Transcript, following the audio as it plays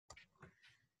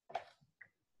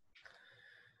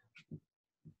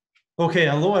Okay,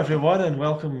 hello everyone, and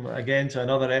welcome again to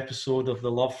another episode of the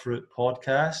Love Fruit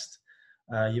podcast.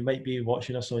 You might be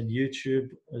watching us on YouTube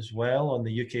as well on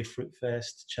the UK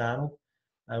Fruitfest channel.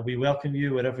 We welcome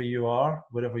you wherever you are,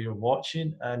 wherever you're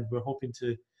watching, and we're hoping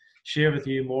to share with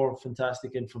you more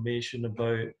fantastic information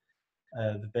about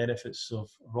the benefits of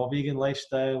raw vegan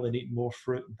lifestyle and eating more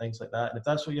fruit and things like that. And if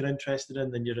that's what you're interested in,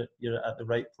 then you're at the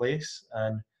right place.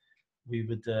 And we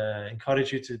would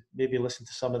encourage you to maybe listen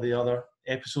to some of the other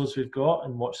episodes we've got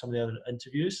and watch some of the other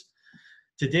interviews.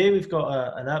 Today, we've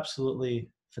got an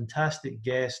absolutely fantastic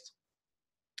guest,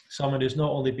 someone who's not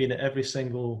only been at every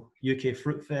single UK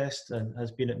Fruit Fest and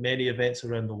has been at many events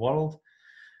around the world,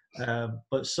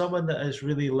 but someone that has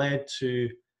really led to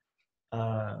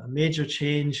a major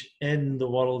change in the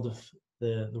world of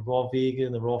the raw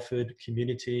vegan, the raw food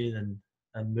community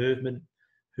and movement,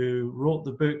 who wrote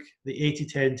the book, The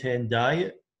 80-10-10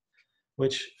 Diet,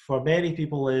 which for many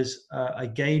people is a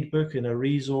guidebook and a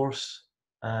resource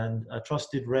and a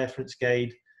trusted reference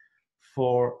guide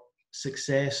for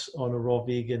success on a raw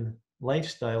vegan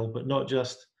lifestyle, but not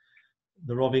just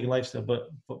the raw vegan lifestyle, but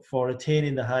for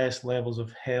attaining the highest levels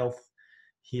of health,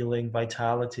 healing,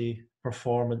 vitality,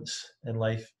 performance in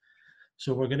life.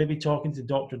 So we're going to be talking to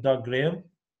Dr. Doug Graham,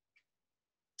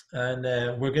 and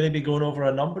we're going to be going over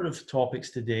a number of topics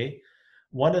today.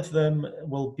 One of them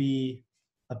will be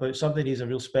about something he's a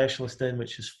real specialist in,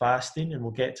 which is fasting, and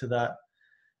we'll get to that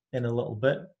in a little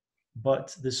bit.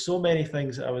 But there's so many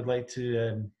things that I would like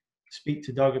to speak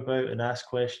to Doug about and ask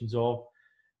questions of.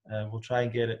 We'll try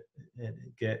and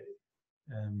get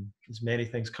as many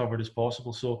things covered as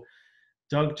possible. So,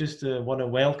 Doug, just want to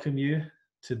welcome you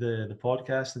to the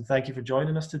podcast, and thank you for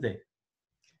joining us today.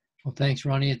 Well, thanks,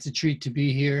 Ronnie. It's a treat to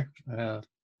be here. I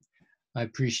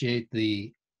appreciate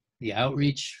the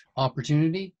outreach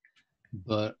opportunity,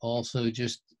 but also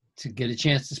just to get a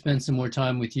chance to spend some more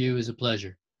time with you is a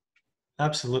pleasure.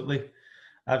 Absolutely.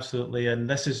 Absolutely. And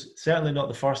this is certainly not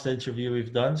the first interview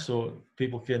we've done, so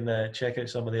people can check out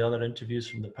some of the other interviews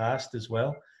from the past as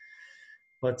well.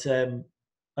 But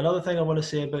another thing I want to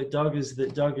say about Doug is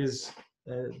that Doug is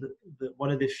one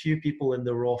of the few people in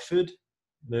the raw food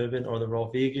movement or the raw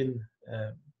vegan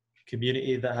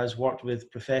community that has worked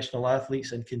with professional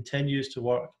athletes and continues to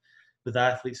work with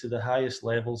athletes at the highest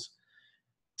levels,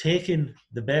 taking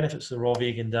the benefits of the raw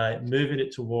vegan diet, moving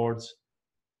it towards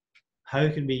how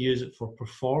can we use it for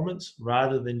performance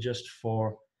rather than just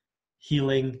for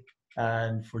healing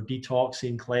and for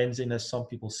detoxing, cleansing, as some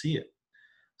people see it.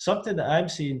 Something that I'm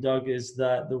seeing, Doug, is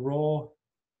that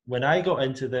when I got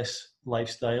into this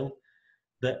lifestyle,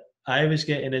 that I was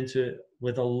getting into it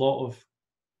with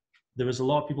there was a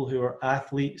lot of people who were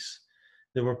athletes.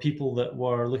 There were people that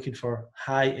were looking for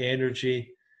high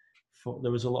energy.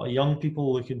 There was a lot of young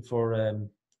people looking for a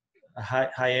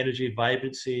high energy,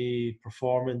 vibrancy,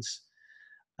 performance.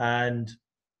 And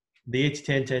the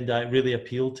 80-10-10 diet really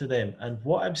appealed to them. And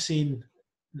what I'm seeing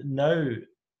now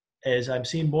is I'm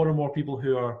seeing more and more people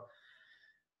who are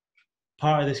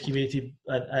part of this community,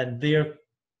 and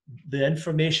the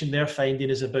information they're finding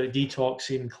is about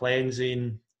detoxing,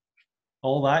 cleansing,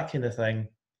 all that kind of thing.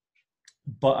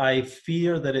 But I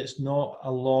fear that it's not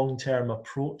a long-term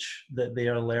approach that they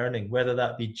are learning, whether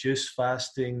that be juice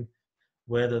fasting,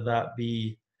 whether that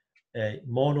be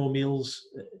mono meals,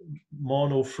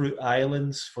 mono fruit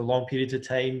islands for long periods of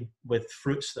time with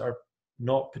fruits that are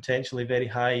not potentially very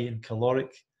high in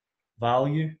caloric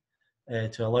value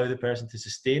to allow the person to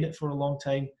sustain it for a long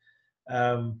time.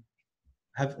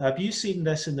 Have you seen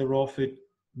this in the raw food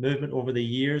movement over the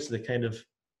years? The kind of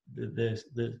the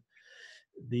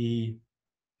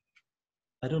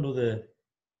I don't know,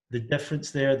 the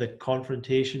difference there, the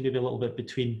confrontation maybe a little bit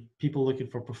between people looking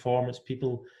for performance,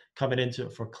 people coming into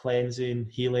it for cleansing,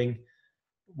 healing.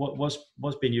 What's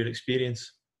been your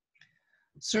experience?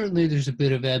 Certainly there's a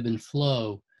bit of ebb and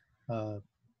flow.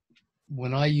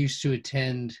 When I used to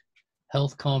attend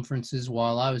health conferences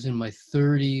while I was in my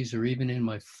 30s or even in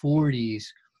my 40s,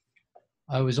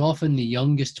 I was often the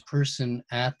youngest person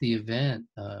at the event.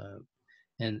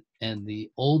 And the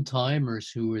old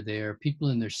timers who were there, people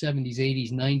in their 70s,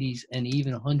 80s, 90s, and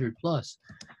even 100 plus,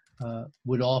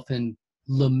 would often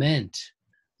lament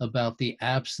about the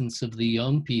absence of the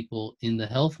young people in the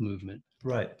health movement.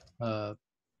 Right.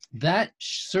 That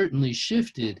certainly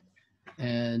shifted,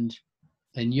 and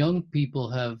young people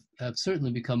have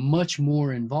certainly become much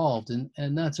more involved,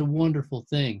 and that's a wonderful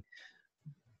thing.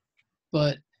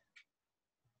 But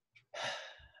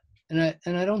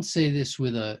and I don't say this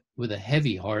with a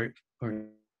heavy heart or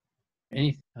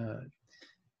anything.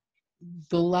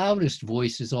 The loudest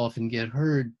voices often get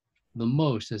heard the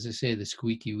most. As I say, the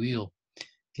squeaky wheel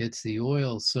gets the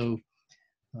oil. So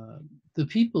The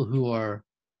people who are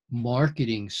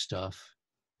marketing stuff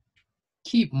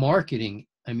keep marketing.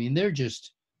 I mean, they're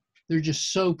just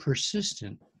so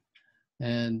persistent,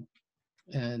 and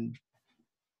and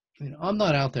I'm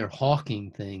not out there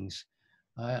hawking things.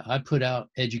 I put out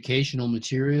educational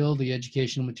material. The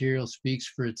educational material speaks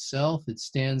for itself. It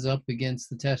stands up against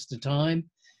the test of time,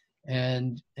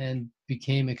 and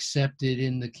became accepted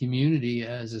in the community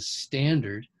as a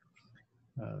standard.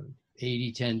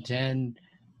 80-10-10.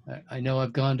 I know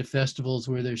I've gone to festivals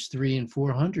where there's 300 and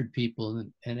 400 people,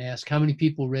 and ask how many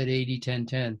people read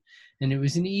 80-10-10, and it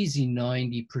was an easy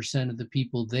 90% of the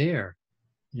people there,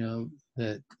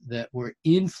 that were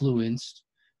influenced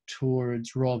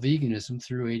towards raw veganism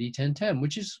through 80-10-10,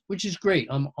 which is great.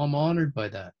 I'm honored by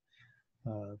that.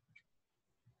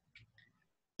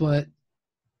 But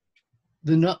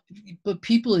but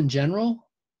people in general,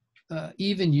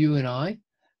 even you and I,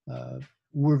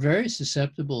 were very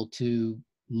susceptible to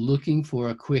looking for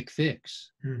a quick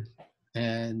fix,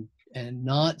 and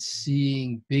not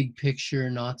seeing big picture,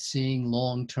 not seeing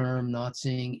long term, not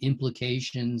seeing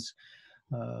implications,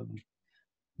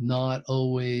 not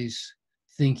always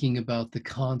thinking about the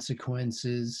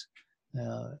consequences.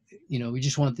 We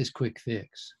just want this quick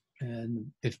fix.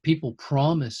 And if people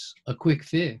promise a quick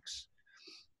fix,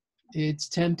 it's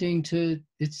tempting to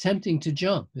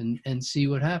jump and see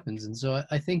what happens. And so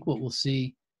I think what we'll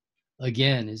see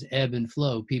again is ebb and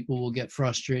flow. People will get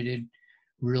frustrated,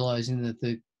 realizing that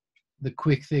the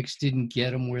quick fix didn't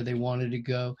get them where they wanted to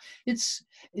go. I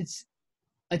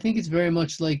think it's very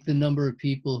much like the number of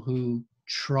people who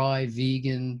try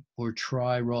vegan or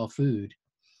try raw food,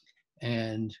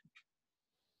 and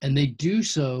they do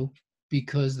so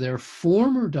because their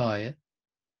former diet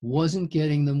wasn't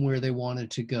getting them where they wanted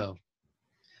to go.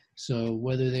 So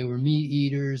whether they were meat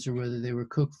eaters or whether they were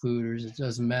cooked fooders, it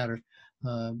doesn't matter.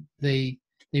 They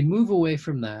move away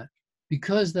from that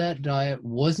because that diet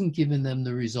wasn't giving them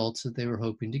the results that they were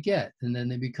hoping to get. And then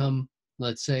they become,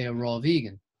 let's say, a raw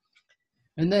vegan.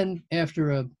 And then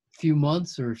after a few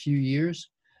months or a few years,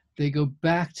 they go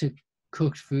back to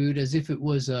cooked food as if it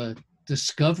was a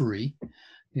discovery,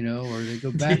 or they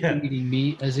go back to eating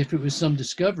meat as if it was some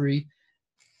discovery.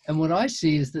 And what I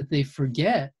see is that they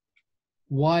forget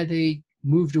why they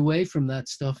moved away from that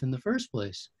stuff in the first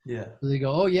place. Yeah. So they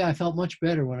go, oh yeah, I felt much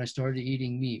better when I started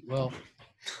eating meat. Well,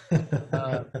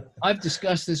 I've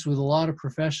discussed this with a lot of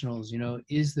professionals.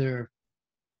 Is it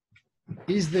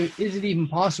even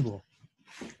possible?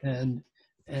 And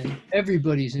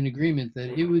everybody's in agreement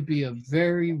that it would be a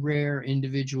very rare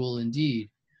individual indeed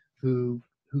who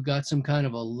got some kind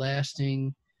of a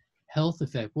lasting health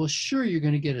effect. Well, sure, you're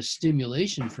going to get a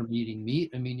stimulation from eating meat.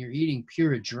 I mean, you're eating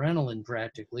pure adrenaline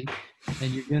practically,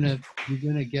 and you're going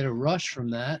to get a rush from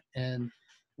that. And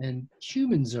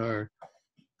humans are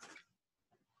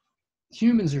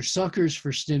suckers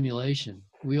for stimulation.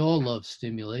 We all love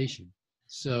stimulation.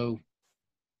 So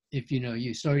if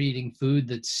you start eating food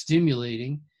that's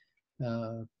stimulating,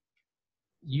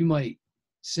 you might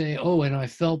say, oh, and I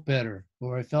felt better,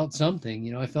 or I felt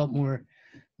something, I felt more.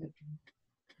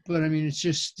 But I mean, it's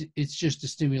just a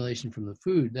stimulation from the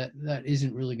food that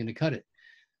isn't really going to cut it.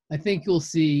 I think you'll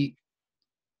see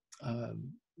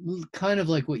kind of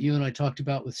like what you and I talked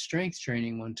about with strength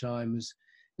training one time,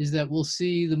 is that we'll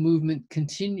see the movement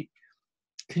continue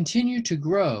to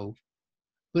grow,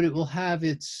 but it will have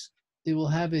its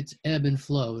ebb and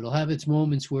flow. It'll have its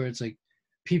moments where it's like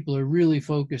people are really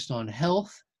focused on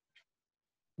health,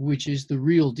 which is the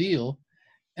real deal.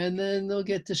 And then they'll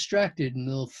get distracted and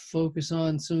they'll focus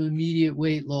on some immediate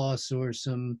weight loss or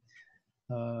some,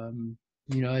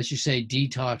 as you say,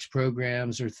 detox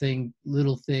programs or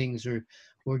little things, or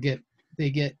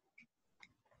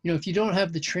if you don't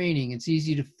have the training, it's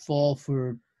easy to fall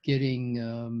for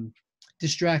getting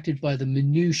distracted by the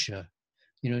minutia,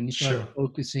 and you start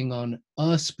focusing on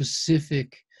a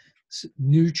specific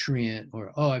nutrient,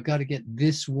 or, oh, I've got to get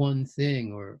this one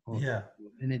thing,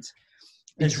 and it's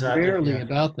exactly, rarely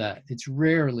about that. It's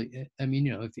rarely, I mean,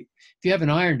 if you have an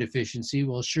iron deficiency,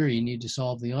 well, sure, you need to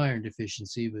solve the iron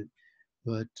deficiency,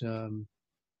 but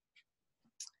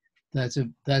that's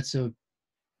a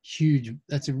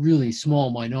really small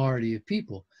minority of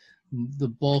people. The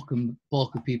bulk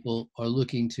of people are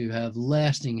looking to have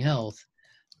lasting health.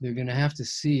 They're going to have to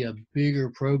see a bigger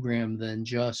program than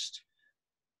just,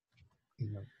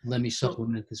 let me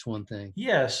supplement this one thing.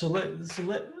 Yeah, so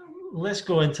let's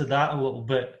go into that a little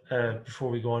bit before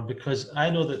we go on, because I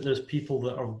know that there's people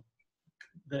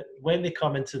that when they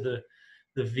come into the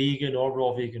vegan or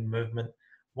raw vegan movement,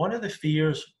 one of the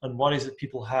fears and worries that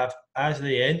people have as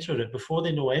they enter it, before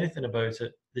they know anything about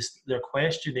it, they're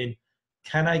questioning,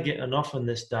 can I get enough on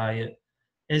this diet?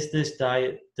 is this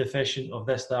diet deficient of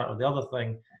this, that, or the other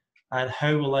thing? And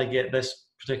how will I get this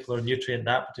particular nutrient,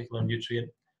 that particular nutrient?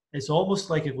 It's almost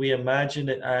like if we imagine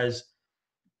it as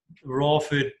raw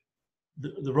food,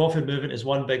 the raw food movement is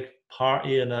one big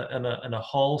party in a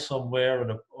hall somewhere,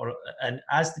 and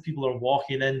as the people are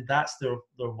walking in, that's their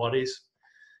worries.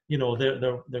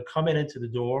 They're coming into the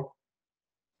door,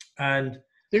 and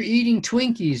they're eating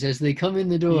Twinkies as they come in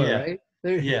the door, yeah, right?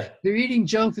 yeah, They're eating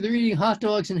junk. They're eating hot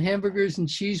dogs and hamburgers and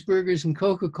cheeseburgers and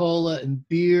Coca-Cola and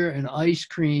beer and ice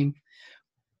cream.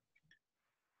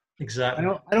 exactly.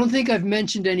 I don't think I've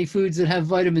mentioned any foods that have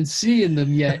vitamin C in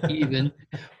them yet, even,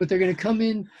 but they're going to come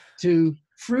in to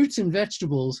fruits and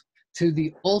vegetables, to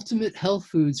the ultimate health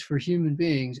foods for human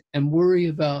beings, and worry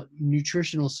about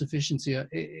nutritional sufficiency.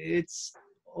 It's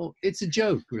a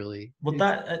joke, really. Well,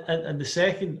 that and the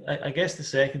second, I guess the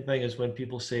second thing is when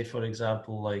people say, for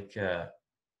example, like,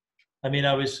 I mean,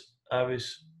 I was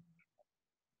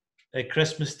at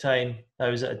Christmas time. I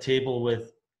was at a table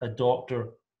with a doctor,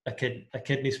 a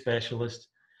kidney specialist,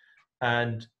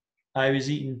 and I was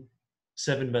eating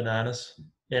 7 bananas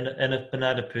in a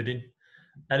banana pudding,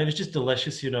 and it was just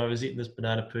delicious. I was eating this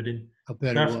banana pudding, I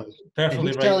bet it was. And perfectly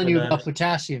he's ripe telling you about bananas,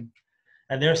 potassium.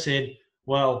 and they're saying,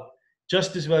 well,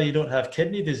 just as well you don't have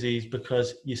kidney disease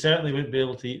because you certainly wouldn't be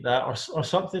able to eat that, or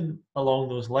something along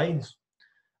those lines.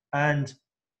 And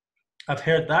I've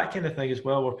heard that kind of thing as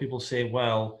well, where people say,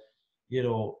 well,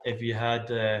 if you had,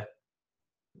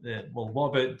 well,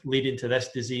 what about leading to this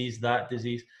disease, that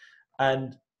disease?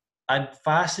 And I'm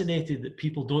fascinated that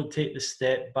people don't take the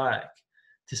step back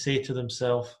to say to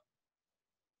themselves,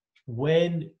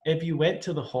 if you went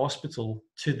to the hospital,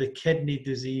 to the kidney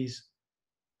disease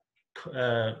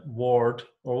ward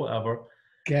or whatever,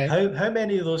 Okay. how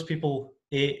many of those people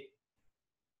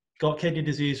got kidney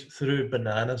disease through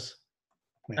bananas?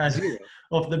 And Zero.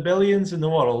 of the billions in the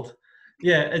world,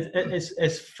 yeah,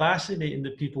 it's fascinating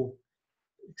that people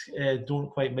don't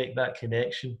quite make that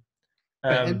connection.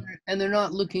 And they're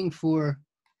not looking for.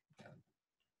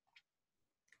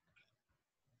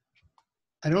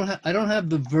 I don't have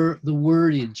the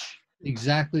wordage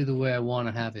exactly the way I want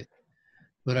to have it,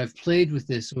 but I've played with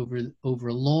this over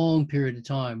a long period of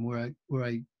time where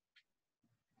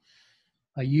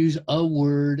I use a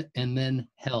word and then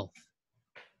health.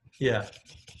 Yeah.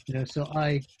 So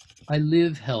I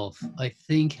live health, I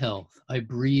think health, I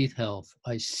breathe health,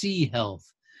 I see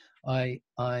health,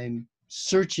 I'm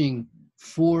searching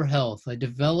for health, I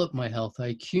develop my health, I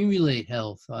accumulate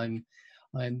health, I'm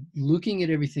looking at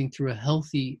everything through a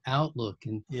healthy outlook.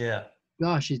 And yeah,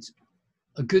 gosh, it's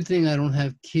a good thing I don't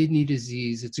have kidney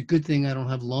disease. It's a good thing I don't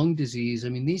have lung disease. I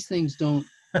mean, these things don't,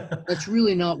 that's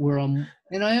really not where and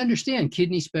I understand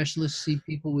kidney specialists see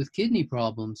people with kidney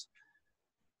problems,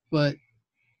 but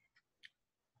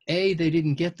A, they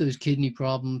didn't get those kidney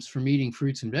problems from eating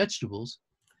fruits and vegetables.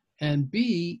 And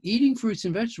B, eating fruits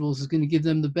and vegetables is going to give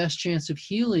them the best chance of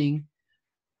healing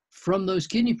from those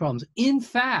kidney problems. In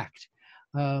fact,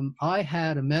 I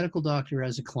had a medical doctor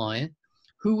as a client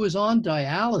who was on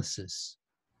dialysis,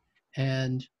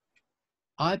 and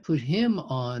I put him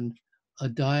on a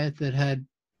diet that had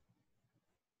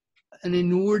an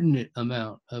inordinate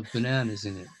amount of bananas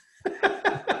in it,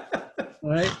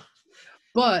 right?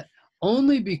 But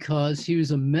only because he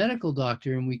was a medical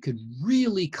doctor and we could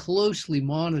really closely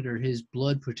monitor his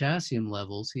blood potassium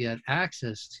levels. He had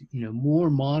access to, more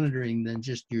monitoring than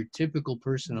just your typical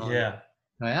person on yeah,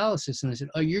 dialysis. And I said,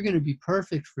 oh, you're going to be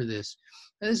perfect for this.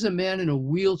 And this is a man in a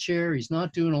wheelchair. He's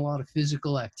not doing a lot of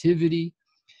physical activity.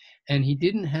 And he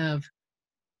didn't have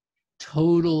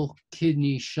total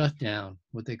kidney shutdown,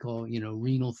 what they call,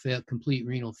 complete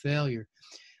renal failure.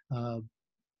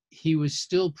 He was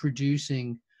still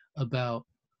producing about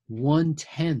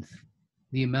 1/10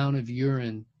 the amount of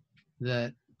urine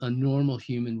that a normal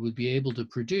human would be able to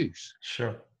produce.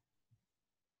 sure.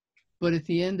 But at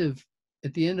the end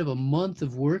of a month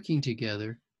of working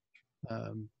together,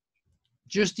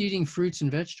 just eating fruits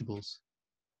and vegetables,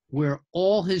 where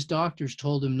all his doctors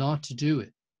told him not to do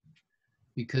it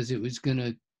because it was going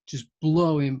to just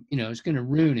blow him, it's going to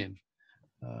ruin him.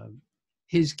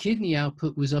 His kidney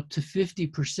output was up to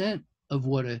 50% of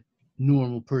what a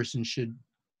normal person should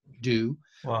do,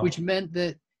 Wow. which meant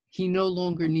that he no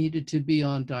longer needed to be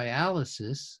on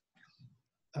dialysis.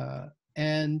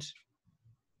 And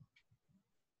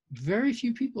very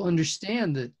few people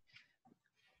understand that,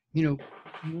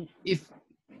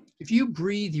 if you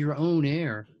breathe your own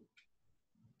air,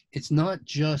 it's not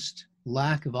just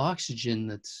lack of oxygen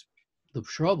that's the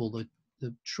trouble.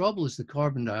 The trouble is the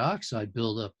carbon dioxide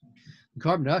buildup. The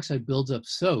carbon dioxide builds up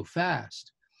so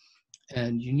fast,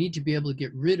 and you need to be able to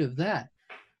get rid of that.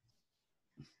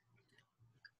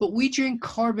 But we drink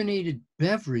carbonated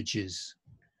beverages,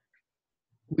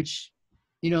 which,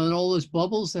 and all those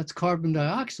bubbles, that's carbon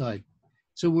dioxide.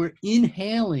 So we're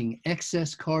inhaling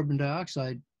excess carbon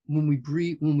dioxide when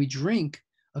we drink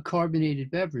a carbonated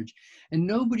beverage. And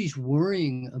nobody's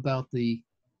worrying about the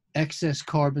excess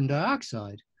carbon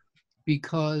dioxide,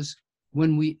 because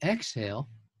when we exhale,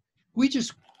 we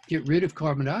just get rid of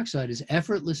carbon dioxide as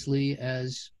effortlessly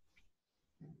as,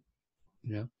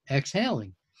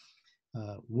 exhaling.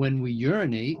 When we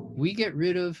urinate, we get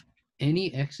rid of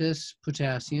any excess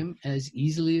potassium as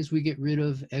easily as we get rid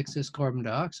of excess carbon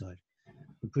dioxide.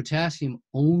 The potassium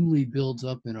only builds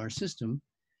up in our system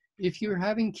if you're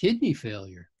having kidney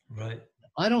failure. Right.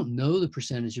 I don't know the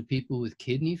percentage of people with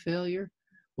kidney failure,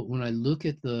 but when I look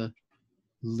at the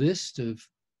list of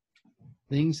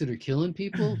things that are killing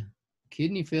people,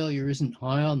 kidney failure isn't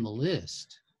high on the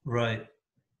list. Right.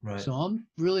 Right. So I'm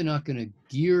really not going to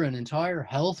gear an entire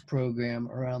health program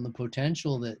around the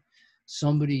potential that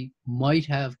somebody might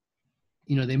have,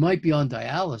 they might be on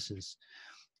dialysis.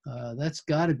 That's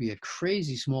got to be a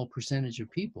crazy small percentage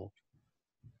of people.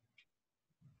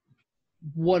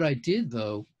 What I did,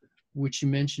 though, which you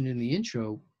mentioned in the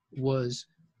intro, was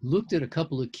looked at a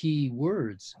couple of key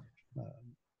words.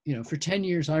 For 10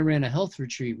 years, I ran a health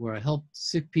retreat where I helped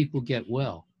sick people get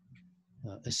well.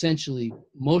 Essentially,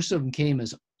 most of them came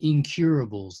as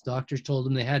incurables. Doctors told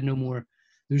them they had no more,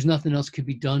 there's nothing else could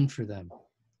be done for them.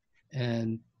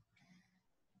 And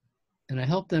I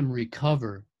helped them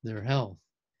recover their health.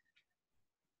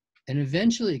 And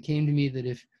eventually it came to me that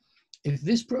if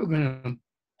this program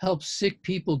helps sick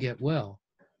people get well,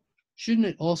 shouldn't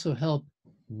it also help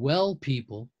well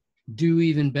people do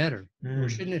even better? Or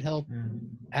shouldn't it help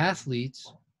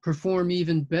athletes perform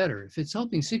even better? If it's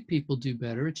helping sick people do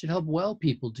better, it should help well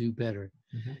people do better.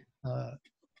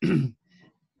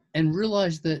 And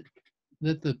realize that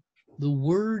the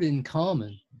word in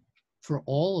common for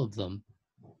all of them,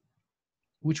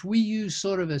 which we use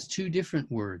sort of as two different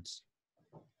words,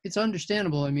 it's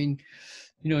understandable. I mean,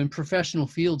 in professional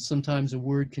fields, sometimes a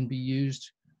word can be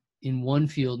used in one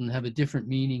field and have a different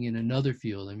meaning in another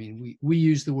field. I mean, we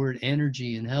use the word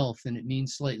energy in health, and it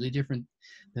means slightly different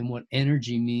than what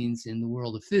energy means in the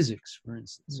world of physics, for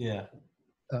instance. Yeah.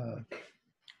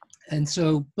 And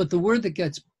so, but the word that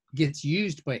gets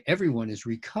used by everyone is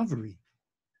recovery.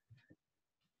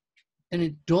 And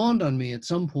it dawned on me at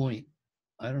some point,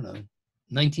 I don't know,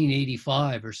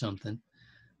 1985 or something,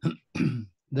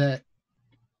 that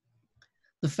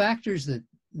the factors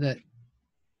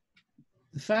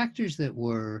that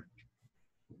were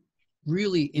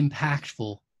really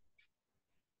impactful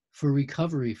for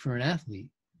recovery for an athlete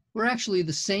were actually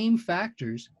the same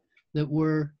factors that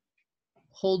were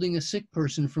holding a sick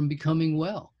person from becoming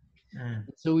well.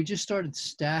 So we just started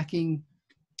stacking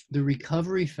the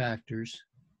recovery factors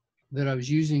that I was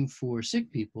using for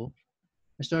sick people.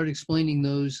 I started explaining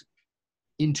those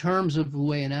in terms of the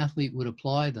way an athlete would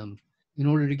apply them in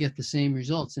order to get the same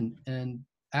results. And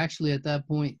actually at that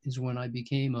point is when I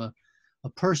became a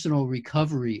personal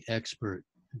recovery expert.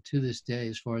 And to this day,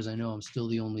 as far as I know, I'm still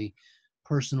the only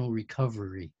personal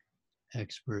recovery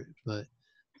expert. But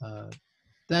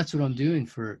that's what I'm doing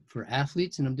for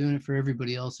athletes, and I'm doing it for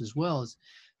everybody else as well, is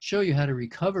show you how to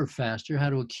recover faster, how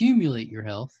to accumulate your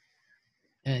health,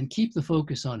 and keep the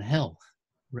focus on health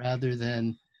rather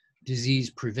than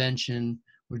disease prevention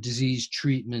or disease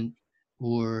treatment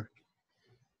or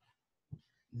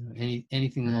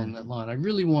anything along that line. I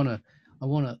really want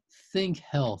to think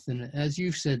health, and as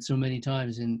you've said so many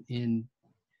times in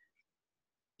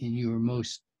your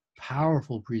most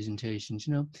powerful presentations,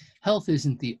 health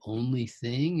isn't the only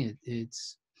thing.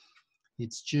 It's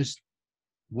just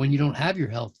when you don't have your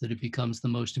health that it becomes the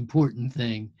most important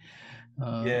thing.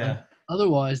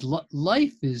 Otherwise,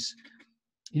 life is,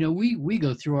 we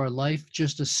go through our life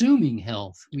just assuming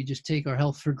health. We just take our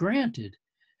health for granted.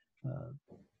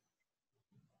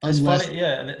 It's funny,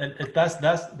 yeah, and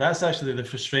that's actually the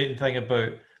frustrating thing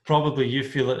about, probably you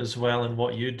feel it as well in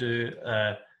what you do.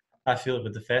 I feel it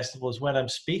with the festival, is when I'm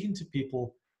speaking to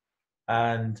people,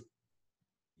 and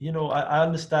I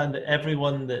understand that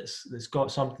everyone that's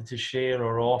got something to share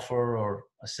or offer, or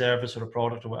a service or a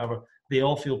product or whatever, they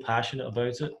all feel passionate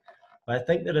about it. But I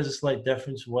think there is a slight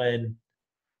difference when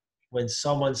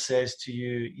someone says to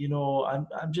you,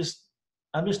 I'm just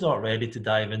not ready to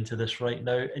dive into this right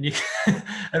now, and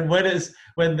and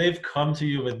when they've come to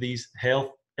you with these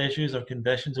health issues or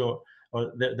conditions, or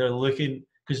they're looking,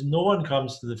 because no one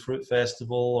comes to the Fruit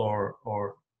Festival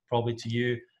or probably to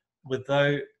you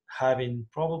without having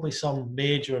probably some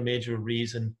major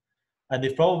reason, and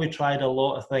they've probably tried a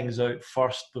lot of things out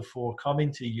first before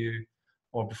coming to you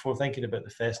or before thinking about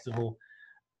the festival.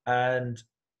 And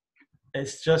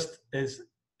it's just it's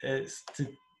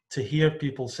to hear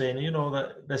people saying, you know,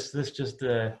 that this just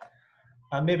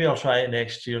and maybe I'll try it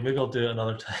next year, maybe I'll do it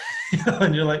another time. You know,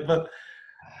 and you're like, but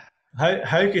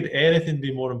how could anything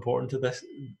be more important to this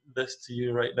to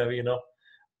you right now, you know?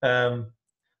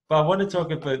 But I want to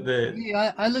talk about For the me,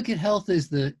 I look at health as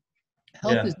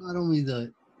health yeah. is not only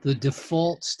the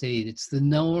default state, it's the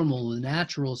normal, the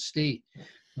natural state.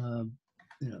 Um,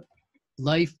 you know,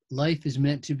 life is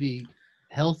meant to be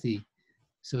healthy.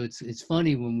 So it's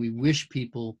funny when we wish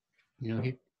people, you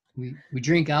know, we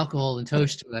drink alcohol and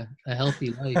toast to a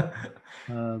healthy life.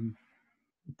 Um,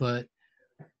 but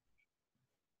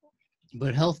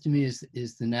health to me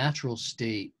is the natural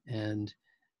state, and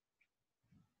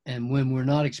when we're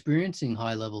not experiencing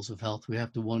high levels of health, we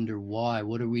have to wonder why.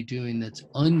 What are we doing that's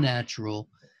unnatural,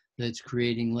 that's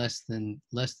creating less than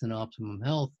optimum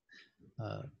health?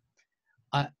 Uh,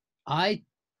 I I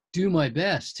do my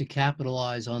best to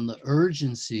capitalize on the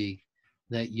urgency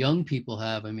that young people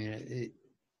have. I mean,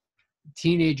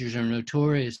 teenagers are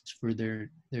notorious for their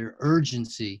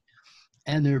urgency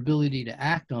and their ability to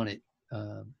act on it.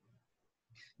 Uh,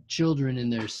 Children in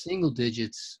their single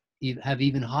digits have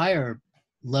even higher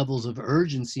levels of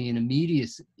urgency and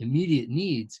immediate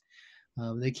needs.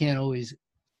 They can't always,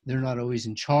 they're not always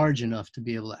in charge enough to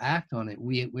be able to act on it.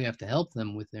 We have to help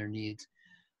them with their needs.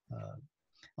 Uh,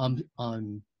 I'm,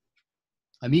 I'm,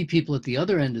 I meet people at the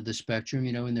other end of the spectrum,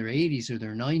 you know, in their 80s or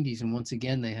their 90s, and once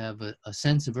again they have a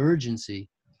sense of urgency,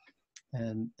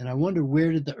 and I wonder,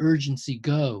 where did the urgency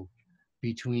go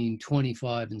between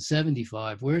 25 and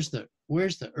 75? Where's the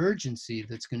urgency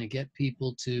that's going to get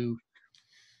people to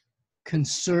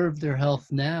conserve their health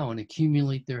now and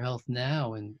accumulate their health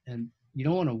now, and you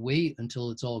don't want to wait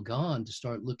until it's all gone to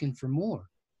start looking for more.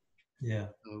 Yeah.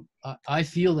 So I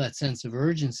feel that sense of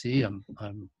urgency.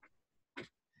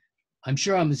 I'm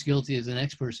sure I'm as guilty as the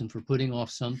next person for putting off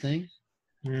some things,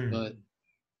 Mm, but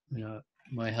you know,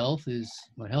 my health is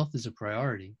a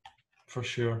priority. for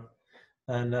sure.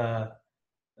 And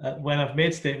when I've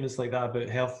made statements like that about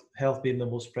health being the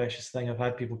most precious thing, I've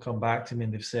had people come back to me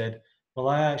and they've said, "Well,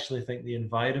 I actually think the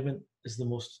environment is the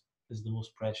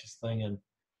most precious thing,"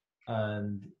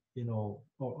 and you know,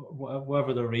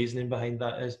 whatever the reasoning behind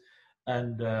that is,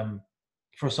 and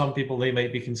for some people, they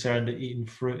might be concerned that eating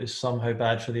fruit is somehow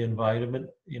bad for the environment,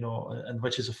 you know, and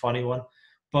which is a funny one,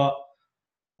 but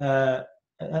uh,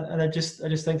 and I just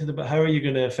think about how are you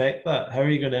going to affect that? How are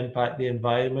you going to impact the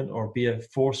environment or be a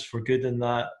force for good in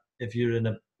that if you're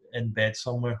in bed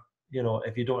somewhere? You know,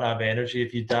 if you don't have energy,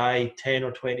 if you die 10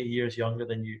 or 20 years younger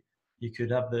than you could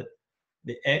have,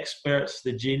 the experts,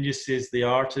 the geniuses, the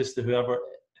artists, the whoever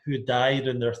who died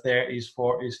in their 30s,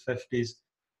 40s, 50s,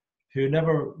 who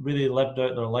never really lived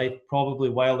out their life, probably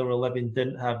while they were living,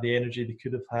 didn't have the energy they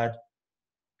could have had.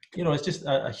 You know, it's just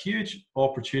a huge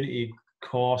opportunity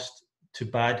cost to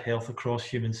bad health across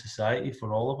human society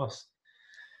for all of us.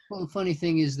 Well, the funny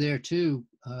thing is there too,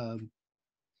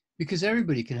 because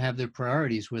everybody can have their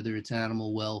priorities, whether it's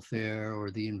animal welfare or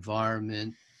the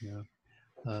environment, you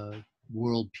know,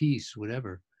 world peace,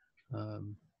 whatever.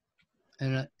 Um,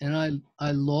 and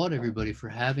I laud everybody for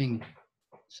having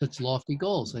such lofty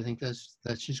goals. I think that's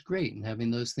just great, and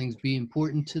having those things be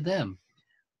important to them,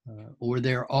 or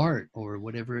their art, or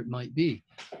whatever it might be.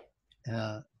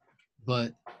 Uh,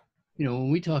 but you know,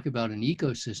 when we talk about an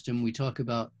ecosystem, we talk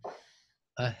about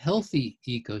a healthy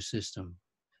ecosystem.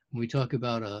 When we talk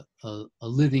about a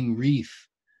living reef,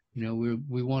 you know,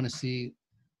 we want to see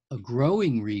a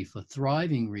growing reef, a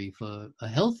thriving reef, a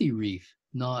healthy reef,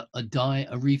 not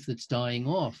a reef that's dying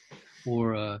off.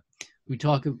 Or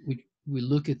we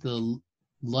look at the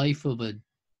life of a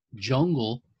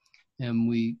jungle,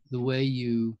 and the way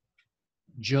you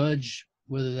judge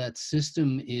whether that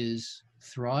system is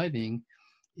thriving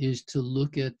is to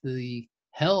look at the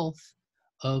health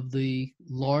of the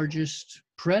largest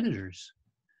predators.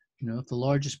 You know, if the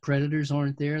largest predators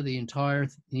aren't there, the entire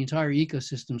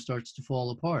ecosystem starts to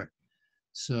fall apart.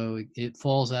 So it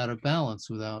falls out of balance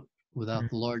without the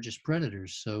largest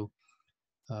predators. So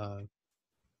uh,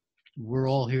 we're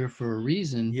all here for a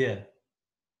reason, Yeah,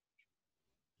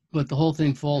 but the whole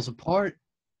thing falls apart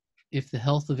if the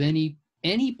health of any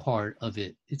part of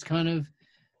it. It's kind of,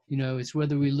 you know, it's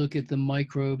whether we look at the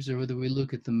microbes or whether we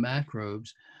look at the macrobes.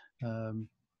 Um,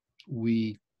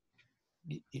 we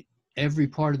Every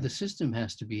part of the system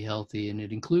has to be healthy, and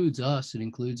it includes us. It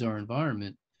includes our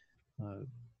environment. Uh,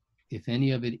 if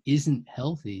any of it isn't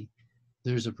healthy,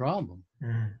 there's a problem.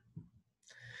 mm.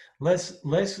 Let's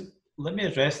let me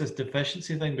address this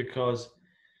deficiency thing because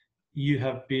you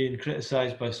have been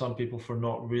criticized by some people for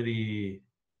not really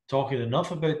talking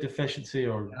enough about deficiency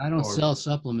I don't or sell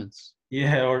supplements.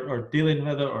 yeah, or dealing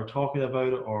with it or talking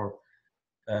about it or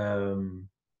um,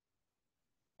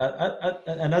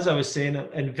 and as I was saying,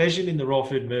 envisioning the raw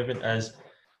food movement as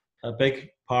a big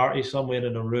party somewhere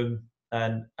in a room,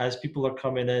 and as people are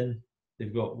coming in,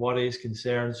 they've got worries,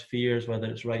 concerns, fears, whether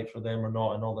it's right for them or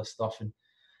not, and all this stuff,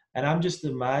 and I'm just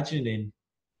imagining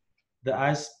that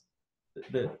as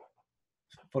the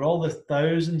for all the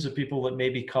thousands of people that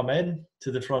maybe come in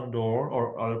to the front door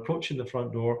or are approaching the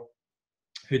front door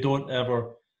who don't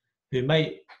ever, who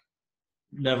might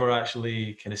never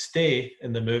actually kind of stay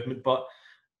in the movement, but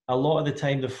a lot of the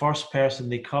time the first person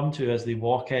they come to as they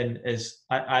walk in is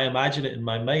I imagine it in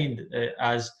my mind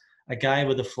as a guy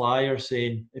with a flyer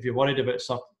saying, if you're worried about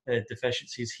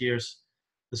deficiencies, here's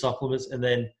the supplements, and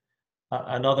then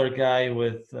another guy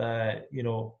with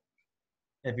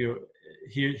if you're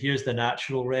here's the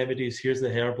natural remedies, here's the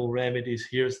herbal remedies,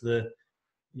 here's the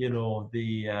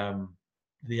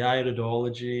the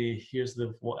iridology, here's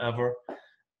the whatever,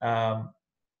 um,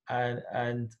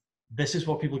 and this is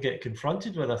what people get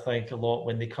confronted with, I think, a lot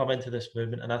when they come into this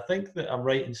movement. And I think that I'm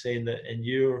right in saying that in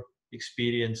your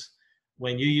experience,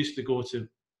 when you used to go to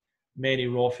many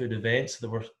raw food events that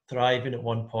were thriving at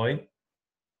one point,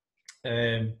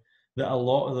 that a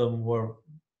lot of them were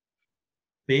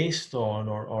based on,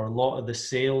 or a lot of the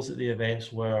sales at the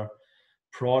events were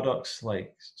products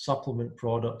like supplement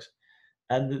products.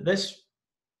 And this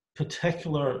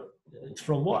particular,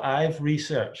 from what I've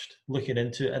researched looking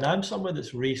into it, and I'm someone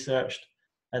that's researched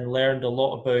and learned a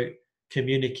lot about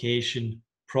communication,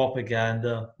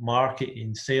 propaganda,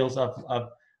 marketing, sales. I've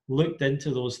looked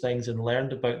into those things and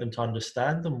learned about them to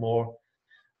understand them more.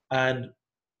 And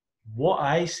what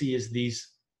I see is these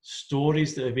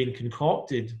stories that have been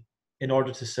concocted in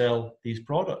order to sell these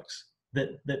products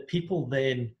that people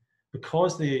then,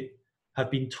 because they have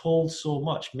been told so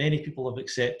much, many people have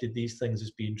accepted these things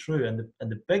as being true. And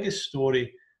the biggest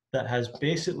story that has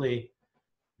basically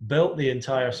built the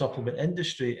entire supplement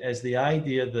industry is the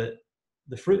idea that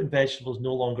the fruit and vegetables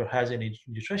no longer has any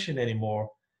nutrition anymore.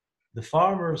 The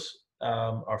farmers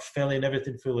are filling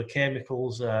everything full of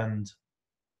chemicals, and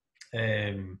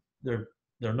they're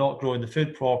not growing the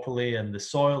food properly, and the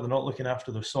soil, they're not looking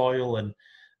after the soil, and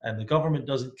the government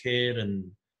doesn't care,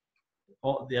 and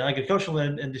the agricultural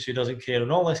industry doesn't care,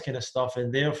 and all this kind of stuff.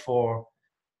 And therefore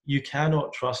you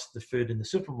cannot trust the food in the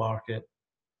supermarket,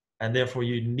 and therefore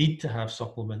you need to have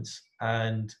supplements.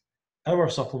 And our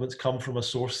supplements come from a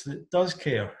source that does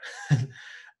care.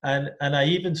 And I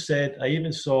even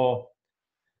saw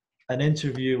an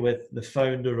interview with the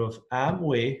founder of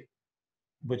Amway,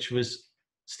 which was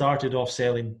started off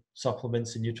selling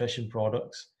supplements and nutrition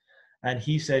products. And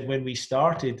he said, when we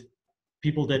started,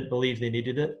 people didn't believe they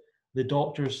needed it. The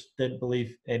doctors didn't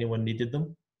believe anyone needed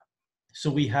them. So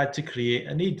we had to create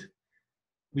a need.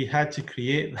 We had to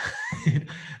create,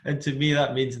 and to me,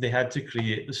 that means they had to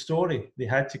create the story. They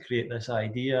had to create this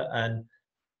idea. And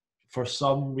for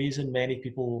some reason, many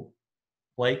people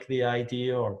like the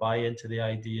idea or buy into the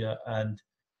idea. And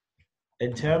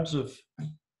in terms of,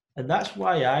 and that's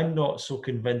why I'm not so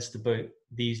convinced about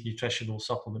these nutritional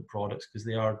supplement products, because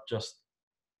they are just,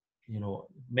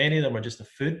 many of them are just a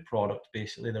food product,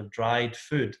 basically. They're dried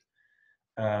food,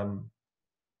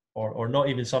 or not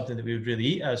even something that we would really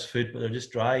eat as food, but they're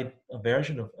just dried, a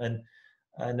version of. And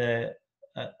and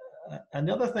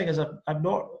the other thing is, I've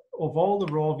not, of all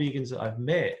the raw vegans that I've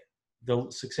met, the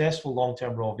successful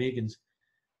long-term raw vegans,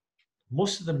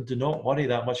 most of them do not worry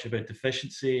that much about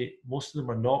deficiency. Most of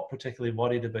them are not particularly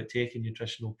worried about taking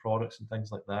nutritional products and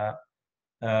things like that.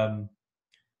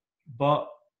 But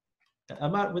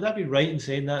would I be right in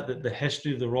saying that the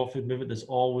history of the raw food movement, there's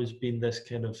always been this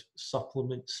kind of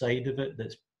supplement side of it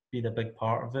that's been a big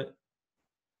part of it?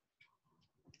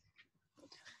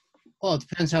 Well, it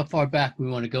depends how far back we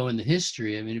want to go in the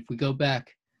history. I mean, if we go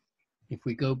back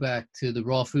to the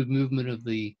raw food movement of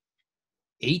the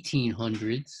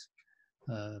 1800s,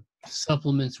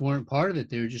 supplements weren't part of it.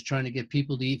 They were just trying to get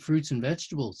people to eat fruits and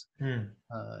vegetables.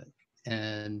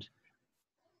 And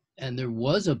there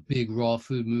was a big raw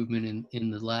food movement in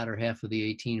the latter half of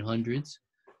the 1800s.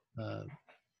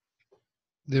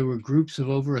 There were groups of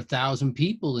over 1,000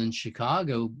 people in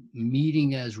Chicago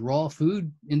meeting as raw food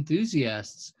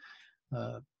enthusiasts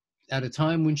at a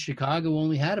time when Chicago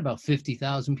only had about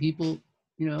 50,000 people,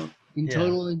 in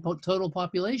total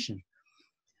population.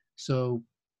 So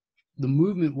the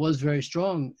movement was very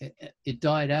strong. It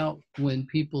died out when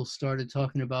people started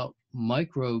talking about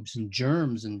microbes and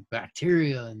germs and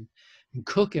bacteria and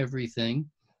cook everything.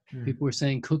 People were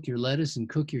saying, cook your lettuce and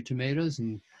cook your tomatoes.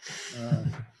 And,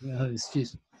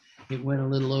 it went a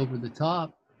little over the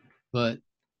top. But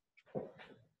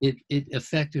it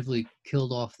effectively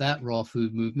killed off that raw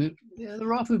food movement. Yeah, the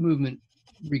raw food movement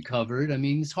recovered. I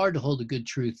mean, it's hard to hold a good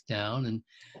truth down,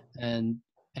 and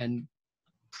and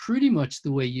pretty much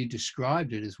the way you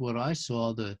described it is what I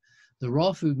saw. The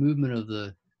raw food movement of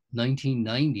the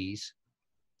 1990s.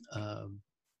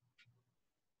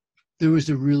 There was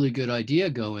a really good idea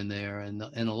going there, and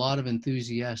a lot of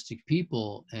enthusiastic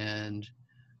people, and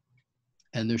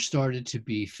there started to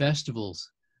be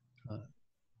festivals. Uh,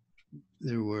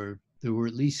 there were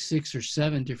at least 6 or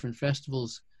 7 different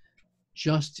festivals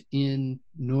just in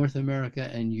North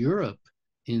America and Europe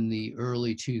in the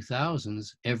early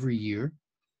 2000s every year.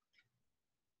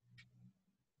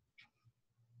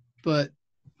 But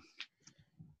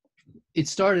it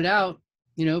started out,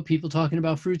 people talking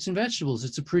about fruits and vegetables.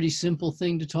 It's a pretty simple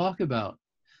thing to talk about.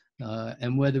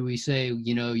 And whether we say,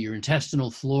 your intestinal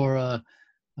flora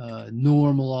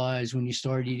normalize when you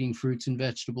start eating fruits and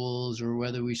vegetables, or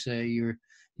whether we say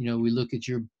we look at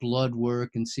your blood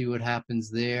work and see what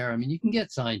happens there. I mean, you can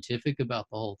get scientific about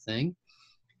the whole thing.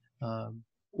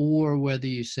 Or whether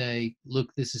you say,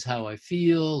 look, this is how I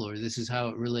feel, or this is how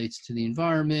it relates to the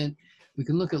environment. We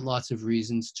can look at lots of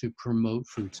reasons to promote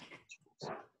fruits and vegetables.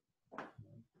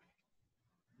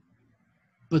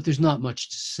 But there's not much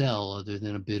to sell other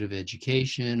than a bit of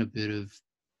education, a bit of,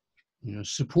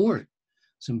 support,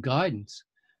 some guidance.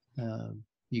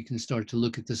 You can start to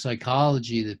look at the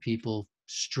psychology that people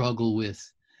struggle with,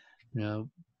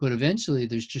 but eventually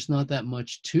there's just not that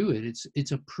much to it.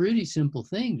 It's a pretty simple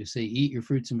thing to say, eat your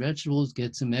fruits and vegetables,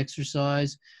 get some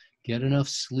exercise, get enough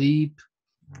sleep,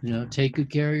 take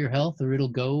good care of your health, or it'll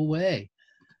go away.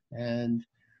 And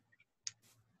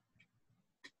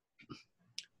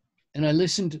I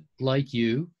listened, like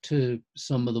you, to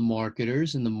some of the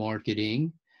marketers and the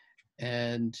marketing.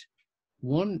 And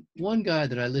one guy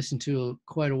that I listened to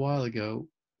quite a while ago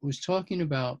was talking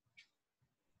about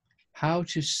how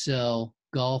to sell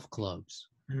golf clubs.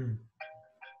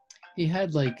 He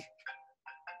had what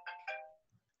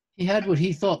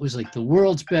he thought was like the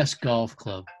world's best golf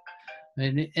club.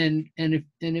 And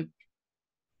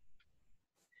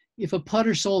if a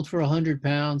putter sold for 100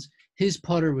 pounds, his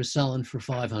putter was selling for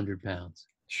 500 pounds.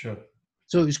 Sure.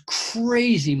 So it was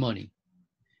crazy money.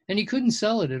 And he couldn't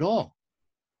sell it at all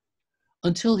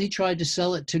until he tried to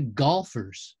sell it to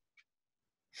golfers.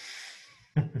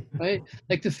 Right?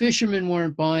 Like the fishermen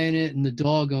weren't buying it and the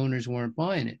dog owners weren't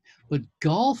buying it. But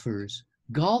golfers,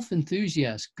 golf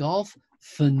enthusiasts, golf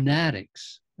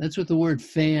fanatics, that's what the word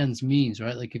fans means,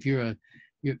 right? Like if your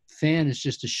fan is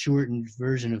just a shortened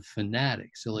version of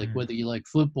fanatic. So like whether you like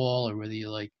football or whether you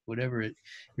like whatever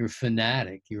you're a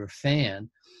fanatic, you're a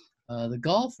fan. The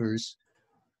golfers,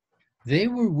 they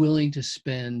were willing to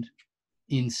spend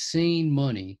insane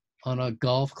money on a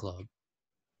golf club.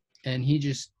 And he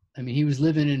was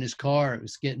living in his car. It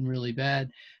was getting really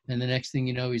bad. And the next thing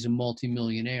you know, he's a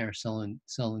multimillionaire selling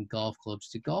golf clubs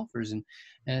to golfers.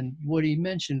 And what he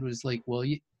mentioned was like, well,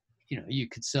 you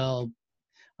could sell.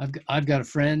 I've got a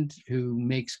friend who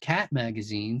makes cat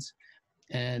magazines,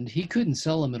 and he couldn't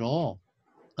sell them at all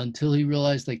until he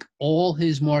realized like all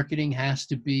his marketing has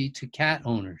to be to cat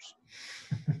owners,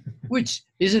 which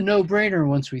is a no-brainer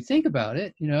once we think about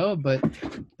it, but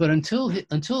until it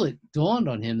dawned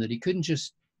on him that you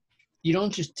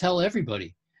don't just tell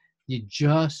everybody, you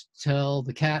just tell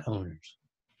the cat owners,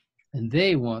 and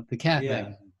they want the cat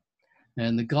magazine,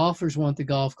 and the golfers want the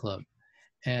golf club.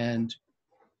 And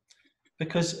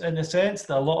because in a sense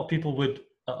that a lot of people would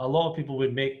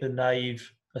make the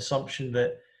naive assumption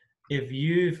that if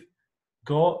you're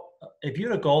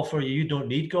a golfer, you don't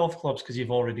need golf clubs because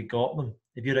you've already got them.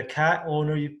 If you're a cat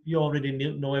owner, you already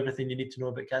know everything you need to know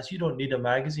about cats. You don't need a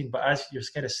magazine. But as you're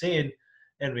kind of saying,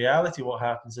 in reality, what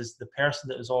happens is the person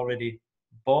that has already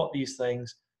bought these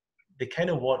things, they kind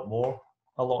of want more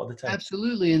a lot of the time.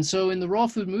 Absolutely. And so in the raw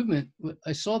food movement,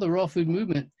 I saw the raw food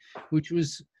movement, which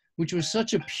was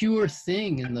such a pure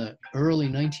thing in the early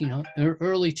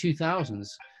 2000s,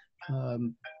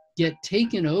 get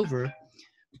taken over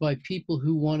by people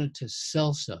who wanted to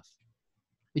sell stuff.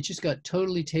 It just got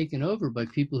totally taken over by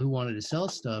people who wanted to sell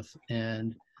stuff,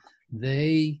 and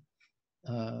they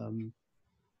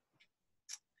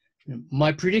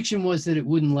my prediction was that it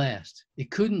wouldn't last.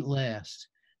 It couldn't last.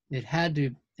 It had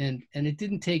to, and it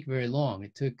didn't take very long.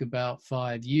 It took about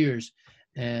 5 years,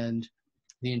 and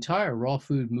the entire raw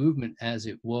food movement as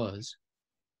it was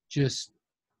just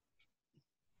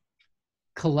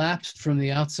collapsed from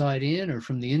the outside in, or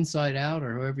from the inside out,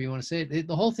 or however you want to say it.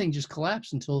 The whole thing just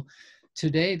collapsed until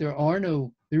today. There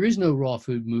is no raw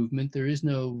food movement. There is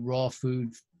no raw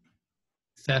food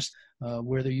fest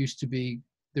where there used to be.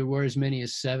 There were as many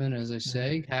as 7, as I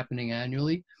say, happening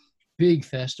annually. big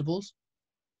festivals.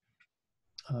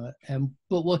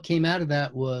 But what came out of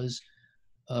that was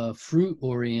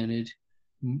fruit-oriented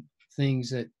things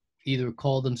that either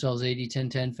called themselves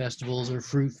 80-10-10 festivals or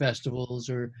fruit festivals,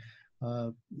 or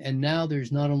and now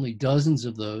there's not only dozens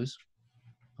of those,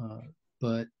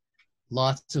 but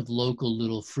lots of local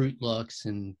little fruit lucks,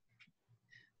 and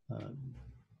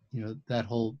that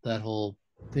whole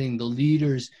thing. The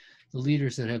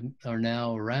leaders that are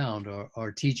now around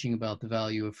are teaching about the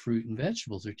value of fruit and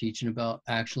vegetables. They're teaching about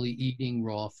actually eating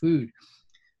raw food.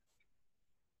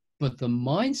 But the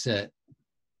mindset,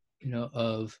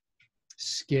 of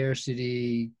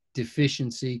scarcity,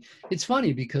 deficiency, it's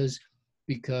funny because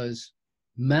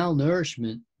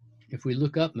malnourishment, if we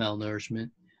look up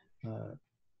malnourishment,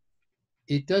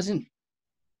 it doesn't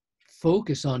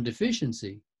focus on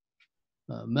deficiency.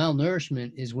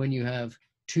 Malnourishment is when you have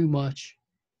too much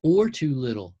or too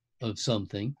little of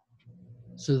something,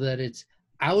 so that it's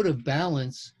out of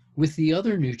balance with the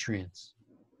other nutrients.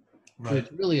 Right.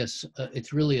 So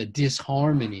it's really a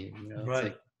disharmony.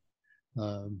 Right.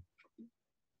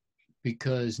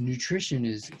 Because nutrition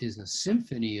is a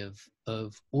symphony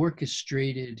of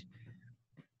orchestrated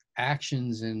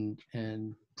actions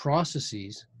and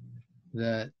processes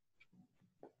that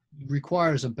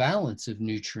requires a balance of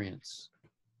nutrients.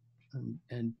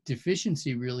 And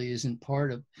deficiency really isn't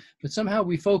part of, but somehow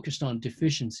we focused on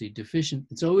deficiency.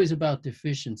 It's always about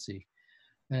deficiency.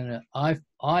 And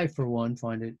I, for one,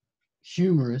 find it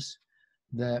humorous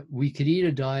that we could eat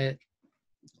a diet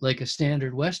like a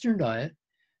standard Western diet,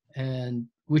 and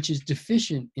which is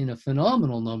deficient in a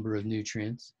phenomenal number of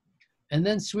nutrients, and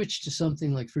then switch to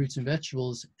something like fruits and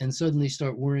vegetables and suddenly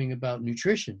start worrying about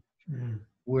nutrition,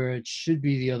 where it should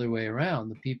be the other way around.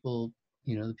 The people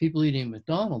eating at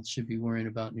McDonald's should be worrying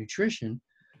about nutrition.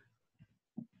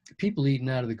 People eating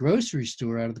out of the grocery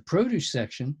store, out of the produce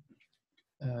section,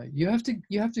 you have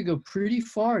to go pretty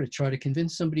far to try to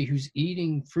convince somebody who's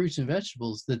eating fruits and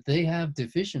vegetables that they have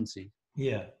deficiency.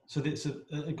 Yeah. So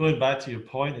going back to your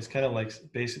point, it's kind of like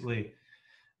basically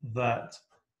that,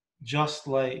 just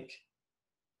like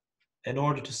in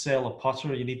order to sell a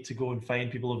putter, you need to go and find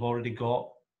people who've already got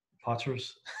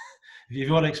putters. If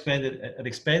you want to expend an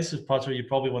expensive putter, you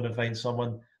probably want to find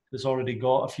someone that's already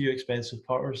got a few expensive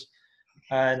putters.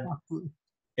 And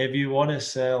if you want to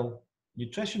sell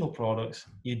nutritional products,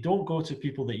 you don't go to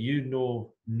people that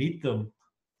need them,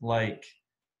 like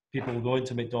people going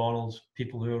to McDonald's,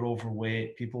 people who are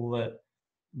overweight, people that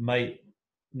might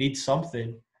need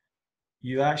something.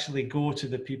 You actually go to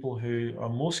the people who are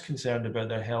most concerned about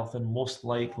their health and most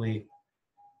likely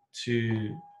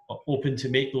to open to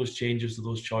make those changes to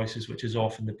those choices, which is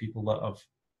often the people that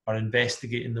are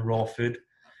investigating the raw food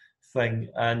thing.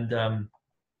 And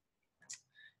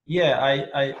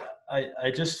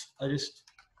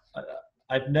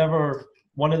I've never,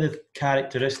 one of the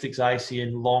characteristics I see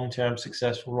in long-term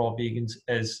successful raw vegans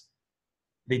is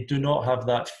they do not have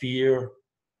that fear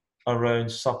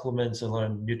around supplements and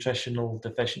around nutritional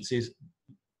deficiencies.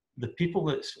 The people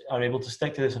that are able to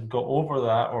stick to this have got over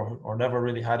that, or never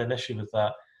really had an issue with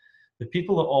that. The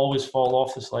people that always fall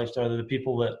off this lifestyle are the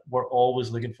people that were always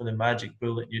looking for the magic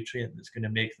bullet nutrient that's going to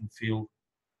make them feel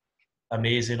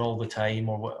amazing all the time,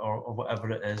 or whatever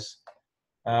it is.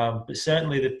 But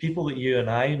certainly the people that you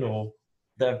and I know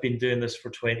that have been doing this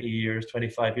for 20 years,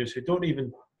 25 years, who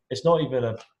it's not even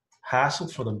a hassle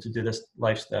for them to do this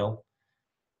lifestyle.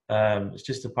 It's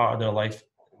just a part of their life.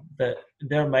 That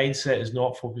their mindset is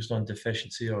not focused on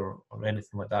deficiency or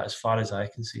anything like that, as far as I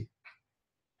can see.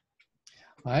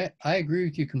 I agree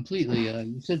with you completely.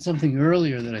 You said something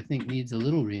earlier that I think needs a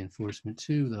little reinforcement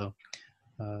too,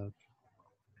 though.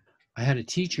 I had a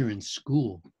teacher in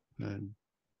school, and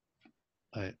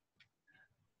I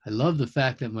love the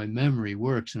fact that my memory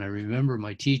works and I remember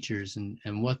my teachers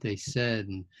and what they said.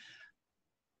 And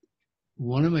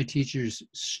one of my teachers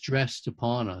stressed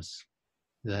upon us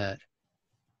that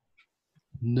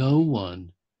no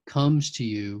one comes to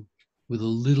you with a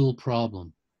little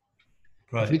problem.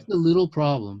 Right. If it's a little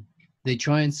problem, they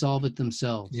try and solve it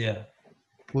themselves. Yeah.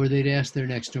 Or they'd ask their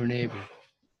next door neighbor.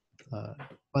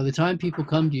 By the time people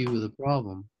come to you with a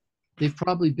problem, they've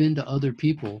probably been to other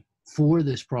people for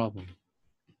this problem.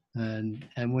 And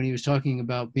when he was talking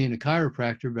about being a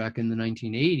chiropractor back in the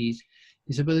 1980s,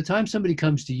 he said, by the time somebody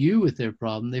comes to you with their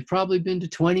problem, they've probably been to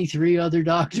 23 other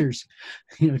doctors,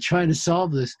 trying to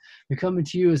solve this. They're coming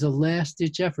to you as a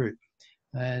last-ditch effort.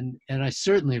 And I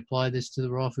certainly apply this to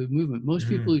the raw food movement. Most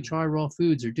people who try raw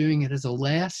foods are doing it as a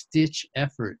last-ditch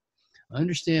effort. I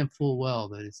understand full well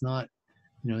that it's not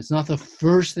the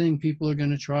first thing people are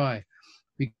going to try,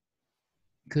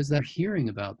 because they're hearing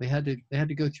about. They had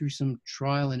to go through some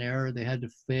trial and error. They had to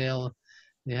fail.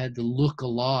 They had to look a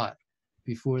lot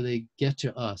before they get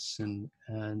to us, and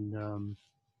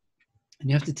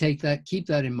you have to keep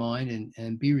that in mind,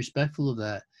 and be respectful of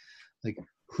that. Like,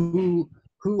 who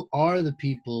are the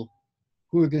people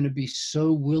who are going to be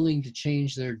so willing to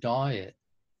change their diet,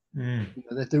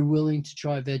 that they're willing to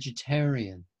try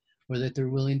vegetarian, or that they're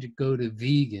willing to go to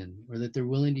vegan, or that they're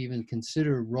willing to even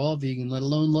consider raw vegan, let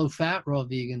alone low-fat raw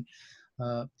vegan.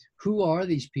 Who are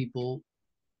these people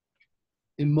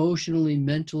emotionally,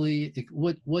 mentally?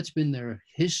 What's been their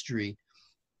history?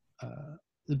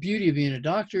 The beauty of being a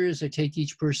doctor is I take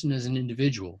each person as an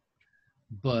individual.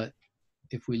 But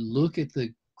if we look at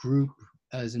the group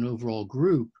as an overall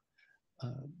group,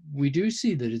 we do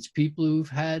see that it's people who've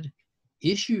had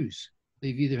issues.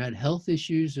 They've either had health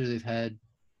issues, or they've had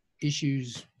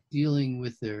issues dealing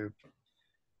with their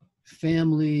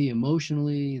family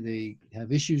emotionally. They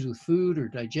have issues with food or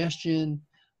digestion.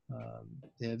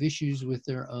 They have issues with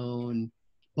their own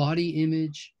body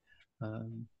image.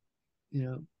 You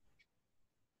know,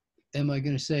 am I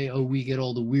going to say, oh, we get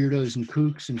all the weirdos and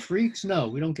kooks and freaks? No,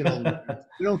 we don't get all.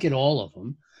 We don't get all of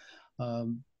them.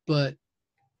 But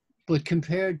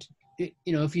compared to,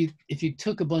 if you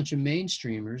took a bunch of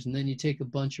mainstreamers and then you take a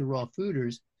bunch of raw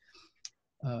fooders,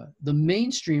 the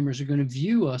mainstreamers are going to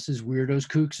view us as weirdos,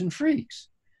 kooks, and freaks,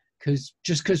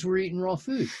 because we're eating raw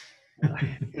food.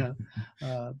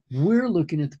 We're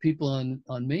looking at the people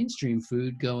on mainstream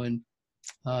food, going,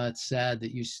 it's sad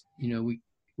that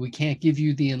we can't give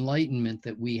you the enlightenment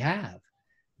that we have.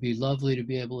 It'd be lovely to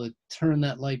be able to turn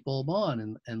that light bulb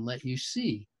on and let you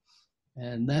see.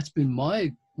 And that's been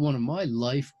one of my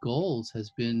life goals,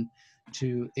 has been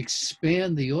to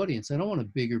expand the audience. I don't want a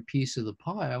bigger piece of the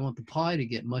pie. I want the pie to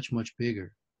get much, much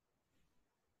bigger.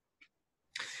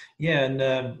 Yeah,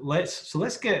 and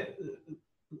let's get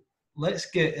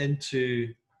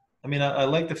into. I mean, I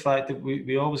like the fact that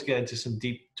we always get into some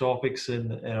deep topics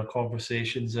in our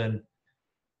conversations, and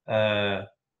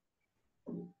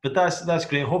but that's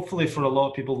great. Hopefully, for a lot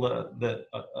of people that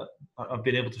have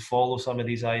been able to follow some of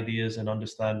these ideas and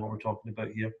understand what we're talking about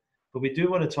here. But we do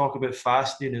want to talk about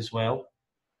fasting as well.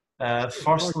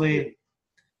 Firstly,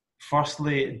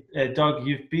 Doug,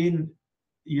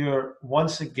 you're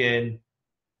once again,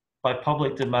 by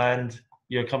public demand,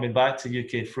 you're coming back to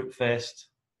UK Fruitfest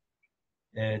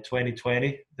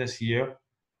 2020 this year.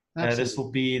 This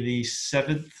will be the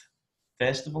 7th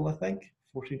festival, I think.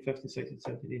 14, 15, 16,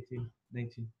 17, 18,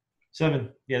 19. 7.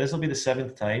 Yeah, this will be the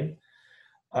 7th time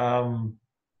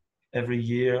every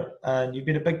year. And you've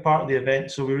been a big part of the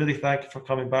event, so we really thank you for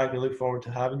coming back. We look forward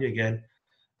to having you again.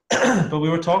 But we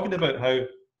were talking about how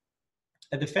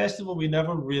at the festival, we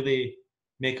never really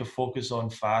make a focus on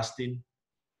fasting.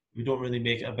 We don't really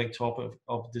make it a big topic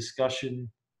of discussion.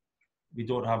 We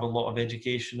don't have a lot of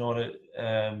education on it,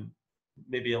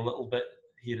 maybe a little bit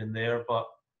here and there, but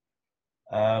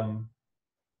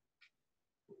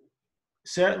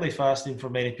certainly fasting for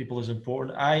many people is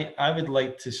important. I would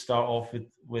like to start off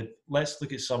with let's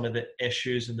look at some of the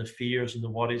issues and the fears and the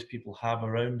worries people have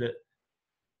around it.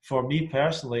 For me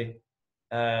personally,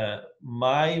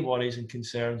 my worries and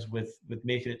concerns with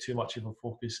making it too much of a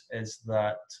focus is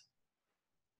that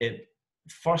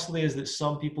firstly is that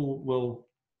some people will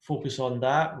focus on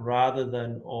that rather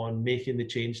than on making the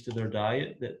change to their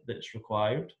diet that's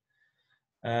required.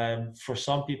 For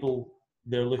some people,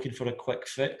 they're looking for a quick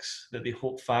fix that they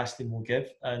hope fasting will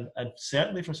give, and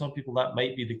certainly for some people that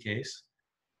might be the case.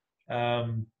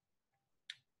 I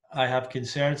have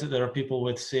concerns that there are people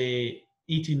with, say,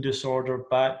 eating disorder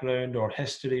background or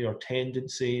history or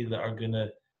tendency that are going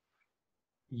to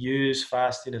use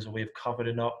fasting as a way of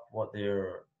covering up what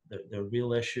their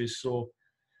real issues. So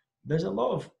there's a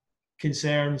lot of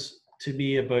concerns to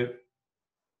me about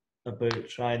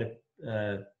trying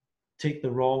to take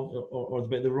the wrong or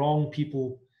about the wrong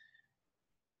people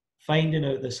finding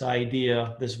out this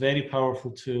idea, this very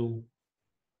powerful tool,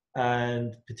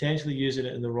 and potentially using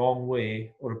it in the wrong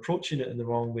way or approaching it in the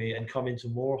wrong way and coming to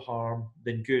more harm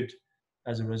than good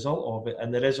as a result of it.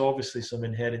 And there is obviously some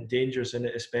inherent dangers in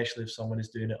it, especially if someone is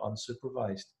doing it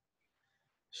unsupervised.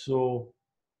 So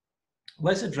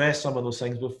let's address some of those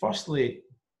things. But firstly,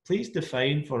 please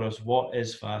define for us, what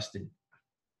is fasting?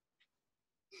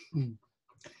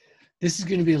 This is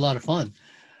going to be a lot of fun.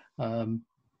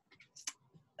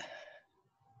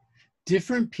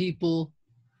 Different people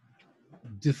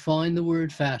define the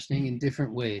word fasting in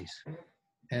different ways,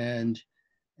 and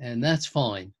that's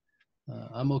fine.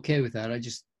 I'm okay with that. I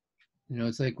just,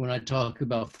 it's like when I talk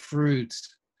about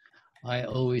fruits, I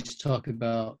always talk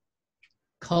about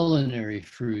culinary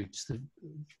fruits,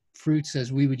 fruits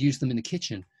as we would use them in the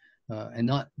kitchen, and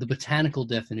not the botanical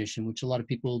definition, which a lot of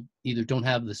people either don't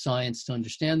have the science to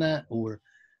understand that, or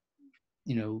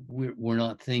we're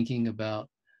not thinking about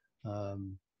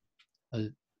an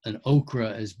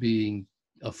okra as being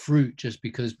a fruit just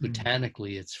because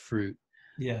botanically it's fruit.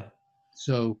 Yeah.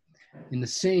 So in the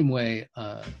same way,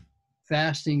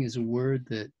 fasting is a word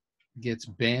that gets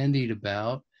bandied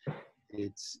about.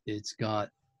 It's got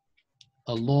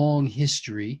a long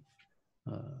history.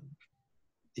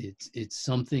 It's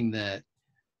something that,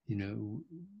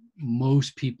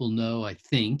 most people know, I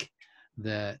think,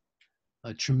 that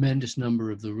a tremendous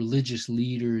number of the religious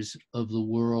leaders of the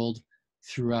world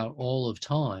throughout all of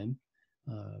time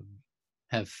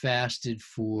have fasted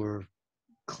for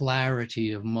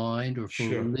clarity of mind or for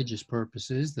Sure. religious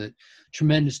purposes, that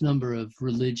tremendous number of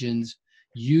religions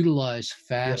utilize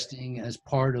fasting as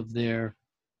part of their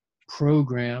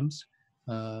programs,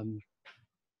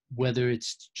 whether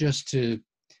it's just to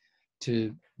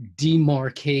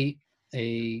demarcate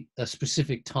a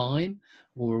specific time,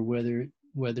 or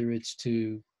whether it's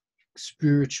to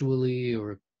spiritually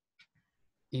or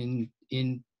in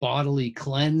bodily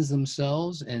cleanse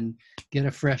themselves and get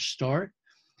a fresh start.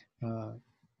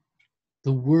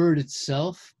 The word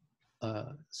itself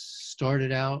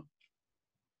started out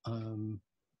to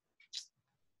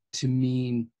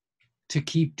mean to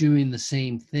keep doing the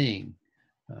same thing.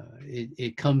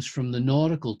 It comes from the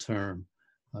nautical term.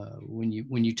 When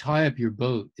you tie up your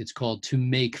boat, it's called to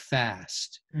make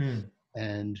fast.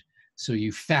 And so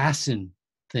you fasten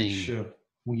things. Sure.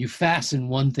 When you fasten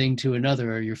one thing to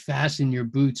another, or you fasten your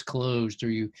boots closed,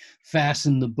 or you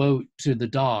fasten the boat to the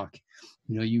dock,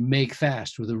 you make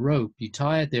fast with a rope. You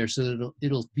tie it there so that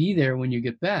it'll be there when you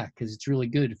get back, because it's really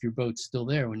good if your boat's still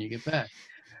there when you get back.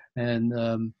 And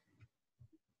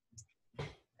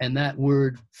that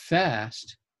word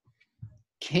fast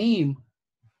came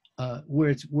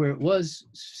where it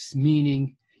was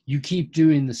meaning you keep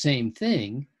doing the same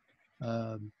thing.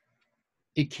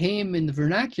 It came in the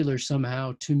vernacular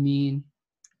somehow to mean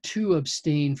to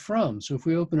abstain from. So if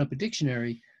we open up a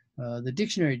dictionary, the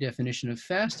dictionary definition of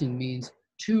fasting means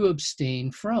to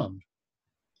abstain from.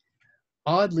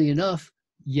 Oddly enough,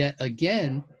 yet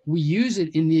again, we use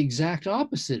it in the exact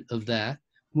opposite of that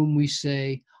when we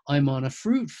say, I'm on a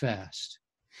fruit fast.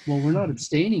 Well, we're not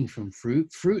abstaining from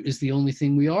fruit. Fruit is the only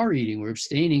thing we are eating. We're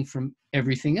abstaining from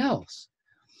everything else.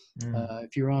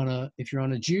 If you're on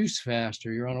a juice fast,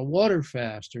 or you're on a water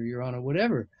fast, or you're on a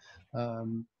whatever,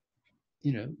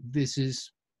 this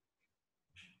is,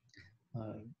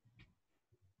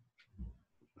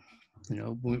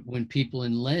 when people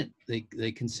in Lent,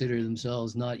 they consider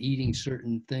themselves not eating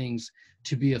certain things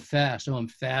to be a fast. Oh, I'm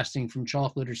fasting from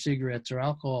chocolate or cigarettes or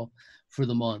alcohol for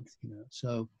the month.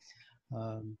 So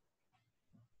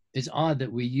it's odd that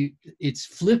it's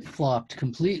flip-flopped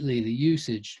completely, the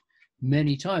usage,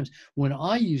 many times. When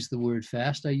I use the word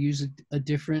fast, I use a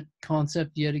different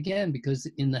concept yet again, because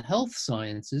in the health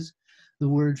sciences, the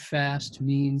word fast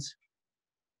means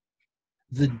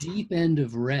the deep end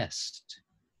of rest.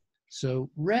 So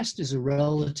rest is a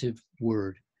relative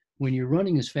word. When you're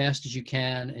running as fast as you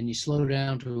can and you slow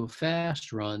down to a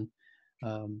fast run,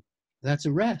 that's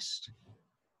a rest.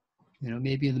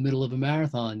 Maybe in the middle of a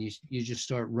marathon, you just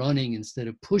start running instead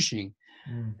of pushing.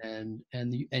 And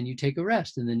you take a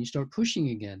rest, and then you start pushing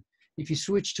again. If you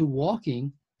switch to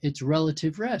walking, it's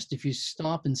relative rest. If you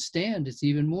stop and stand, it's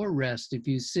even more rest. If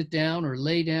you sit down or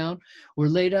lay down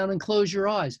and close your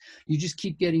eyes, you just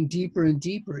keep getting deeper and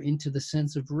deeper into the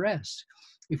sense of rest.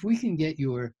 If we can get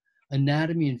your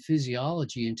anatomy and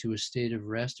physiology into a state of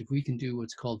rest, if we can do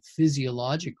what's called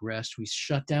physiologic rest, we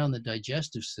shut down the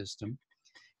digestive system.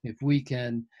 If we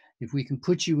can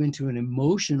put you into an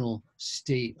emotional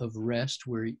state of rest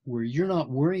where you're not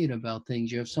worrying about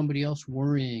things, you have somebody else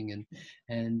worrying,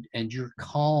 and you're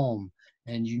calm,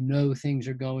 and things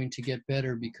are going to get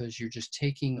better because you're just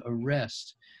taking a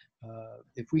rest.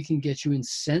 If we can get you in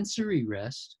sensory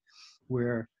rest,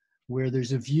 where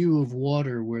there's a view of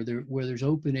water, where there's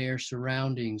open air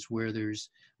surroundings, where there's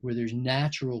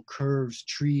natural curves,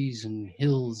 trees and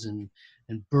hills and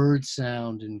bird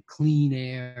sound and clean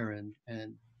air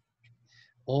and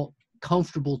all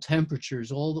comfortable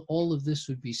temperatures, all of this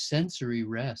would be sensory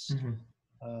rest.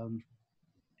 And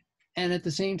at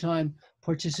the same time,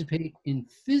 participate in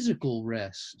physical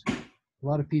rest. A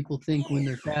lot of people think when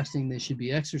they're fasting, they should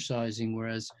be exercising,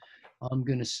 whereas I'm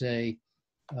going to say,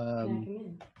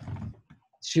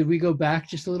 should we go back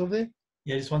just a little bit?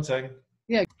 Yeah, just 1 second.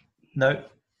 Yeah. No.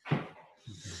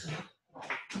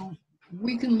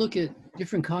 We can look at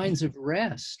different kinds of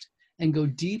rest and go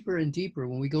deeper and deeper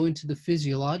when we go into the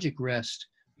physiologic rest,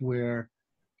 where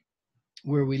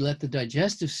where we let the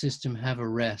digestive system have a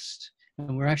rest,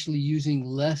 and we're actually using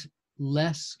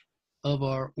less of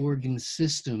our organ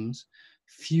systems.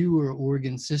 Fewer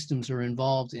organ systems are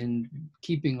involved in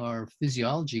keeping our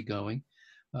physiology going.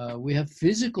 We have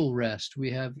physical rest,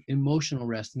 we have emotional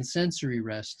rest and sensory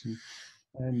rest,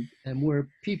 and where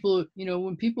people,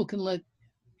 when people can let,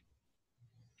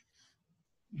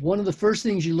 one of the first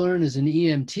things you learn as an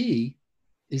EMT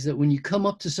is that when you come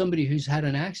up to somebody who's had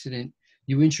an accident,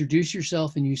 you introduce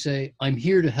yourself and you say, "I'm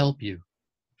here to help you,"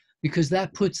 because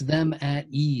that puts them at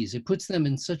ease. It puts them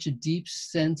in such a deep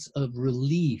sense of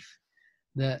relief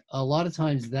that a lot of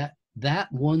times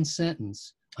that one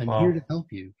sentence, "I'm here to Wow.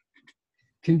 help you,"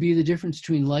 can be the difference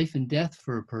between life and death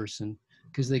for a person,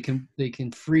 because they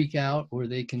can freak out, or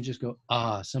they can just go,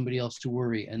 somebody else to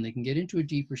worry, and they can get into a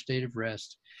deeper state of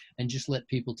rest and just let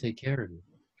people take care of it.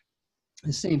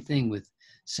 The same thing with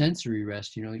sensory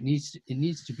rest. It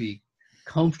needs to be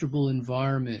comfortable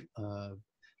environment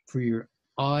for your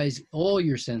eyes, all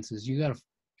your senses. You got to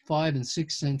 5 and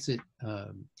 6 sense it,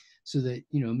 so that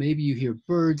maybe you hear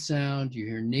bird sound, you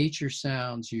hear nature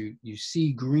sounds, you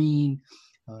see green.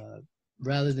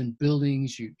 Rather than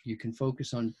buildings, you can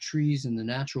focus on trees and the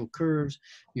natural curves.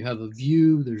 You have a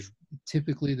view.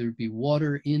 There'd be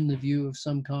water in the view of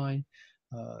some kind.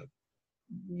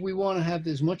 We want to have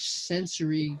as much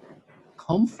sensory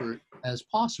comfort as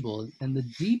possible. And the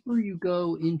deeper you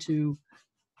go into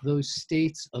those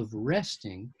states of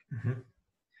resting, Mhm.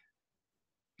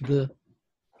 the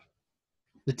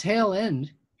tail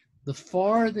end, the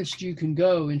farthest you can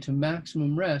go into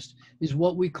maximum rest, is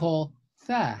what we call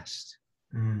fast.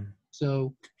 Mm.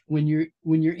 So when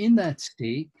you're in that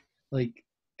state, like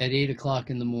at 8 o'clock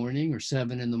in the morning or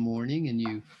 7 in the morning, and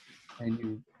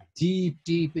you're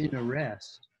deep in a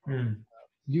rest, Mm.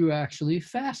 you're actually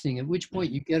fasting, at which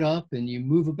point you get up and you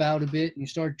move about a bit and you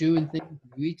start doing things,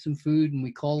 you eat some food, and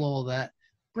we call all that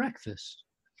breakfast.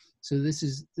 So this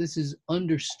is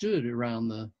understood around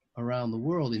the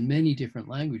world. In many different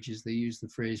languages, they use the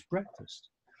phrase breakfast.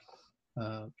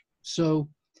 So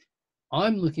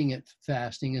I'm looking at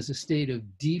fasting as a state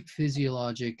of deep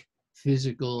physiologic,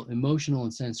 physical, emotional,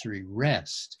 and sensory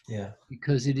rest, Yeah.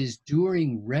 because it is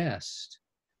during rest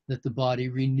that the body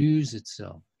renews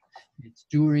itself. It's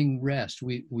during rest.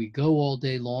 We go all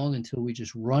day long until we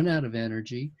just run out of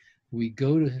energy. We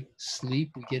go to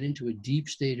sleep, we get into a deep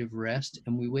state of rest,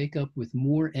 and we wake up with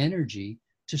more energy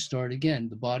to start again.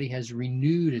 The body has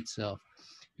renewed itself.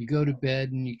 You go to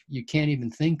bed and you can't even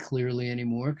think clearly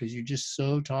anymore because you're just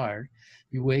so tired.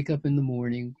 You wake up in the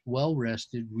morning well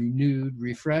rested, renewed,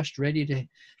 refreshed, ready to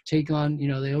take on,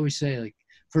 they always say, like,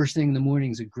 first thing in the morning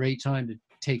is a great time to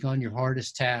take on your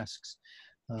hardest tasks,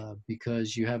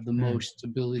 because you have the Mm. most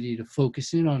ability to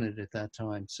focus in on it at that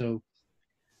time. So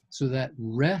that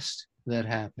rest that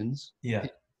happens Yeah.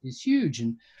 is huge.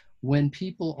 And when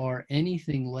people are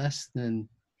anything less than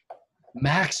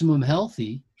maximum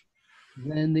healthy,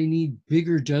 then they need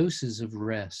bigger doses of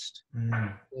rest.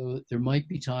 Mm. So there might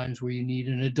be times where you need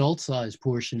an adult-sized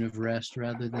portion of rest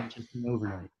rather than just an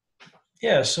overnight.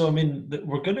 Yeah, so I mean,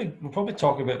 we'll probably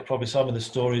talk about probably some of the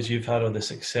stories you've had, or the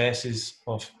successes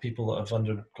of people that have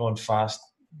undergone fast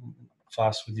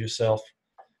with yourself,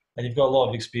 and you've got a lot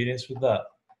of experience with that.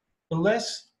 But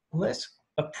let's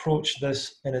approach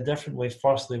this in a different way.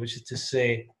 Firstly, which is to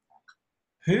say,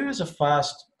 who is a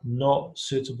fast not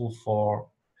suitable for?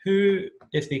 Who,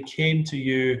 if they came to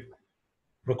you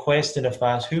requesting a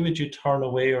fast, who would you turn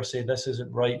away or say this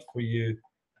isn't right for you?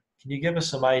 Can you give us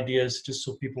some ideas just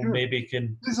so people Sure. maybe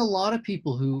can? There's a lot of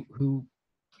people who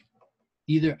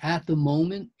either at the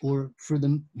moment or for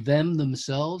them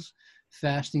themselves,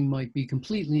 fasting might be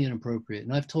completely inappropriate.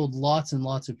 And I've told lots and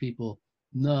lots of people,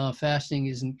 no, fasting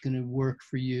isn't going to work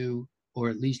for you, or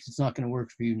at least it's not going to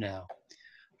work for you now.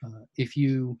 If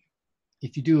you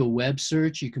do a web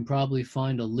search, you can probably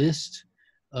find a list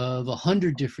of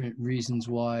 100 different reasons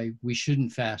why we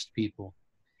shouldn't fast people,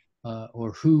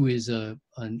 or who is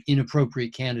an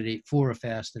inappropriate candidate for a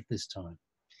fast at this time.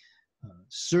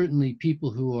 Certainly people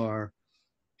who are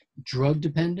drug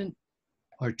dependent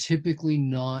are typically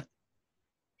not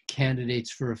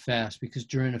candidates for a fast, because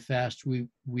during a fast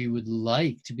we would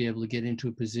like to be able to get into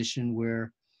a position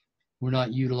where we're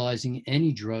not utilizing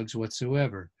any drugs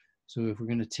whatsoever. So if we're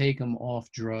going to take them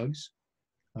off drugs,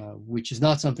 which is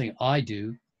not something I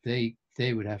do, they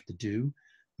would have to do,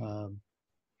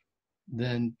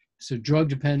 then so drug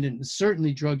dependent,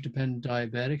 certainly drug dependent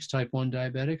diabetics, type 1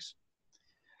 diabetics,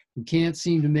 who can't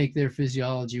seem to make their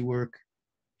physiology work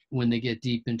when they get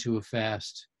deep into a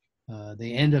fast.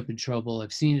 They end up in trouble.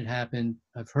 I've seen it happen.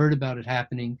 I've heard about it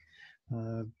happening.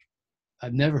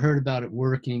 I've never heard about it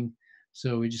working.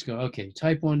 So we just go, okay,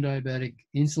 type 1 diabetic,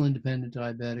 insulin dependent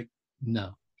diabetic,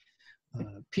 no.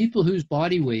 People whose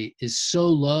body weight is so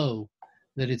low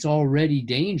that it's already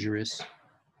dangerous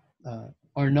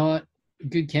are not a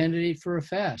good candidate for a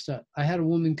fast. I had a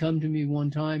woman come to me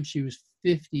one time. She was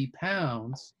 50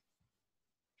 pounds,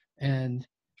 and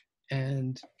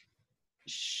I'd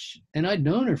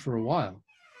known her for a while.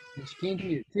 And she came to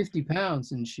me at 50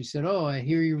 pounds, and she said, "Oh, I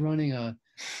hear you're running a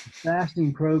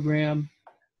fasting program.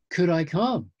 Could I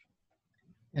come?"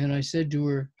 And I said to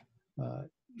her,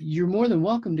 "You're more than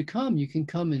welcome to come. You can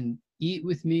come and eat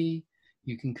with me.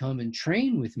 You can come and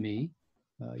train with me.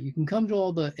 You can come to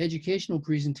all the educational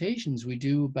presentations. We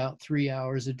do about 3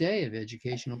 hours a day of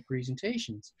educational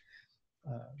presentations."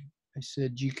 I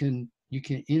said, you can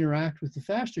interact with the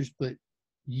fasters, but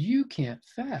you can't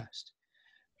fast.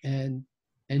 And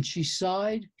she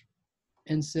sighed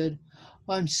and said,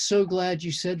 "I'm so glad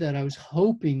you said that. I was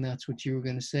hoping that's what you were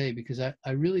going to say, because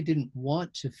I really didn't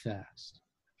want to fast."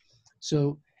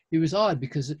 So it was odd,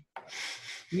 because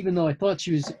even though I thought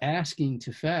she was asking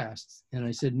to fast, and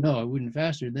I said, no, I wouldn't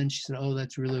fast her, then she said, "Oh,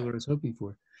 that's really what I was hoping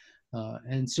for."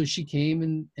 And so she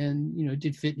came and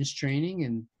did fitness training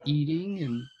and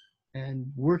eating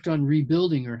and worked on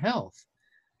rebuilding her health,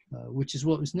 which is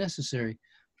what was necessary.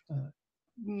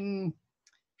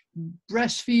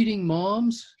 Breastfeeding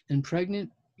moms and pregnant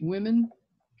women,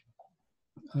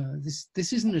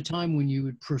 this isn't a time when you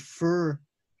would prefer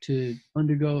to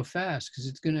undergo a fast, because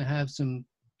it's going to have some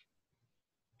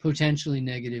potentially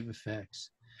negative effects.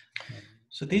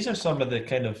 So these are some of the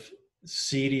kind of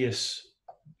serious,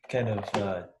 kind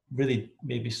of really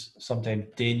maybe sometimes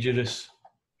dangerous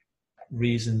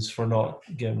reasons for not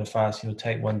giving a fast,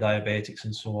 type 1 diabetics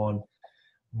and so on.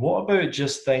 What about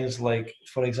just things like,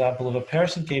 for example, if a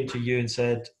person came to you and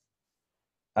said,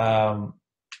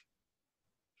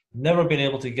 never been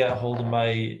able to get a hold of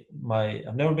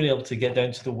I've never been able to get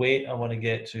down to the weight I want to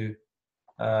get to.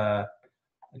 I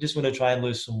just want to try and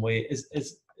lose some weight.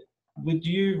 Would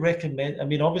you recommend, I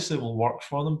mean, obviously it will work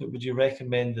for them, but would you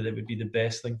recommend that it would be the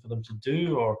best thing for them to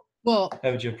do, or Well,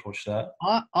 how would you approach that?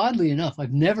 Oddly enough,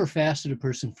 I've never fasted a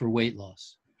person for weight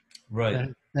loss. Right.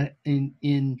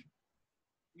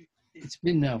 It's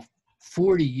been now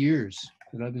 40 years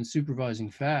that I've been supervising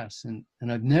fasts, and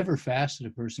I've never fasted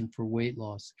a person for weight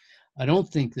loss. I don't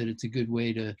think that it's a good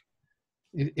way to,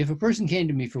 if a person came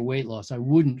to me for weight loss, I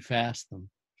wouldn't fast them.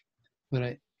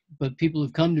 But people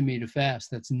who've come to me to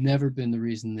fast, that's never been the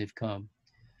reason they've come.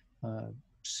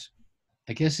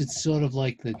 I guess it's sort of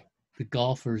like the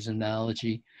golfers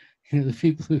analogy.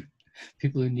 The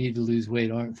people who need to lose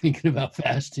weight aren't thinking about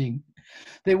fasting.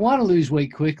 They want to lose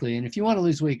weight quickly, and if you want to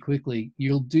lose weight quickly,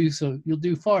 you'll do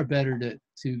far better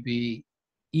to be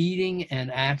eating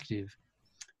and active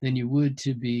than you would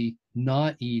to be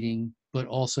not eating but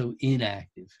also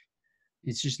inactive.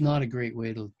 It's just not a great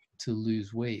way to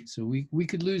lose weight. So we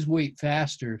could lose weight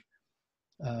faster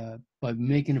by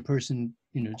making a person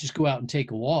just go out and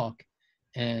take a walk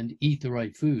and eat the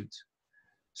right foods.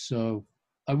 So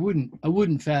I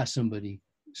wouldn't fast somebody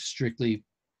strictly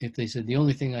if they said the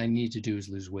only thing I need to do is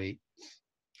lose weight.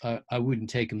 I wouldn't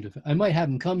take them to. I might have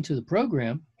them come to the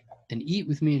program and eat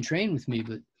with me and train with me,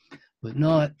 but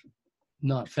not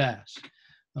fast.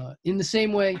 In the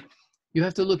same way, you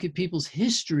have to look at people's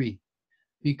history,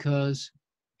 because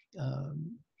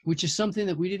which is something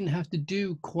that we didn't have to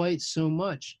do quite so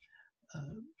much.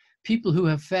 People who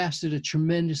have fasted a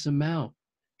tremendous amount,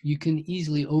 you can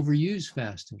easily overuse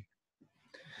fasting.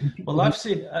 Well, I've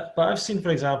seen, for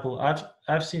example,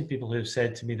 I've seen people who have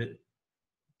said to me that,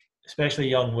 especially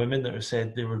young women, that have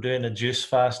said they were doing a juice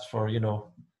fast for,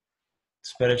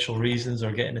 spiritual reasons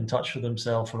or getting in touch with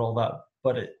themselves or all that.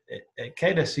 But it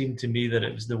kind of seemed to me that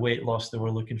it was the weight loss they were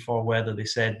looking for, whether they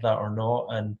said that or not.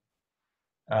 And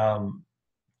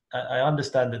I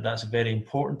understand that that's very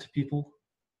important to people,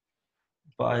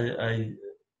 but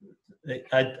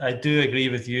I do agree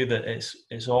with you that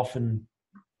it's often,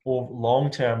 long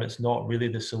term, it's not really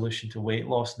the solution to weight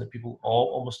loss, and that people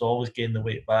almost always gain the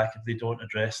weight back if they don't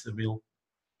address the real.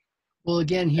 Well,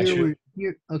 again, here issue.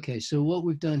 Okay, so what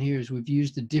we've done here is we've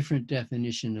used a different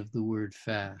definition of the word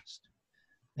fast,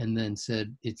 and then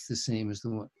said it's the same as the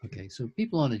one. Okay, so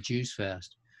people on a juice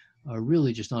fast are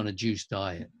really just on a juice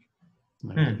diet.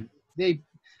 They,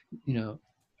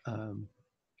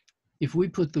 if we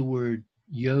put the word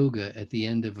yoga at the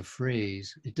end of a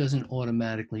phrase, it doesn't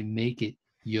automatically make it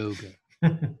yoga,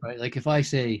 right? Like if I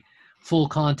say full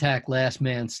contact last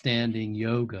man standing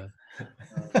yoga,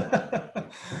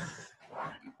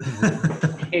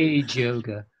 cage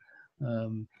yoga,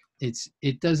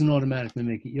 it doesn't automatically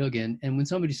make it yoga. And when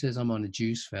somebody says I'm on a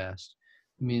juice fast,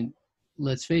 I mean,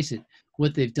 let's face it,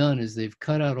 what they've done is they've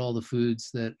cut out all the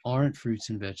foods that aren't fruits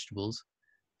and vegetables,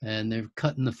 and they're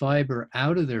cutting the fiber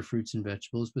out of their fruits and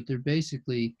vegetables, but they're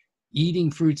basically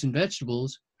eating fruits and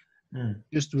vegetables Mm.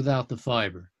 just without the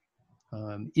fiber.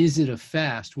 Is it a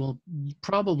fast? Well,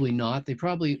 probably not. They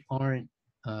probably aren't.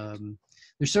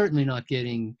 They're certainly not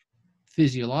getting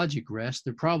physiologic rest.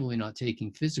 They're probably not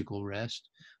taking physical rest.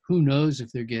 Who knows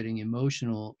if they're getting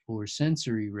emotional or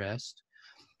sensory rest?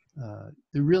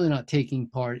 They're really not taking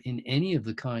part in any of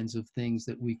the kinds of things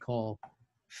that we call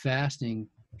fasting,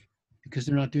 because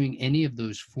they're not doing any of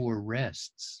those four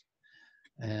rests.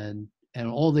 And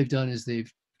all they've done is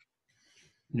they've,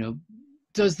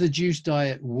 does the juice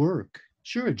diet work?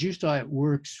 Sure, a juice diet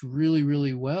works really,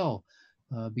 really well,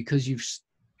 because you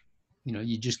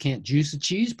just can't juice a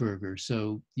cheeseburger.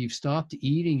 So you've stopped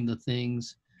eating the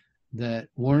things that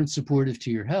weren't supportive to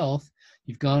your health.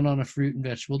 You've gone on a fruit and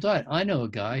vegetable diet. I know a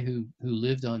guy who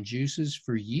lived on juices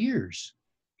for years.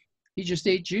 He just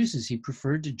ate juices. He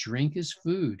preferred to drink his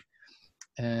food.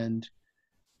 And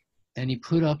he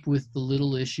put up with the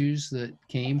little issues that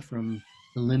came from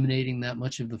eliminating that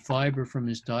much of the fiber from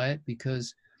his diet,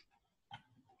 because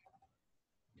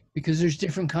there's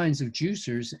different kinds of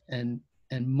juicers, and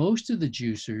most of the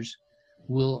juicers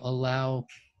will allow,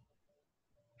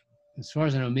 as far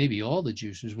as I know, maybe all the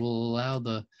juicers will allow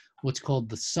what's called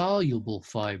the soluble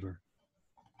fiber.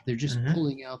 They're just Mm-hmm.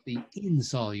 pulling out the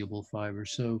insoluble fiber.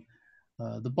 So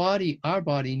our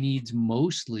body needs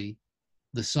mostly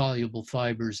the soluble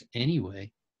fibers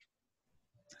anyway.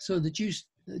 So the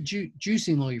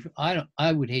juicing,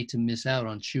 I would hate to miss out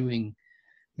on chewing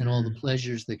and all the Mm.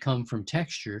 pleasures that come from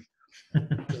texture.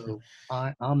 So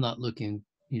I'm not looking,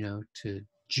 to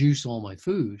juice all my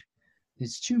food.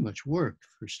 It's too much work,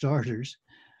 for starters.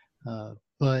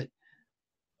 But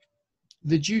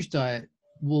the juice diet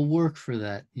will work for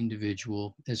that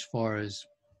individual as far as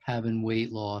having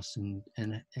weight loss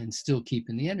and still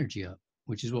keeping the energy up,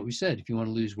 which is what we said. If you want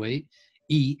to lose weight,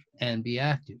 eat and be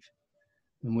active.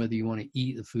 And whether you want to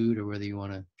eat the food or whether you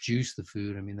want to juice the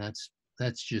food, I mean, that's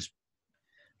just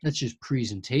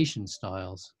presentation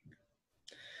styles.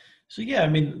 So yeah, I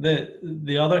mean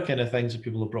the other kind of things that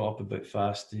people have brought up about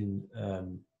fasting,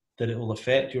 that it will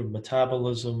affect your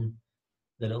metabolism,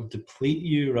 that it'll deplete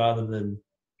you rather than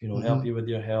help Mm-hmm. you with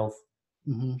your health.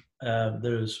 Mm-hmm.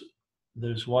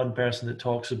 There's one person that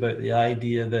talks about the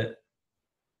idea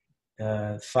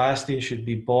that fasting should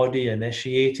be body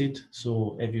initiated.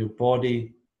 So if your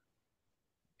body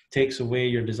takes away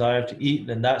your desire to eat,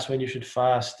 then that's when you should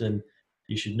fast, and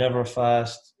you should never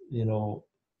fast,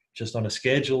 just on a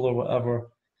schedule or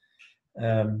whatever.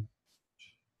 Um,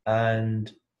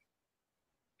 and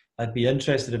I'd be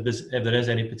interested if there is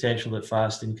any potential that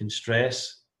fasting can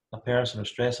stress a person or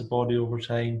stress a body over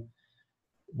time.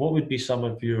 What would be some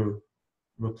of your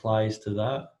replies to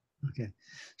that? Okay.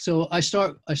 So I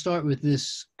start with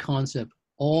this concept: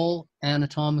 all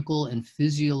anatomical and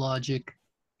physiologic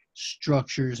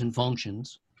structures and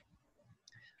functions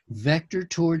vector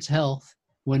towards health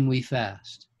when we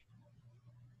fast.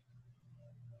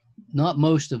 Not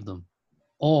most of them,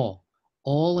 all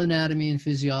anatomy and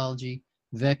physiology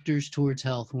vectors towards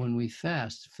health when we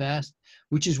fast,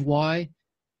 which is why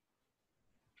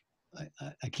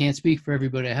I can't speak for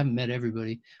everybody. I haven't met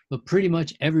everybody, but pretty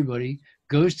much everybody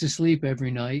goes to sleep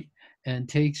every night and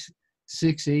takes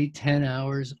 6, 8, 10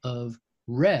 hours of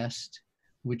rest,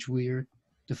 which we're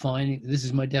defining. This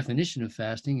is my definition of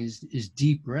fasting: is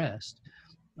deep rest,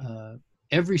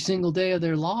 every single day of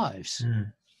their lives,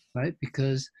 Mm. right?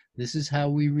 Because this is how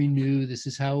we renew. This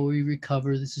is how we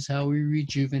recover. This is how we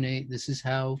rejuvenate. This is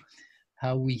how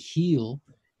we heal.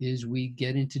 Is we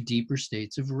get into deeper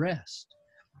states of rest.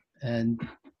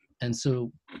 And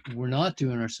so we're not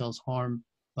doing ourselves harm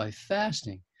by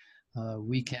fasting.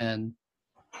 We can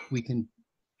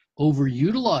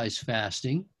overutilize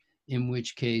fasting, in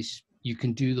which case you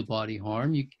can do the body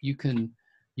harm. You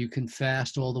can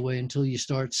fast all the way until you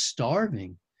start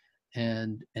starving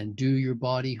and do your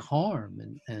body harm.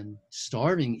 And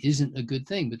starving isn't a good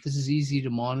thing, but this is easy to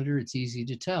monitor. It's easy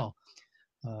to tell.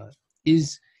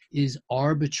 Is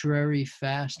arbitrary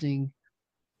fasting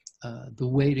the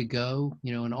way to go?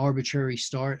 An arbitrary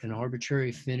start, an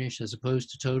arbitrary finish, as opposed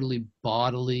to totally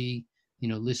bodily,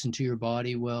 listen to your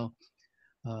body? Well,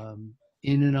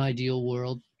 in an ideal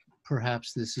world,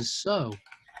 perhaps this is so.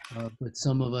 But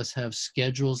some of us have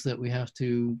schedules that we have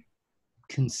to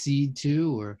concede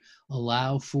to or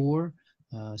allow for.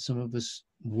 Some of us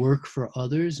work for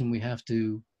others, and we have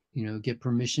to, get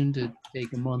permission to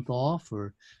take a month off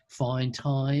or find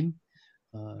time.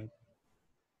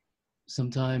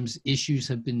 sometimes issues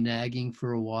have been nagging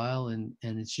for a while, and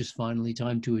it's just finally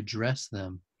time to address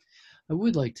them. I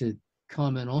would like to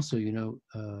comment also,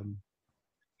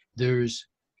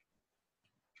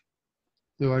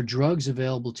 there are drugs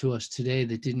available to us today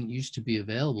that didn't used to be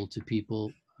available to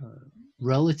people.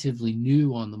 Relatively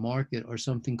new on the market are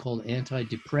something called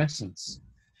antidepressants.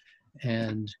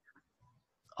 And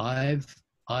I've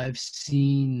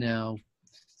seen now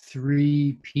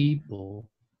 3 people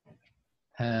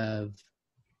have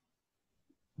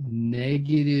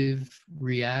negative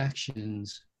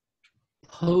reactions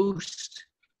post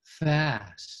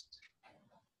fast,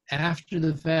 after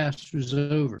the fast was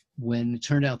over, when it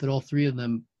turned out that all 3 of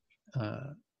them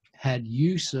had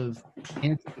use of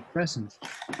antidepressants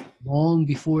long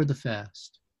before the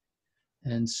fast.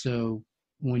 And so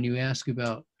when you ask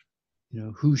about,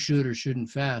 who should or shouldn't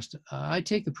fast, I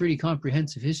take a pretty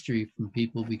comprehensive history from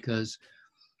people, because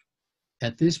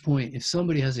at this point, if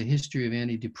somebody has a history of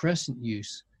antidepressant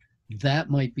use, that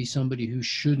might be somebody who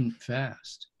shouldn't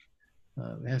fast.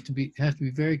 We have to be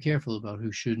very careful about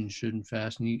who should and shouldn't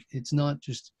fast. And it's not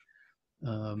just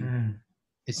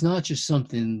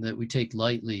something that we take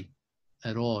lightly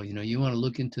at all. You want to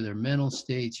look into their mental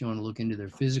states, you want to look into their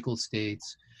physical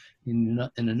states, and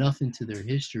enough into their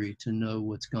history to know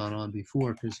what's gone on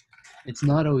before, because it's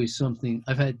not always something.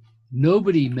 I've had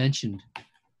nobody mentioned,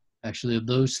 actually, of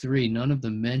those 3, none of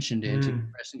them mentioned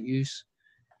antidepressant use,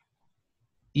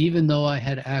 even though I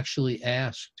had actually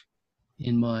asked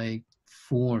in my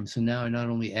form. So now I not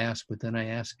only ask, but then I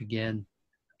ask again.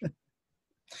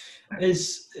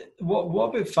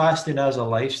 What about fasting as a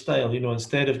lifestyle?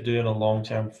 Instead of doing a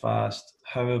long-term fast,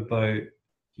 how about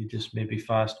you just maybe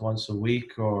fast once a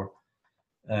week, or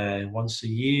once a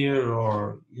year,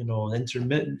 or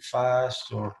intermittent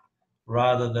fast, or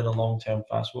rather than a long-term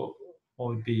fast? What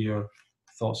would be your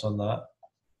thoughts on that?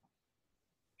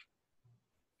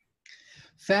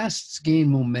 Fasts gain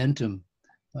momentum,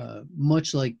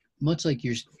 much like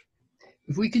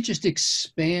if we could just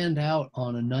expand out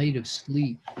on a night of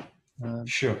sleep,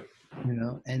 Sure.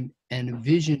 and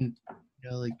envision,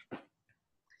 like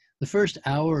the first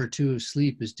hour or 2 of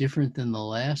sleep is different than the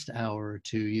last hour or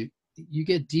 2. You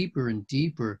get deeper and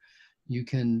deeper. You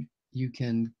can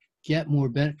get more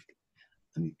benefit.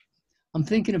 I'm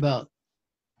thinking about,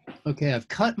 okay, I've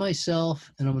cut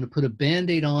myself and I'm going to put a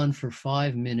Band-Aid on for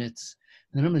 5 minutes,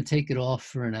 and then I'm going to take it off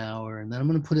for an hour, and then I'm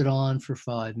going to put it on for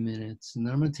 5 minutes, and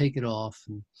then I'm going to take it off,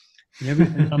 and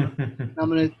I'm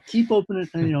going to keep opening.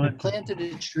 I planted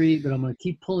a tree, but I'm going to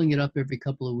keep pulling it up every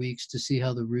couple of weeks to see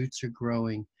how the roots are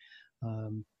growing.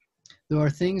 There are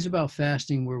things about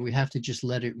fasting where we have to just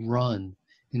let it run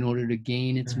in order to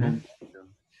gain its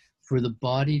momentum for the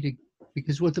body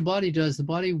because what the body does, the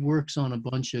body works on a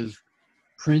bunch of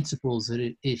principles that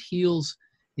it heals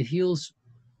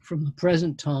from the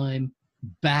present time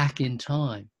back in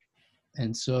time.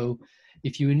 And so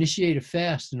if you initiate a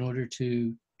fast in order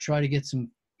to try to get some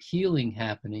healing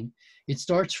happening, it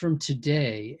starts from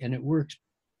today and it works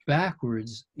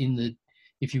backwards in the,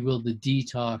 if you will, the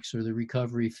detox or the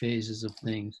recovery phases of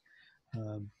things.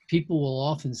 People will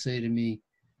often say to me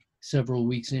several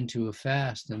weeks into a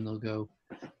fast, and they'll go,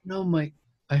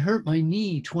 I hurt my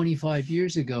knee 25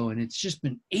 years ago and it's just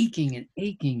been aching and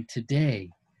aching today.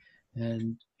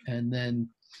 And then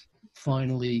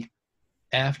finally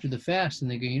after the fast,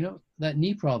 and they go, that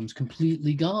knee problem's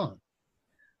completely gone.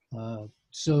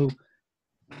 So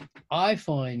I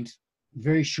find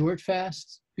very short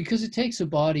fasts, because it takes a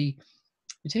body,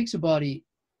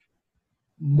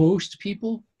 most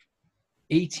people,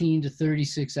 18 to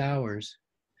 36 hours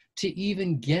to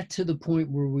even get to the point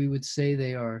where we would say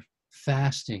they are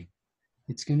fasting.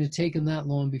 It's going to take them that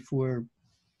long before.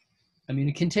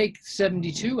 It can take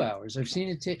 72 hours. I've seen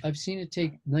it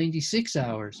take 96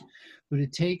 hours, but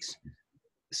it takes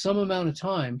some amount of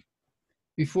time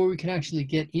before we can actually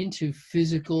get into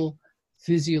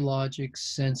physiologic,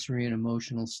 sensory, and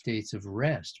emotional states of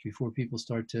rest, before people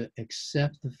start to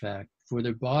accept the fact, before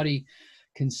their body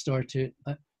can start to,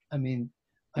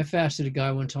 I fasted a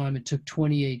guy one time. It took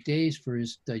 28 days for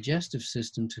his digestive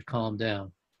system to calm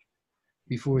down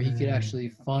before he could actually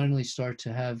finally start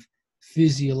to have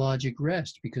physiologic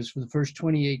rest, because for the first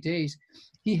 28 days,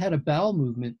 he had a bowel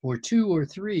movement or 2 or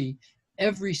 3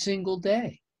 every single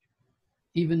day,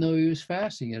 even though he was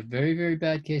fasting. A very, very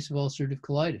bad case of ulcerative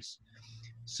colitis.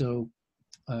 So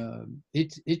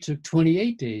it took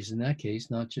 28 days in that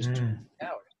case, not just 20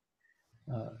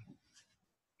 hours.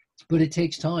 But it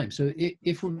takes time. So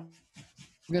if we're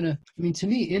going to, to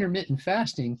me, intermittent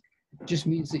fasting just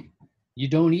means that you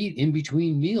don't eat in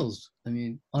between meals.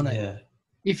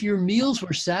 if your meals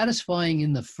were satisfying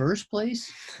in the first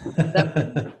place, that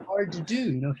would be hard to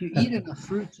do. You know, if you eat enough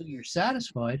fruit so you're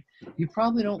satisfied, you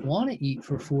probably don't want to eat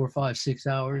for 4, 5, 6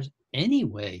 hours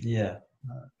anyway. Yeah.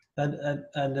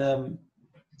 And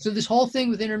So this whole thing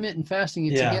with intermittent fasting,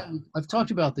 it's yeah, again, I've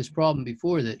talked about this problem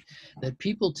before, that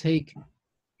people take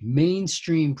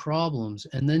mainstream problems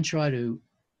and then try to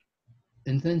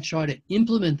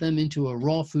implement them into a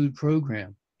raw food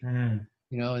program.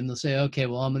 You know, and they'll say, okay,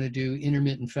 well, I'm going to do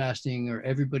intermittent fasting, or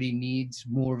everybody needs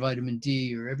more vitamin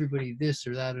D, or everybody this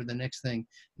or that, or the next thing,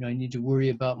 you know, I need to worry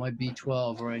about my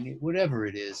B12, or I need whatever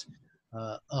it is.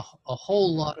 A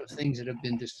whole lot of things that have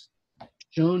been just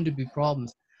shown to be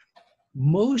problems,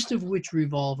 most of which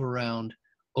revolve around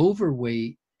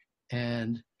overweight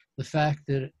and the fact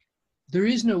that there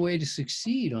is no way to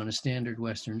succeed on a standard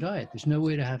Western diet. There's no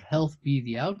way to have health be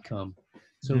the outcome.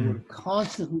 So we're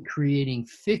constantly creating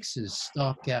fixes,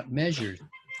 stopgap measures.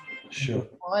 sure. To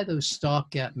apply those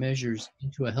stopgap measures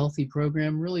into a healthy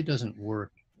program really doesn't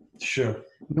work. Sure.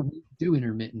 We don't need to do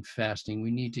intermittent fasting.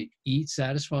 We need to eat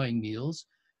satisfying meals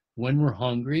when we're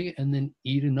hungry, and then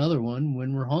eat another one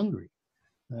when we're hungry.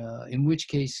 In which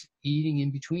case, eating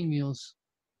in between meals,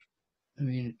 I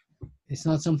mean, it's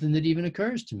not something that even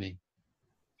occurs to me.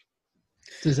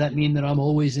 Does that mean that I'm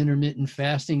always intermittent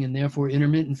fasting, and therefore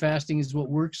intermittent fasting is what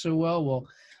works so well? Well,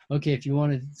 okay, if you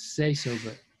want to say so,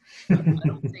 but I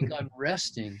don't think I'm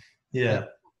resting. Yeah.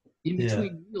 In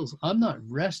between meals, I'm not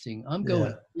resting. I'm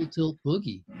going full tilt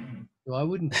boogie. So I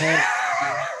wouldn't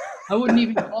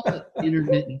even call it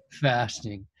intermittent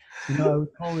fasting. You know, I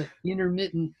would call it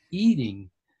intermittent eating.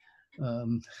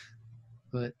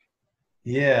 But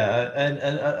Yeah, and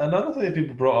another thing that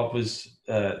people brought up was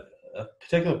a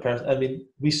particular person. I mean,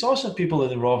 we saw some people in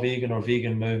the raw vegan or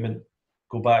vegan movement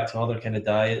go back to other kind of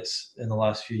diets in the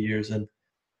last few years, and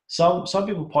some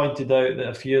people pointed out that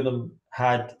a few of them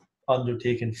had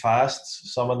undertaken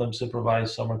fasts. Some of them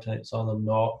supervised, some of them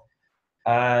not,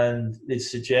 and they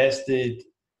suggested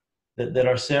that there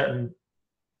are certain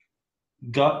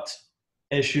gut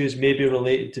issues, maybe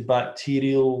related to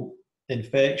bacterial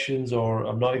infections, or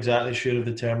I'm not exactly sure of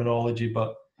the terminology,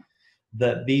 but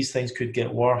that these things could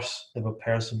get worse if a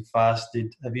person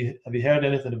fasted. Have you heard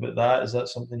anything about that? Is that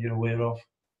something you're aware of?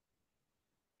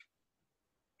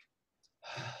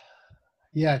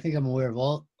 yeah, I think I'm aware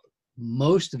of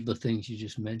most of the things you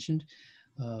just mentioned.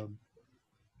 Um,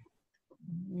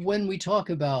 when we talk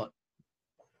about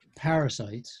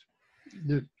parasites,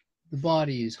 the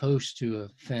body is host to a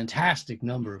fantastic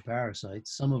number of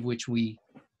parasites, some of which we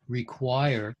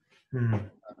require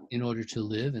in order to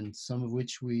live, and some of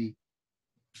which we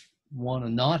want to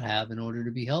not have in order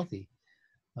to be healthy.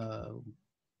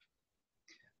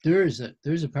 There's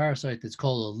a parasite that's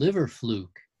called a liver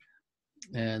fluke,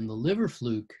 and the liver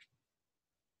fluke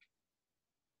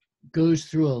goes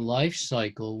through a life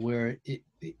cycle where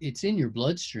it's in your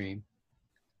bloodstream.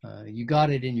 You got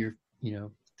it in your, you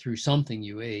know, through something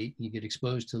you ate. You get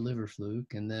exposed to liver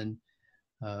fluke, and then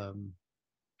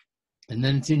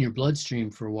it's in your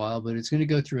bloodstream for a while. But it's going to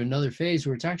go through another phase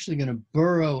where it's actually going to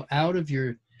burrow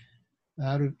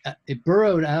it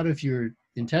burrowed out of your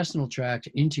intestinal tract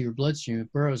into your bloodstream.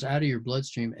 It burrows out of your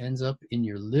bloodstream, ends up in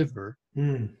your liver,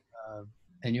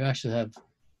 and you actually have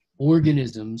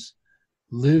organisms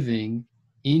living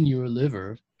in your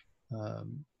liver.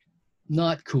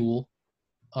 Not cool,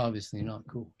 obviously not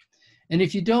cool. And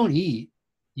if you don't eat,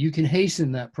 you can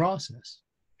hasten that process,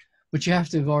 but you have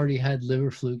to have already had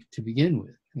liver fluke to begin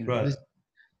with. You know, Right.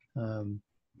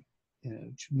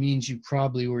 Which means you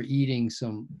probably were eating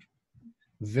some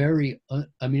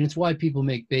I mean, it's why people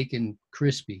make bacon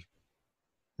crispy,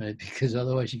 right? Because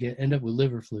otherwise you end up with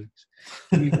liver flukes.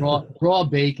 I mean, raw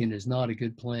bacon is not a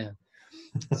good plan.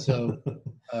 So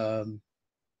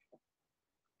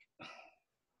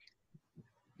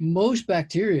most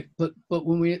bacteria, but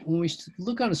when we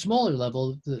look on a smaller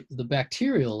level, the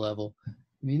bacterial level, I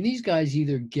mean, these guys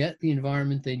either get the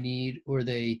environment they need, or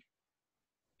they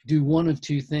do one of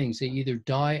two things. They either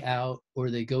die out,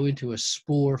 or they go into a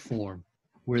spore form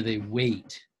where they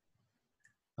wait.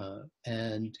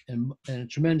 And a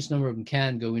tremendous number of them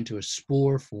can go into a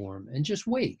spore form and just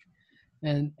wait.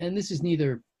 And this is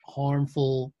neither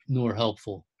harmful nor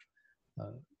helpful.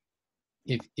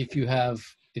 If you have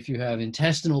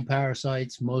intestinal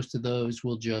parasites, most of those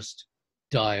will just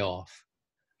die off.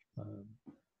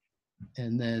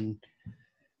 And then,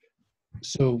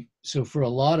 so for a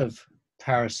lot of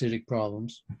parasitic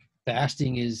problems,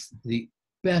 fasting is the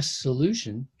best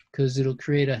solution, because it'll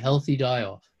create a healthy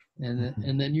die-off, and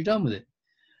then you're done with it.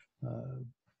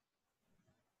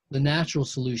 the natural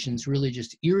solutions really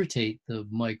just irritate the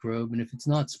microbe, and if it's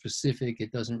not specific,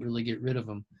 it doesn't really get rid of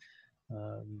them.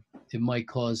 It might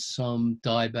cause some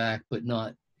dieback, but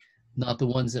not the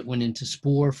ones that went into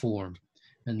spore form,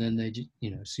 and then they just,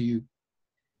 so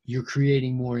you're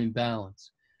creating more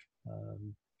imbalance.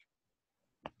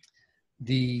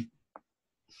 The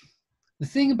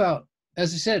thing about,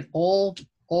 as I said, all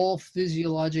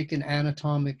physiologic and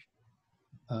anatomic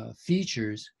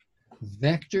features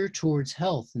vector towards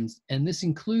health, and this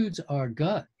includes our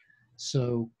gut.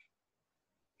 So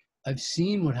I've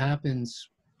seen what happens.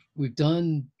 We've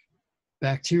done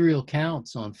bacterial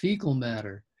counts on fecal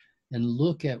matter and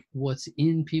look at what's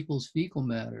in people's fecal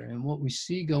matter, and what we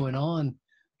see going on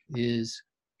is,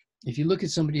 if you look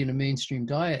at somebody in a mainstream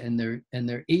diet and they're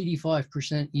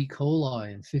 85% E.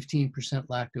 coli and 15%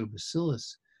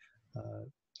 lactobacillus,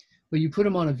 but you put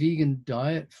them on a vegan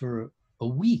diet for a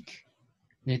week,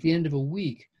 and at the end of a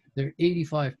week, they're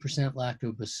 85%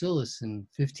 lactobacillus and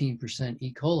 15%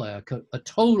 E. coli, a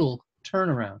total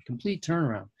turnaround, complete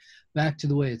turnaround, back to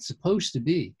the way it's supposed to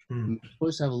be. It's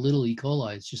supposed to have a little E.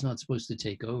 coli, it's just not supposed to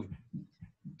take over.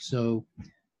 So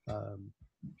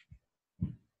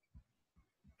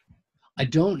I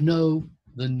don't know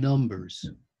the numbers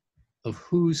of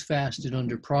who's fasted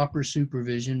under proper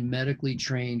supervision, medically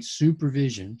trained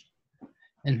supervision,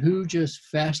 and who just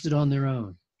fasted on their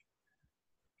own.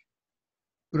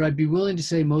 But I'd be willing to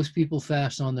say most people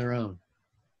fast on their own.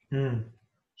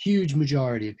 Huge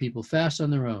majority of people fast on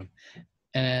their own.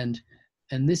 And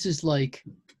this is like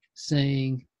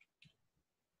saying,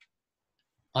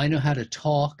 I know how to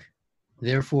talk,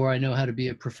 therefore I know how to be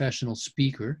a professional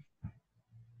speaker,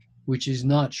 which is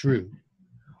not true.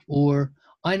 Or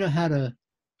I know how to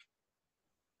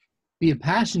be a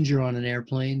passenger on an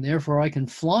airplane, therefore I can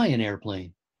fly an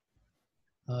airplane.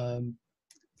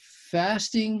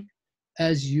 Fasting,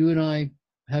 as you and I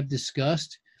have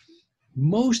discussed,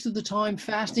 most of the time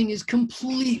fasting is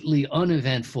completely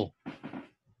uneventful.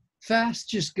 Fast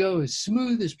just go as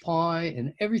smooth as pie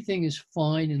and everything is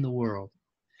fine in the world.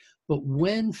 But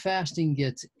when fasting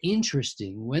gets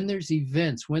interesting, when there's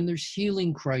events, when there's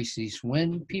healing crises,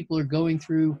 when people are going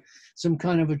through some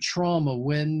kind of a trauma,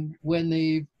 when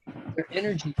their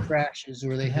energy crashes,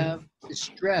 or they have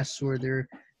distress, or they're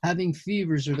having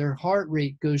fevers, or their heart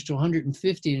rate goes to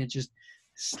 150 and it just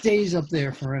stays up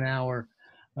there for an hour,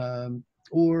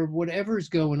 or whatever's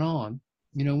going on,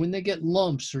 when they get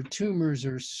lumps or tumors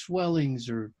or swellings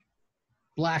or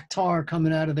black tar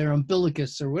coming out of their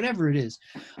umbilicus or whatever it is,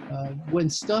 when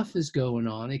stuff is going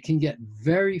on, it can get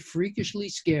very freakishly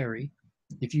scary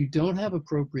if you don't have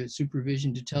appropriate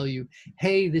supervision to tell you,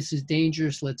 hey, this is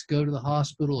dangerous, let's go to the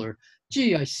hospital, or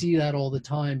gee, I see that all the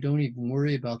time, don't even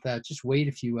worry about that, just wait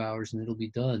a few hours and it'll be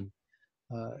done.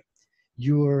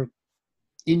 You're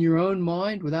in your own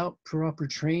mind, without proper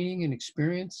training and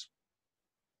experience,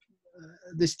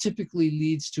 this typically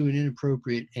leads to an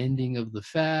inappropriate ending of the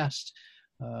fast,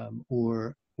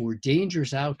 or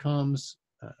dangerous outcomes.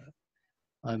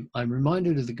 I'm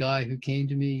reminded of the guy who came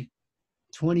to me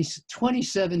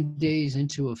 27 days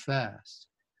into a fast,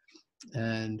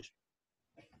 and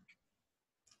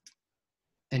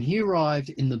he arrived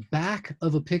in the back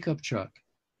of a pickup truck.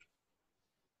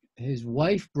 His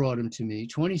wife brought him to me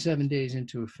 27 days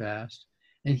into a fast,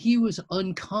 and he was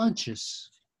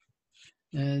unconscious.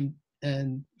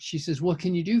 And she says, what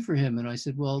can you do for him? And I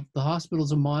said, well, the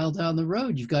hospital's a mile down the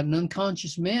road. You've got an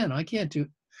unconscious man. I can't do,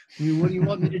 what do you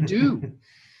want me to do?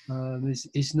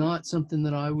 It's not something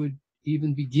that I would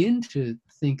even begin to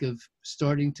think of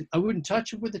starting to, I wouldn't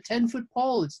touch it with a 10-foot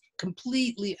pole. It's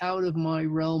completely out of my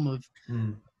realm of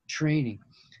training.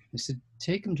 I said,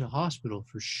 take him to hospital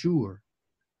for sure.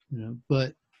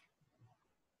 But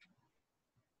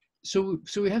so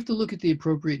we have to look at the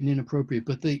appropriate and inappropriate,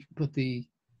 but the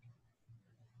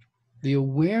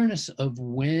awareness of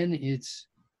when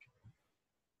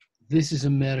this is a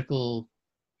medical,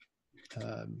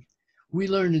 we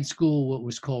learned in school what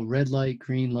was called red light,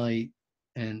 green light,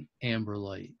 and amber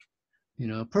light.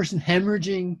 A person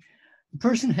hemorrhaging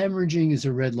is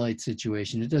a red light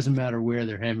situation. It doesn't matter where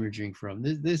they're hemorrhaging from.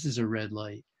 This is a red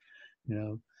light.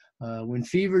 When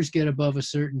fevers get above a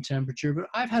certain temperature, but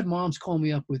I've had moms call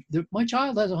me up with, my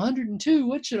child has 102,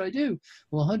 what should I do?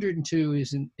 Well, 102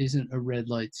 isn't a red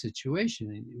light situation.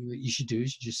 What you should do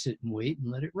is you just sit and wait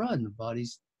and let it run. The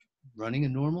body's running a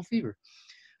normal fever.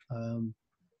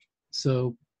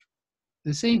 So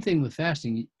the same thing with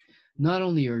fasting. Not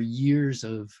only are years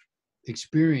of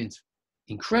experience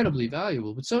incredibly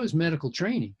valuable, but so is medical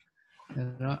training.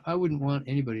 And I wouldn't want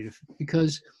anybody to,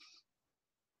 because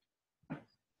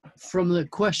from the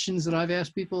questions that I've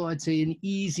asked people, I'd say an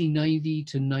easy 90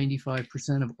 to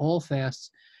 95% of all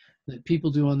fasts that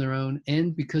people do on their own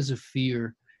end because of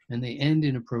fear, and they end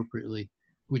inappropriately,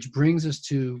 which brings us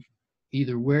to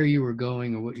either where you were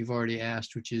going or what you've already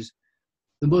asked, which is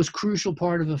the most crucial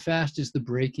part of a fast is the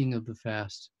breaking of the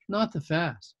fast, not the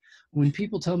fast. When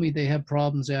people tell me they have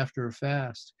problems after a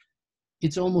fast,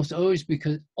 it's almost always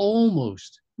because,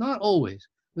 not always,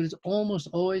 but it's almost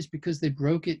always because they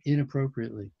broke it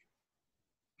inappropriately.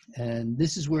 And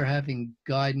this is where having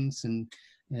guidance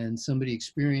and somebody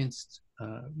experienced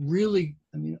really,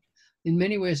 I mean, in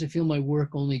many ways, I feel my work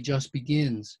only just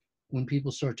begins when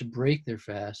people start to break their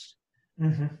fast,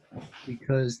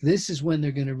 because this is when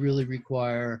they're going to really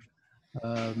require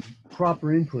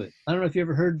proper input. I don't know if you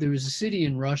ever heard, there was a city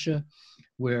in Russia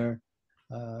where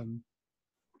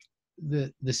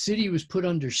the city was put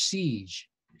under siege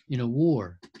in a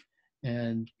war,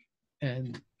 and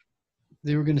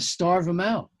they were going to starve them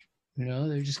out. You know,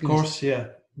 they're just going to, of course, yeah,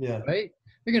 right?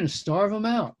 They're going to starve them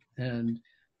out, and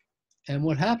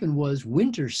what happened was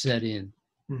winter set in,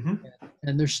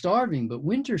 and they're starving, but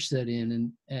winter set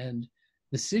in, and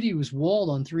the city was walled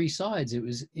on 3 sides. It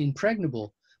was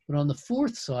impregnable, but on the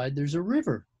 4th side there's a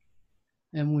river,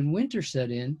 and when winter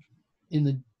set in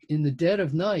the dead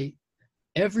of night,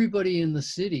 everybody in the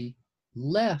city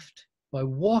left by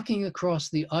walking across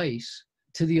the ice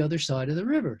to the other side of the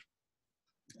river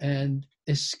and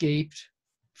escaped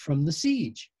from the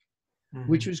siege,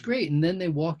 which was great. And then they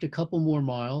walked a couple more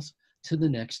miles to the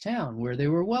next town where they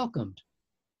were welcomed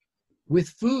with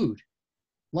food,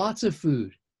 lots of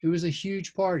food. It was a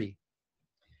huge party.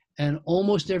 And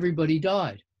almost everybody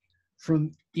died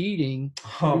from eating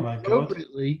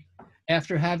inappropriately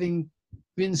after having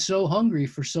been so hungry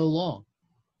for so long.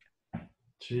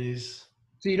 Jeez.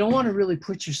 So you don't want to really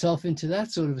put yourself into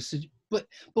that sort of a situation. But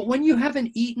when you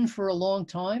haven't eaten for a long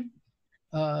time,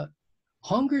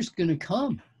 hunger's going to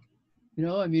come. You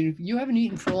know, I mean, if you haven't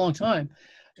eaten for a long time,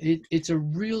 it's a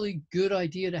really good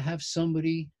idea to have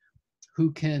somebody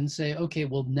who can say, okay,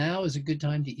 well, now is a good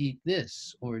time to eat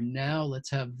this, or now let's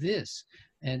have this,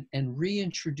 and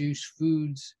reintroduce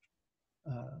foods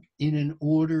in an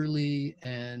orderly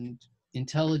and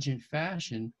intelligent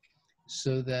fashion,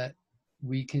 so that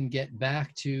we can get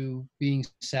back to being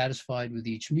satisfied with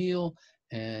each meal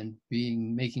and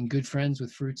making good friends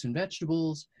with fruits and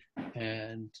vegetables,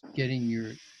 and getting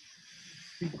you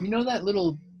know that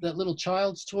little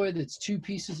child's toy that's 2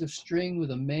 pieces of string with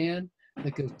a man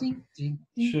that goes ding ding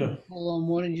ding, sure, pull on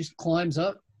one and he just climbs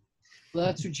up. Well,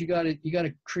 that's what you got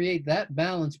to create, that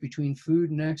balance between food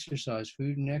and exercise,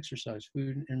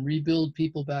 and rebuild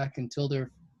people back until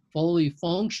they're fully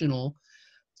functional,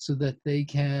 so that they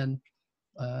can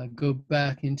go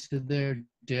back into their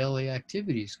daily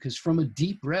activities. Because from a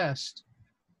deep rest,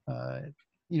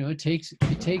 you know, it takes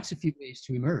a few days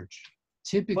to emerge.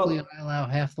 Typically, I allow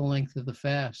half the length of the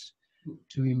fast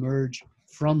to emerge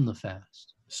from the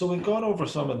fast. So we've gone over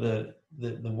some of the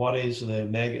worries, the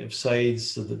negative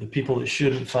sides, the people that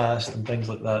shouldn't fast and things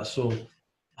like that. So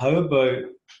how about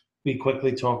we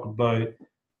quickly talk about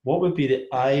what would be the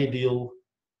ideal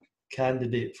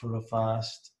candidate for a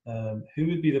fast? Who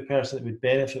would be the person that would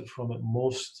benefit from it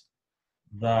most,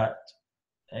 that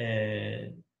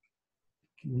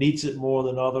needs it more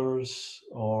than others?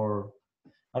 Or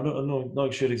I'm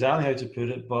not sure exactly how to put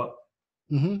it, but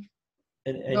in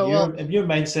your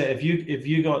mindset, if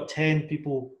you got 10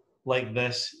 people like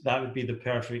this, that would be the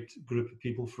perfect group of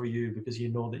people for you, because you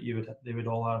know that they would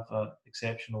all have an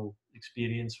exceptional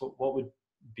experience. What would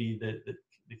be the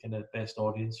kind of best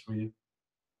audience for you?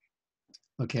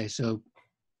 Okay, so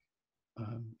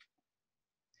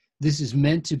this is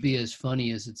meant to be as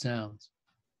funny as it sounds.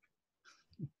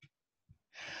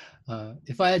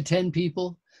 If I had 10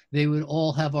 people, they would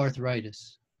all have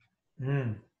arthritis.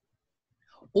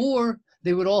 Or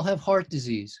they would all have heart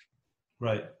disease.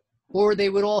 Right. Or they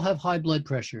would all have high blood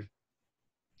pressure.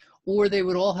 Or they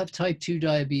would all have type 2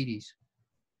 diabetes.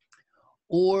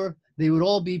 Or they would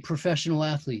all be professional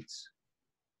athletes.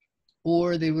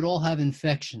 Or they would all have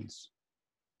infections.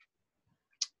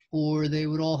 Or they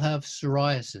would all have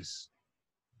psoriasis.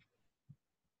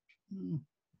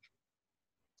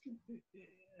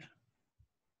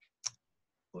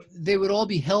 They would all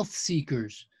be health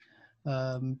seekers,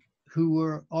 who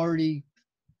were already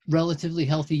relatively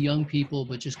healthy young people,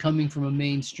 but just coming from a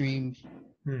mainstream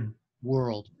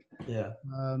world. Yeah.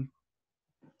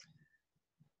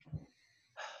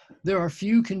 There are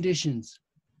few conditions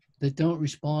that don't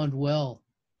respond well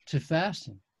to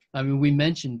fasting. I mean, we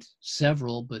mentioned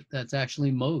several, but that's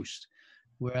actually most.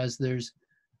 Whereas there's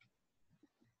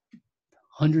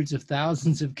hundreds of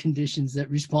thousands of conditions that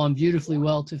respond beautifully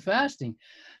well to fasting.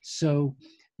 So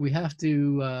we have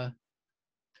to,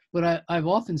 but I've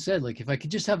often said, like, if I could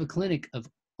just have a clinic of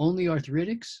only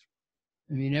arthritics,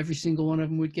 I mean, every single one of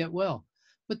them would get well.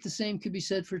 But the same could be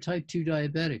said for type 2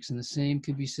 diabetics, and the same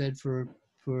could be said for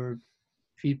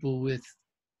people with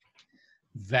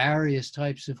various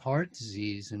types of heart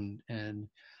disease. And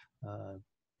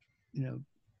you know,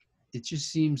 it just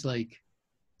seems like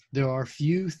there are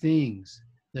few things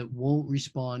that won't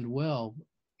respond well,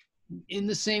 in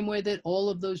the same way that all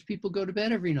of those people go to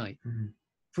bed every night. Mm-hmm.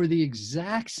 For the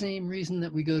exact same reason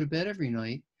that we go to bed every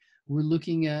night, we're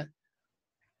looking at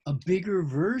a bigger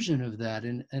version of that,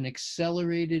 an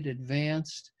accelerated,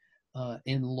 advanced,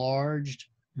 enlarged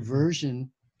version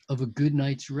of a good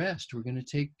night's rest. We're going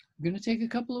to take a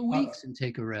couple of weeks and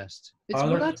take a rest.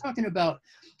 We're not talking about,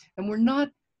 and we're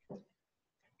not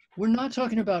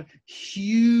talking about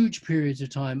huge periods of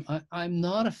time. I'm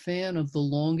not a fan of the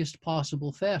longest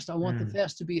possible fast. I want the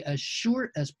fast to be as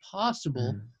short as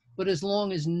possible, but as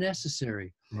long as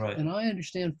necessary. Right. And I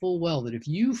understand full well that if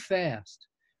you fast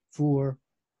for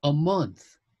a month,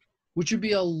 which would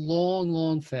be a long,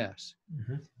 long fast,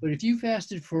 but if you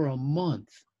fasted for a month,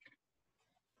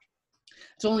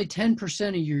 it's only 10%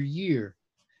 of your year.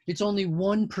 It's only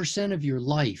 1% of your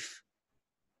life.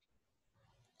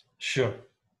 Sure.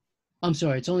 I'm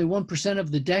sorry, it's only 1%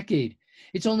 of the decade.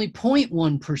 It's only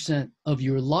 0.1% of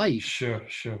your life. Sure.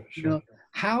 You know,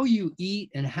 how you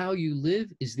eat and how you live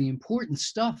is the important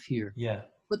stuff here. Yeah.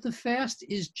 But the fast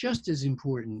is just as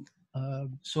important.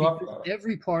 So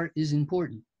every part is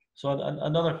important. So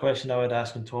another question I would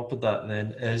ask on top of that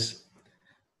then is,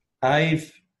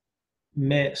 I've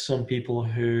met some people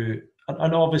who,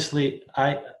 and obviously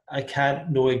I can't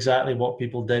know exactly what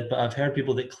people did, but I've heard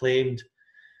people that claimed,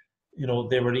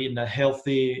 they were eating a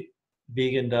healthy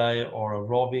vegan diet or a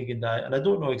raw vegan diet, and I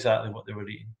don't know exactly what they were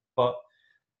eating, but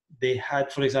they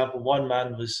had, for example, one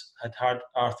man had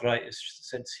arthritis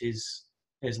since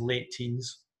his late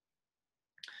teens,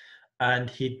 and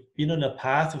he'd been on a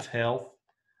path of health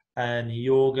and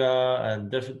yoga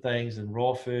and different things and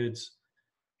raw foods.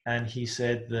 And he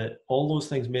said that all those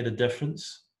things made a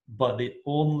difference, but the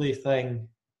only thing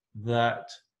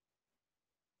that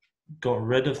got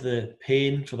rid of the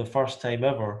pain for the first time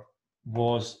ever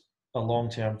was a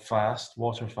long-term fast,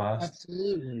 water fast.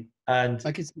 Absolutely. And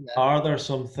I can see that. Are there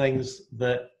some things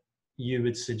that you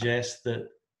would suggest that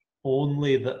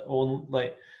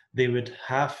like they would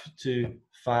have to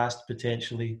fast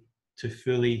potentially to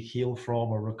fully heal from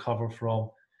or recover from,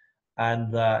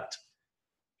 and that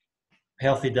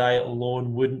healthy diet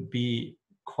alone wouldn't be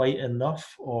quite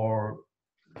enough? Or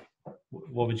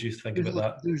what would you think about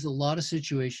that? There's a lot of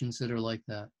situations that are like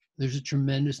that. There's a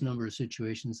tremendous number of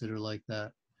situations that are like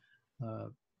that,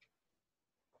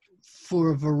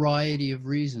 for a variety of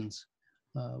reasons.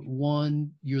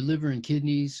 One, your liver and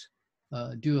kidneys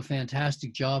do a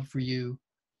fantastic job for you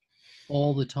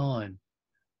all the time.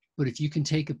 But if you can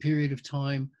take a period of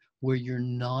time where you're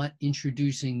not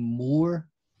introducing more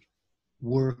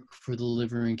work for the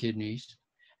liver and kidneys,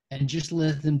 and just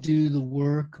let them do the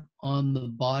work on the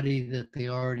body that they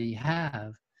already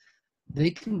have,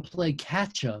 they can play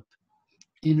catch up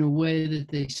in a way that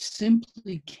they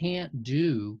simply can't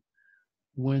do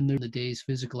when they're in the day's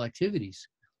physical activities.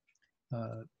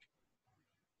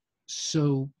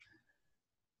 So,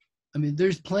 I mean,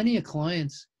 there's plenty of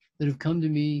clients that have come to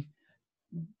me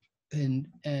and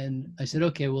I said,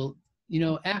 okay, well,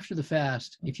 after the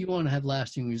fast, if you want to have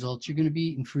lasting results, you're going to be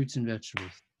eating fruits and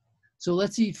vegetables. So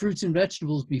let's eat fruits and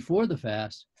vegetables before the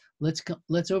fast.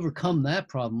 Let's overcome that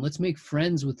problem. Let's make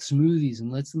friends with smoothies, and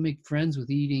let's make friends with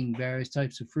eating various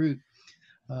types of fruit,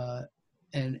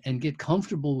 and get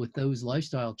comfortable with those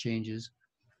lifestyle changes,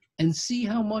 and see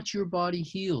how much your body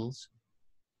heals.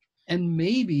 And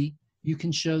maybe you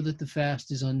can show that the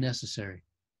fast is unnecessary.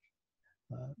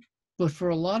 But for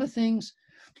a lot of things,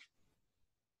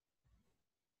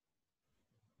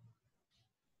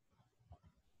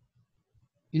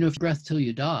 if you breath till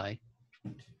you die,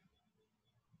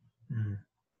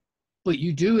 but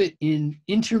you do it in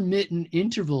intermittent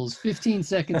intervals, 15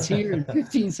 seconds here and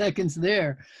 15 seconds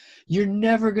there, you're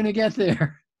never going to get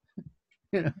there.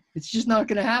 It's just not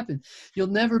going to happen. You'll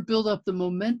never build up the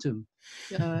momentum.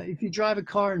 If you drive a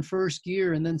car in first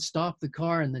gear and then stop the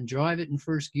car and then drive it in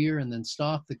first gear and then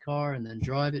stop the car and then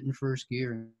drive it in first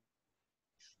gear,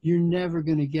 you're never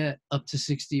going to get up to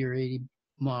 60 or 80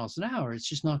 miles an hour. It's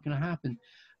just not going to happen.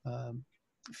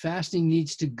 Fasting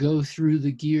needs to go through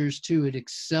the gears too. It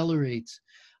accelerates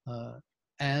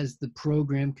as the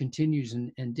program continues.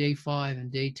 And day 5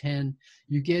 and day 10,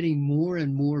 you're getting more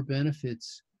and more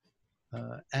benefits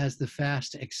as the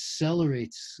fast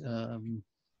accelerates,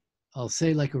 I'll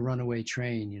say like a runaway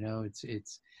train,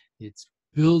 it's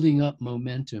building up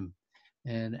momentum.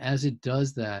 And as it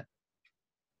does that,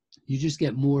 you just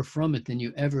get more from it than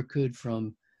you ever could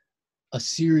from a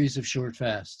series of short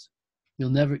fasts. You'll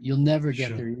never get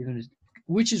Sure. there,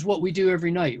 which is what we do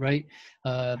every night, right?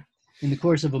 In the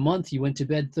course of a month, you went to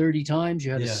bed 30 times.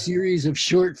 You had a series of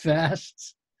short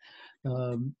fasts.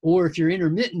 Or if you're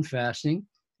intermittent fasting,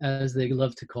 as they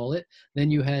love to call it, then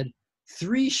you had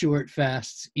 3 short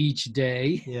fasts each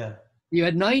day. Yeah. You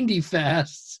had 90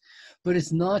 fasts, but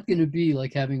it's not going to be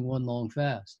like having one long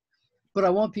fast. But I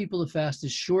want people to fast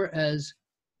as short as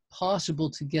possible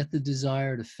to get the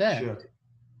desired effect,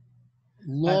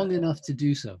 long enough to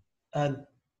do so. And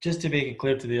just to make it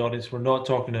clear to the audience, we're not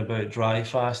talking about dry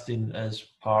fasting as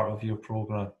part of your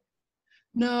program.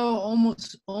 No,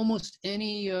 almost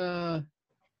any.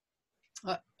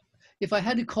 If I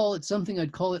had to call it something,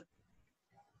 I'd call it.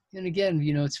 And again,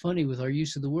 it's funny with our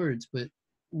use of the words, but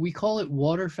we call it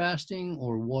water fasting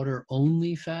or water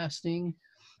only fasting.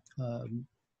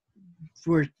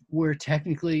 Where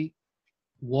technically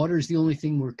water is the only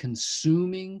thing we're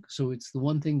consuming, so it's the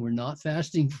one thing we're not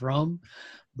fasting from,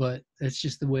 but that's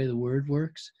just the way the word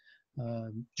works.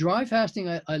 Dry fasting,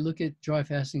 I look at dry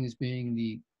fasting as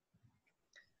being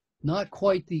not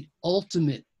quite the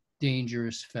ultimate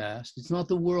dangerous fast. It's not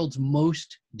the world's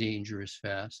most dangerous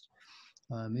fast.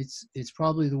 It's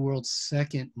probably the world's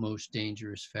second most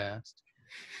dangerous fast.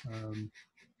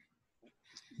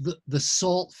 The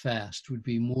salt fast would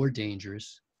be more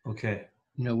dangerous. Okay.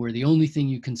 Where the only thing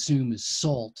you consume is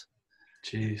salt.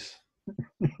 Jeez.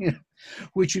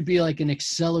 Which would be like an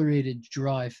accelerated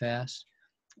dry fast,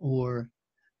 or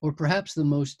perhaps the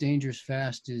most dangerous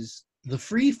fast is the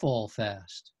free fall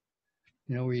fast.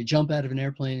 Where you jump out of an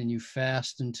airplane and you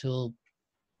fast until.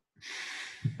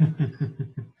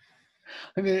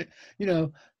 I mean,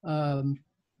 and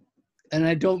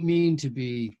I don't mean to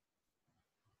be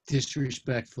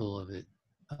disrespectful of it.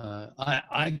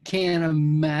 I can't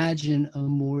imagine a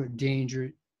more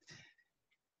dangerous.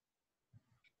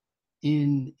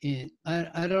 I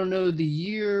don't know the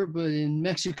year, but in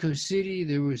Mexico City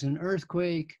there was an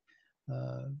earthquake.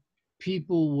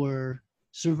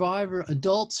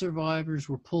 Adult survivors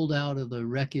were pulled out of the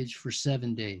wreckage for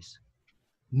 7 days.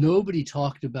 Nobody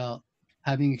talked about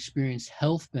having experienced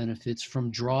health benefits from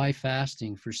dry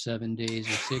fasting for 7 days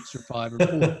or 6 or 5 or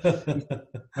 4.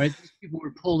 Right? These people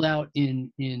were pulled out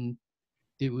in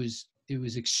it was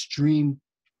extreme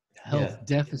health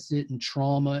deficit and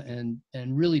trauma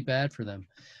and really bad for them.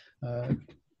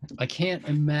 I can't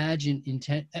imagine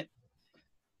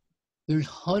there's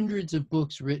hundreds of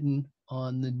books written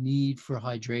on the need for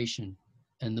hydration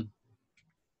and the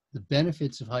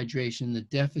benefits of hydration, the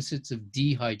deficits of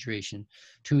dehydration.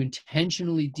 To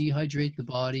intentionally dehydrate the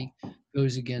body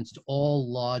goes against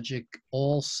all logic,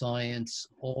 all science,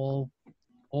 all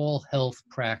health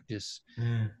practice.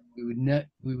 We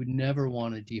would never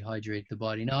want to dehydrate the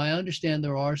body. Now, I understand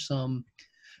there are some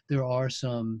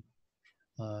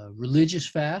religious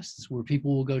fasts where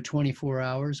people will go 24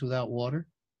 hours without water,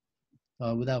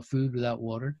 without food, without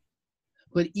water.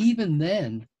 But even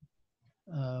then,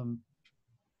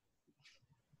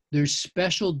 there's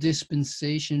special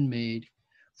dispensation made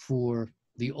for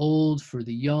the old, for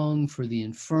the young, for the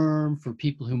infirm, for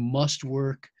people who must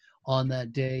work on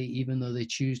that day, even though they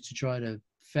choose to try to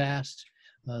fast.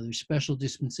 There's special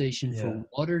dispensation for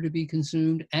water to be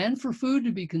consumed and for food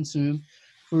to be consumed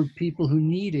for people who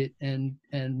need it, and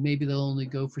maybe they'll only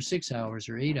go for 6 hours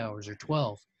or 8 hours or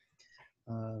 12.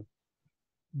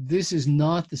 This is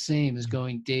not the same as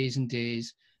going days and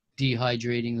days,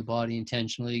 dehydrating the body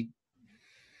intentionally,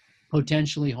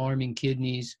 potentially harming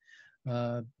kidneys.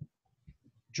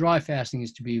 Dry fasting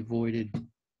is to be avoided.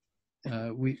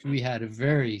 We had a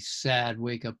very sad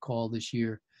wake-up call this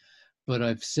year, but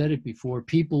I've said it before,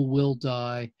 people will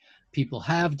die, people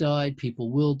have died,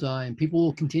 people will die, and people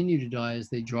will continue to die as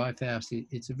they dry fast.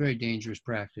 It's a very dangerous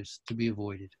practice to be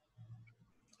avoided.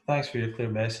 Thanks for your clear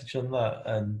message on that,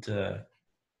 and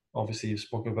obviously you've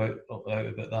spoken about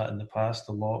that in the past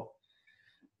a lot.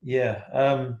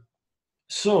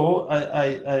 So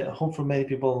I hope for many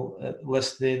people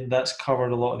listening, that's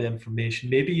covered a lot of the information.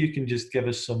 Maybe you can just give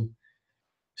us some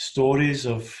stories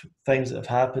of things that have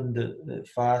happened at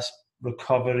fast,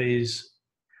 recoveries,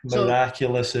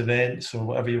 miraculous events, or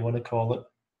whatever you want to call it.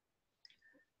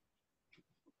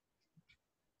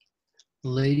 A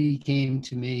lady came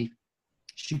to me.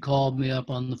 She called me up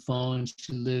on the phone.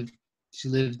 She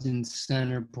lived in the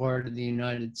center part of the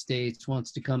United States,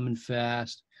 wants to come and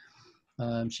fast.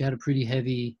 She had a pretty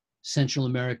heavy Central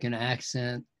American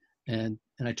accent. And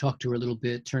I talked to her a little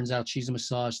bit. Turns out she's a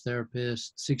massage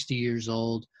therapist, 60 years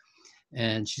old,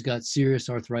 and she's got serious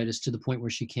arthritis to the point where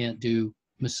she can't do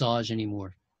massage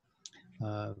anymore.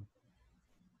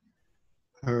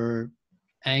 Her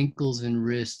ankles and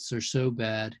wrists are so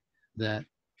bad that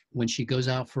when she goes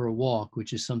out for a walk,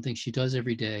 which is something she does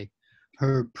every day,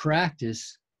 her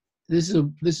practice, this is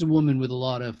a woman with a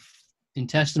lot of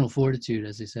intestinal fortitude,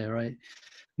 as they say, right?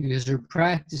 Because her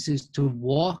practice is to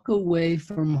walk away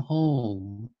from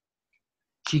home.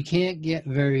 She can't get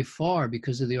very far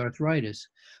because of the arthritis,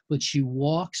 but she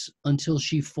walks until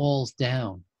she falls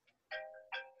down.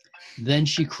 Then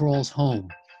she crawls home.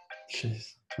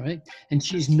 Jeez. Right? And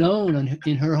she's known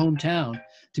in her hometown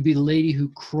to be the lady who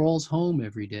crawls home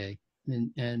every day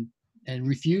and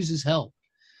refuses help.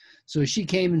 So she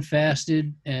came and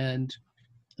fasted, and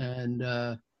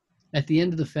at the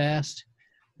end of the fast,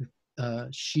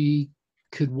 she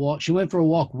could walk. She went for a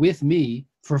walk with me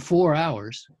for 4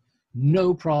 hours,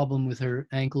 no problem with her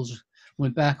ankles.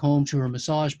 Went back home to her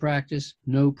massage practice,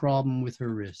 no problem with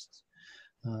her wrists.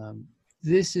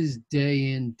 This is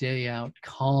day in, day out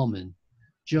common.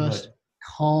 Just Right.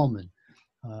 common.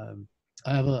 I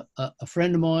have a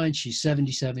friend of mine. She's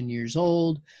 77 years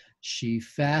old. She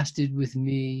fasted with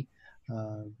me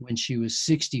when she was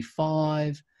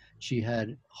 65. She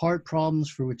had heart problems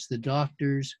for which the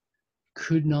doctors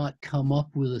could not come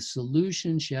up with a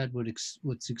solution. She had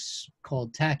what's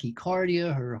called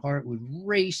tachycardia. Her heart would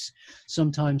race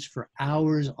sometimes for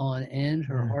hours on end.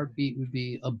 Her heartbeat would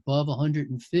be above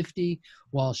 150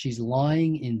 while she's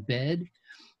lying in bed.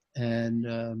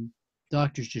 And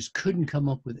doctors just couldn't come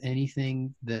up with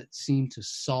anything that seemed to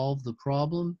solve the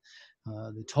problem.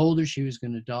 They told her she was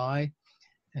going to die,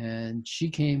 and she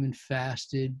came and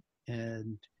fasted,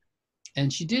 and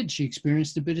she did. She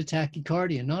experienced a bit of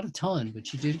tachycardia, not a ton, but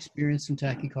she did experience some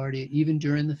tachycardia even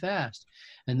during the fast.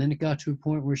 And then it got to a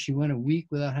point where she went a week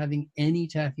without having any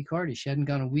tachycardia. She hadn't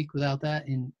gone a week without that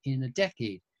in a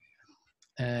decade.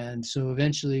 And so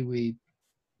eventually we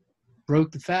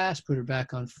broke the fast, put her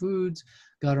back on foods,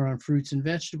 got her on fruits and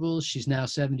vegetables. She's now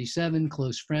 77,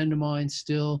 close friend of mine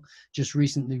still, just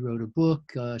recently wrote a book.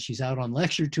 She's out on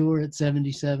lecture tour at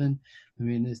 77. I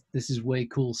mean, this is way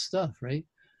cool stuff, right?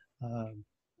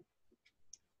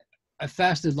 I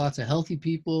fasted lots of healthy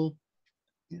people,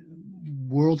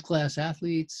 world-class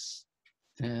athletes,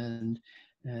 and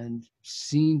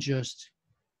seen just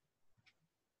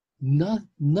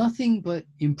nothing but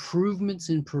improvements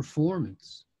in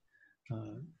performance.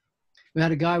 We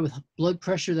had a guy with blood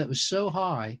pressure that was so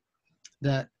high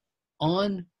that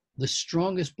on the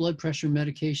strongest blood pressure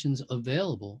medications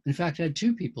available, in fact, I had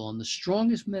two people on the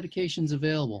strongest medications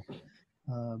available,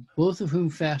 both of whom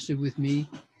fasted with me,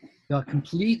 got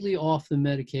completely off the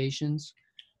medications,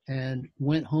 and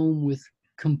went home with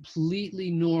completely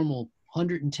normal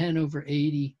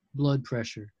 110/80 blood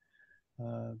pressure,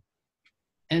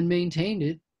 and maintained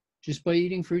it just by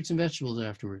eating fruits and vegetables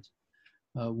afterwards.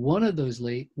 One of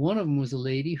them was a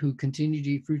lady who continued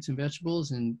to eat fruits and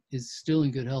vegetables and is still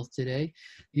in good health today.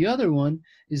 The other one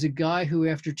is a guy who,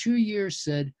 after 2 years,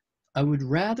 said, "I would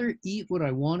rather eat what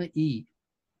I want to eat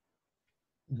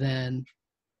than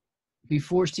be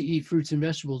forced to eat fruits and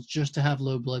vegetables just to have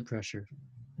low blood pressure."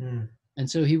 And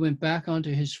so he went back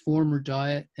onto his former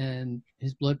diet, and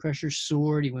his blood pressure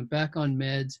soared. He went back on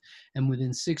meds, and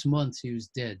within 6 months, he was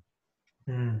dead,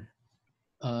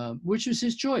 which was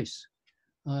his choice.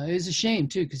 It was a shame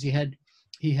too, because he had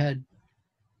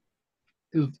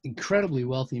an incredibly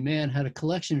wealthy man, had a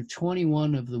collection of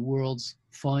 21 of the world's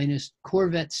finest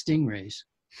Corvette Stingrays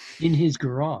in his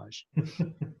garage.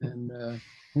 And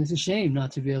it's a shame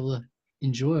not to be able to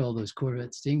enjoy all those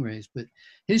Corvette Stingrays. But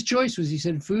his choice was, he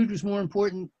said food was more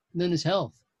important than his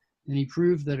health. And he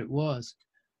proved that it was.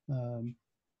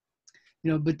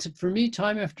 But for me,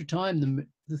 time after time,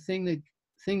 the thing that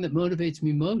motivates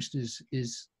me most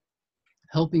is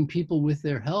helping people with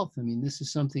their health. I mean, this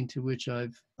is something to which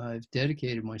I've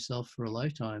dedicated myself for a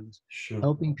lifetime. Sure.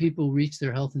 Helping people reach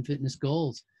their health and fitness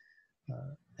goals,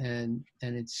 and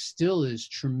it still is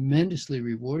tremendously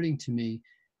rewarding to me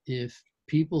if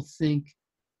people think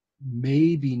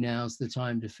maybe now's the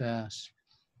time to fast.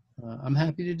 I'm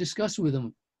happy to discuss with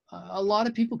them. A lot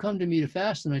of people come to me to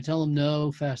fast, and I tell them,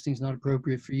 no, fasting's not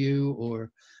appropriate for you, or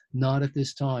not at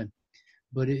this time.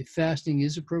 But if fasting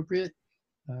is appropriate,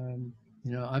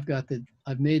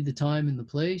 I've made the time and the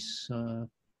place,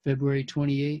 February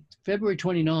 29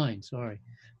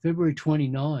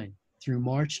 through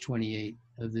March 28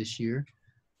 of this year.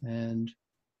 And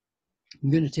I'm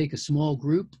going to take a small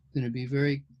group, going to be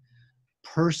very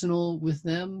personal with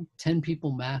them, 10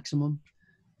 people maximum.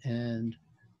 And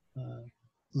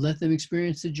let them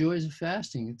experience the joys of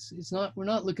fasting. It's not, we're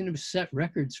not looking to set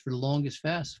records for the longest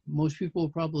fast. Most people will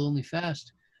probably only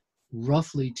fast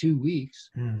roughly 2 weeks,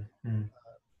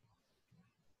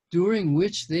 during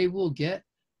which they will get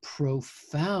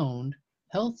profound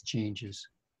health changes.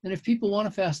 And if people want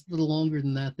to fast a little longer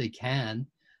than that, they can.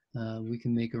 We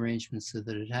can make arrangements so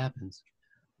that it happens.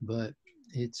 But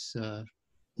it's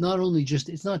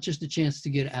it's not just a chance to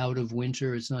get out of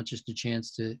winter. It's not just a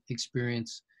chance to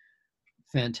experience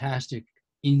fantastic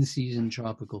in-season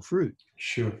tropical fruit.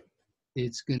 Sure.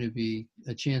 It's going to be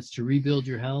a chance to rebuild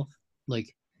your health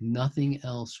like nothing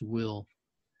else will.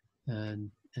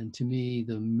 And to me,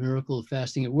 the miracle of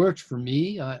fasting, it worked for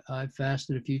me. I've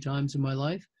fasted a few times in my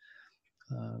life.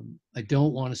 I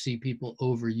don't want to see people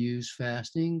overuse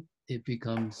fasting.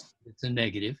 It's a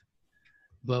negative.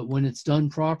 But when it's done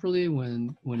properly,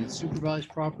 when it's supervised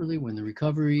properly, when the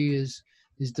recovery is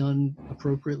done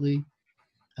appropriately,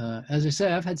 as I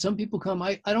say, I've had some people come.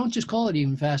 I don't just call it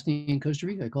even fasting in Costa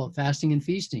Rica. I call it fasting and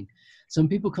feasting. Some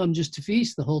people come just to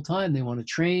feast the whole time. They want to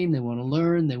train. They want to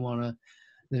learn. They want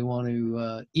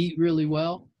to eat really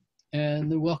well,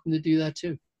 and they're welcome to do that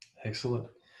too. Excellent.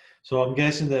 So I'm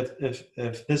guessing that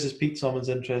if this has piqued someone's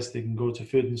interest, they can go to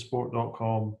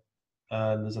foodandsport.com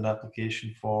and there's an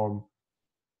application form,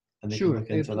 and they can look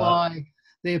into that.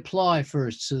 They apply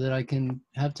first so that I can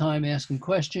have time asking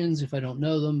questions if I don't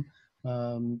know them,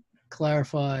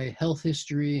 clarify health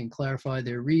history and clarify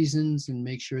their reasons and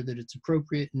make sure that it's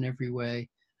appropriate in every way.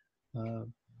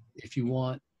 If you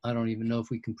want, I don't even know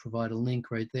if we can provide a link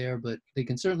right there, but they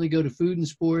can certainly go to Food and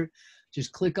Sport,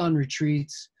 just click on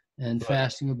retreats, and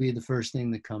fasting will be the first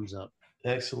thing that comes up.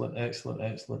 Excellent, excellent,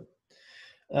 excellent.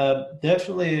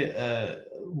 Definitely,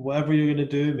 whatever you're going to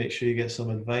do, make sure you get some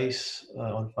advice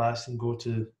on fasting. Go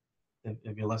to,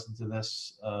 if you listen to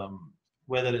this,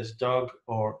 whether it's Doug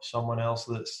or someone else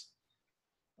that's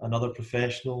another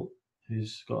professional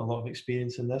who's got a lot of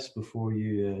experience in this before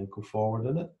you go forward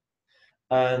in it.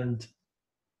 And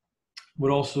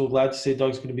we're also glad to say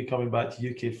Doug's going to be coming back to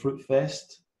UK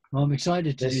Fruitfest. Well, I'm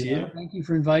excited to do that. Thank you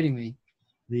for inviting me.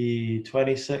 The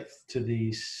 26th to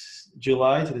the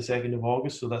July to the 2nd of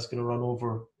August, so that's going to run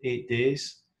over 8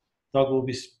 days. Doug will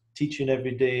be teaching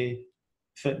every day,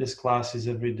 fitness classes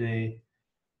every day,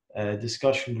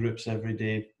 discussion groups every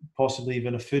day, possibly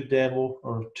even a food demo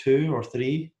or 2 or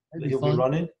 3 that he'll be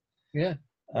running. Yeah.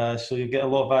 So you'll get a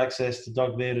lot of access to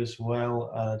Doug there as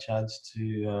well, and a chance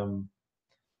to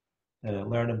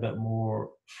learn a bit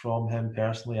more from him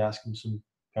personally, ask him some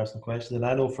personal questions. And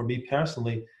I know for me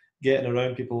personally, getting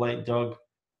around people like Doug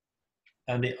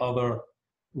and the other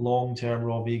long-term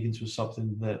raw vegans was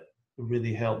something that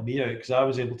really helped me out, because I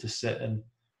was able to sit and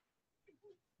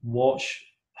watch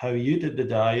how you did the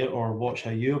diet or watch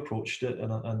how you approached it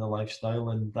and the lifestyle,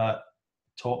 and that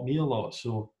taught me a lot.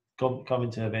 So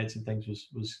coming to events and things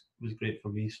was great for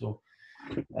me. So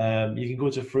you can go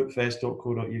to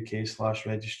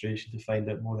fruitfest.co.uk/registration to find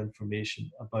out more information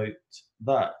about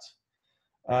that.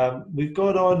 We've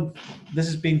got on. This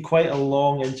has been quite a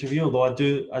long interview, although I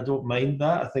don't mind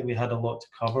that. I think we had a lot to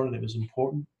cover and it was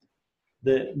important.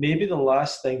 Maybe the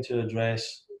last thing to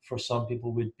address for some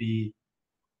people would be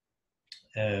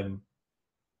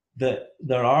that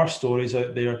there are stories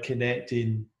out there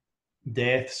connecting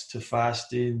deaths to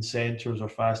fasting centres or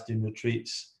fasting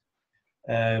retreats.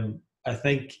 I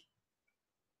think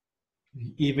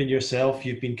even yourself,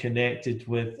 you've been connected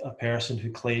with a person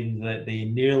who claimed that they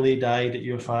nearly died at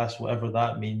your fast, whatever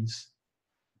that means.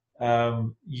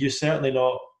 You're certainly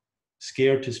not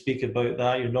scared to speak about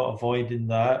that. You're not avoiding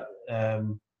that.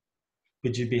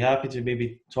 Would you be happy to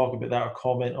maybe talk about that or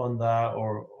comment on that,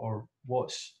 or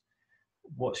what's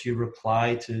your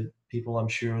reply to people, I'm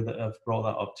sure, that have brought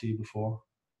that up to you before?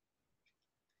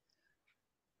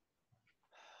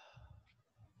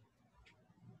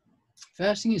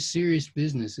 Fasting is serious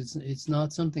business. It's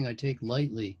not something I take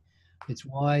lightly. It's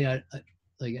why I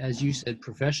like, as you said,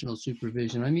 professional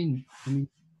supervision. I mean,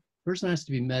 person has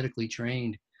to be medically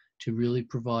trained to really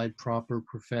provide proper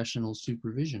professional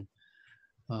supervision.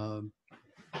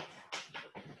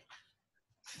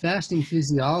 Fasting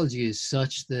physiology is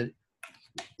such that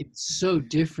it's so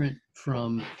different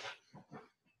from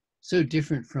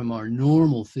our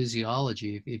normal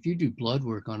physiology. If you do blood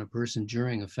work on a person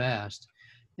during a fast,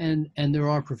 and there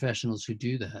are professionals who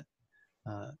do that,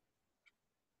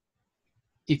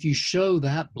 if you show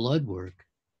that blood work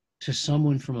to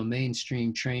someone from a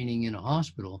mainstream training in a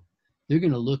hospital, they're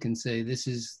going to look and say, this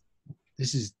is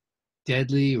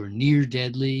deadly or near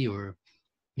deadly, or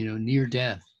near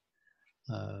death.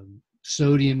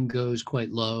 Sodium goes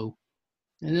quite low,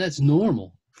 and that's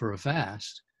normal for a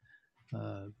fast.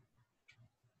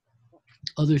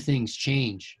 other things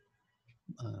change.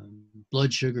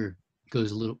 Blood sugar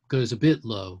goes a bit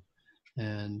low,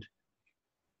 and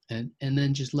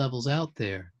then just levels out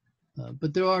there.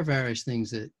 But there are various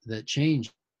things that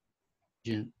change.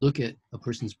 You look at a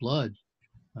person's blood.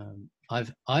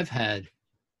 I've had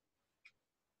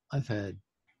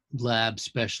lab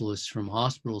specialists from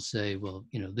hospitals say, well,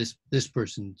 this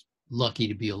person's lucky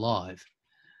to be alive,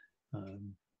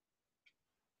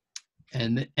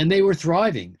 and they were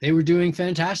thriving. They were doing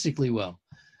fantastically well.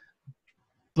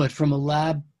 But from a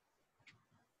lab,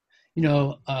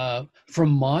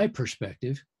 from my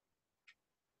perspective,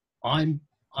 I'm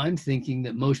thinking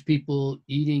that most people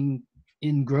eating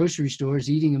in grocery stores,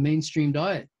 eating a mainstream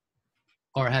diet,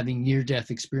 are having near-death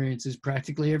experiences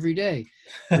practically every day.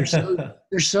 They're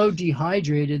so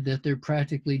dehydrated that they're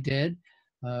practically dead.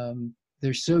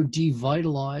 They're so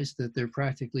devitalized that they're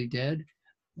practically dead.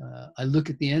 I look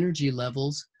at the energy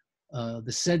levels,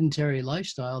 the sedentary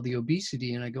lifestyle, the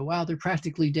obesity, and I go, wow, they're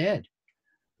practically dead.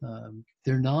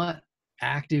 They're not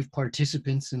active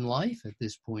participants in life at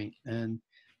this point. And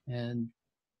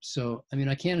so, I mean,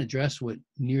 I can't address what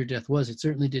near-death was. It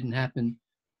certainly didn't happen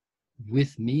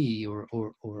with me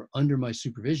or under my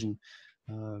supervision.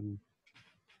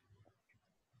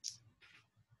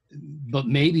 But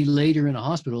maybe later in a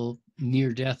hospital,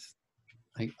 near death,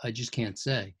 I just can't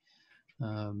say.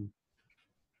 And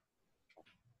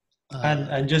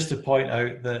just to point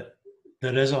out that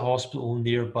there is a hospital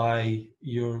nearby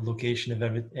your location if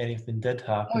anything did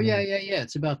happen. Oh, yeah.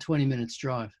 It's about 20 minutes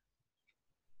drive.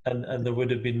 And there would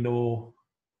have been no...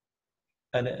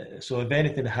 And so if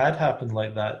anything had happened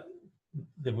like that,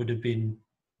 they would have been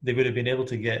able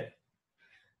to get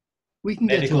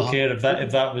medical care if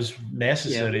that was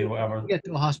necessary, or whatever. We get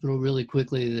to a hospital really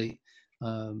quickly.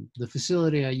 The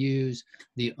facility I use,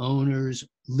 the owners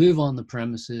live on the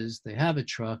premises. They have a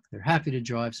truck. They're happy to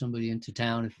drive somebody into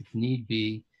town if need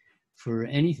be for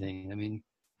anything. I mean,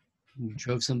 we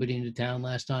drove somebody into town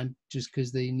last time just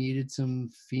because they needed some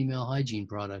female hygiene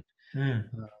product.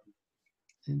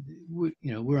 And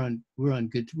we're on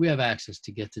good. We have access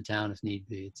to get to town if need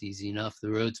be. It's easy enough. The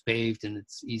road's paved and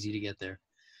it's easy to get there.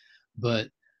 But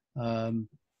I'm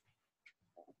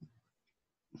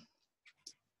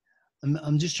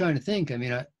just trying to think. I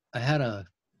mean, I've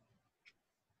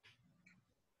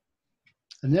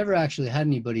never actually had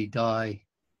anybody die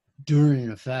during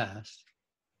a fast.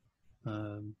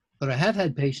 But I have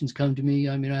had patients come to me.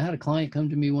 I mean, I had a client come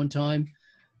to me one time,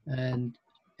 and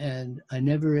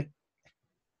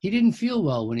he didn't feel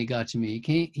well when he got to me.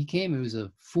 He came, it was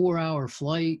a 4-hour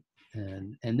flight,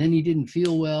 and then he didn't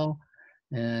feel well.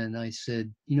 And I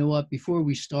said, you know what, before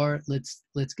we start, let's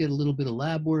get a little bit of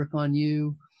lab work on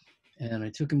you. And I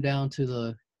took him down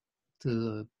to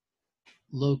the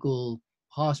local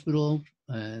hospital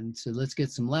and said, let's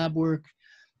get some lab work.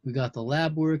 We got the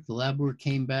lab work. The lab work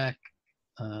came back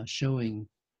showing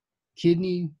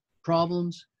kidney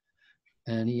problems.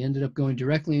 And he ended up going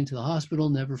directly into the hospital,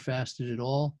 never fasted at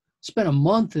all. Spent a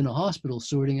month in a hospital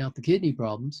sorting out the kidney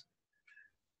problems.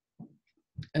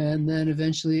 And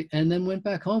then went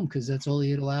back home because that's all he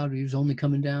had allowed. He was only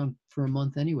coming down for a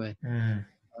month anyway.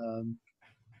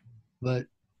 But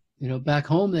back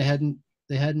home they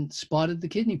hadn't spotted the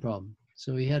kidney problem,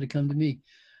 so he had to come to me.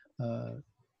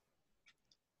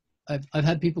 I've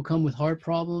had people come with heart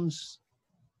problems.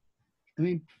 I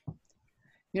mean,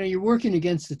 you're working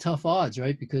against the tough odds,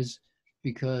 right? Because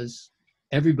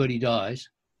everybody dies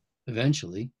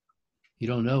eventually. You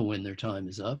don't know when their time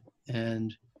is up,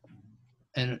 and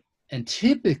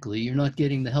typically you're not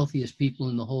getting the healthiest people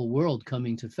in the whole world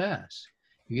coming to fast.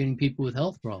 You're getting people with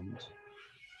health problems.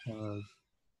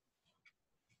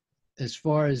 As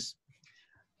far as,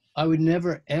 I would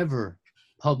never ever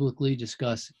publicly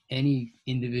discuss any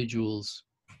individual's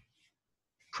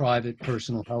private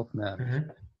personal health matters.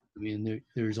 I mean,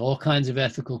 there's all kinds of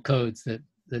ethical codes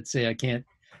that say I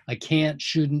can't,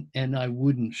 shouldn't, and I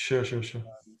wouldn't. Sure.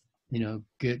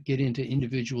 Get into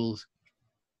individuals'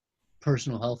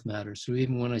 personal health matters. So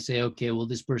even when I say, okay, well,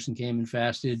 this person came and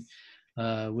fasted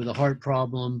with a heart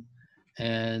problem,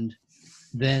 and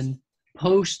then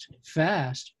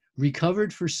post-fast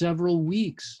recovered for several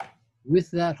weeks with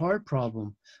that heart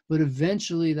problem, but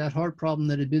eventually that heart problem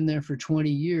that had been there for 20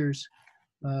 years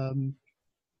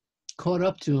caught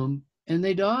up to them and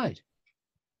they died.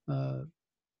 But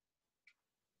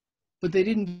they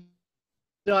didn't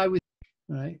die with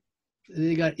me, right?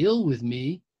 They got ill with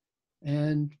me,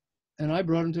 and I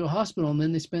brought them to a hospital, and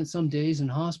then they spent some days in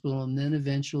hospital, and then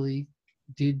eventually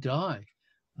did die.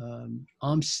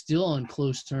 I'm still on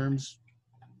close terms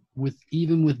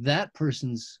even with that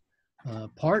person's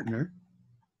partner.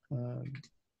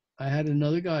 I had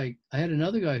another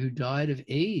guy who died of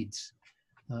AIDS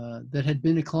that had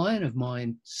been a client of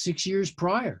mine 6 years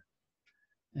prior,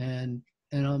 and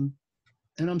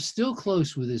and I'm still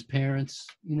close with his parents.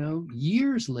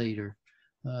 Years later,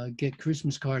 get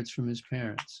Christmas cards from his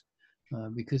parents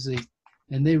because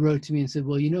they wrote to me and said,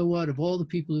 "Well, you know what? Of all the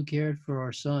people who cared for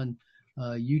our son,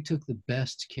 you took the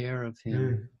best care of him.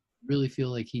 Mm. Really feel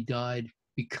like he died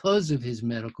because of his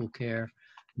medical care,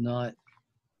 not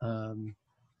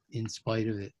in spite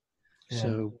of it." Yeah.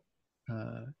 So,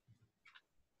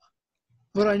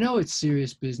 but I know it's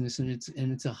serious business, and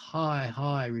it's a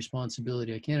high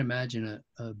responsibility. I can't imagine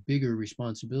a bigger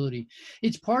responsibility.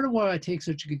 It's part of why I take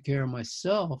such good care of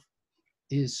myself,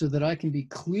 is so that I can be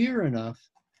clear enough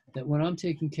that when I'm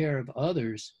taking care of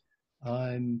others,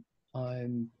 I'm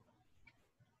I'm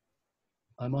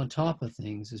I'm on top of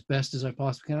things as best as I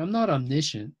possibly can. I'm not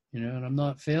omniscient, and I'm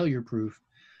not failure proof.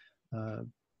 Uh,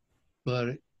 but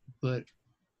but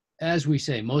as we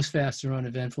say, most fasts are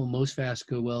uneventful. Most fasts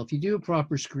go well. If you do a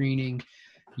proper screening,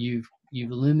 you've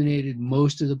eliminated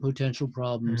most of the potential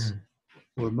problems, Mm.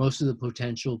 or most of the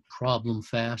potential problem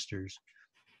fasters.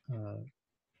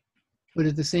 But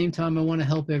at the same time, I want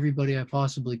to help everybody I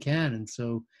possibly can, and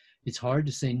so it's hard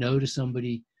to say no to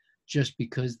somebody just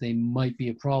because they might be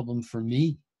a problem for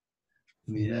me.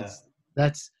 I mean, Yeah.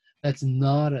 that's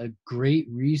not a great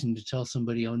reason to tell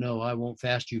somebody, "Oh no, I won't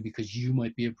fast you because you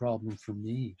might be a problem for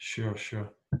me." Sure. Sure.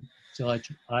 So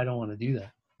I don't want to do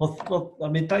that. Well, I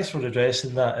mean, thanks for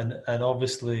addressing that, and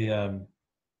obviously,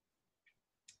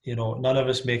 none of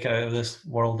us make it out of this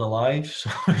world alive, so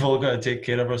we've all got to take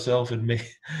care of ourselves and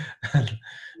and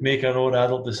make our own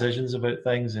adult decisions about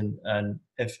things. And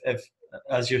if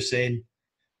as you're saying,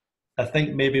 I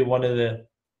think maybe one of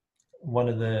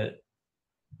the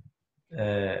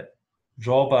uh,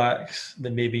 drawbacks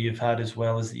that maybe you've had as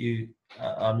well is that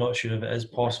I'm not sure if it is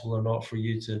possible or not for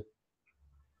you to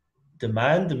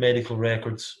demand the medical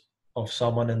records of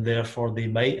someone, and therefore they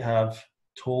might have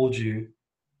told you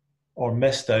or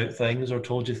missed out things or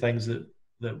told you things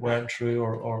that weren't true,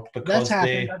 or That's because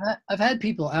happened. they I've had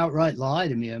people outright lie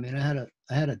to me. I mean, I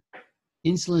had a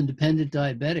insulin dependent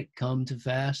diabetic come to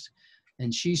fast,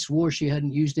 and she swore she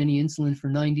hadn't used any insulin for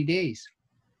 90 days.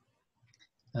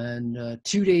 And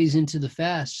 2 days into the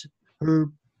fast,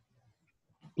 her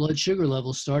blood sugar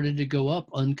levels started to go up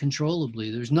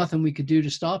uncontrollably. There's nothing we could do to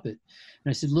stop it. And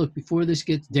I said, "Look, before this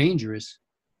gets dangerous,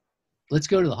 let's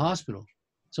go to the hospital."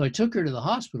 So I took her to the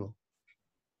hospital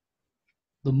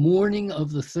the morning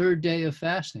of the third day of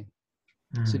fasting.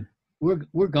 I said, mm,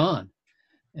 we're gone.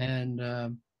 And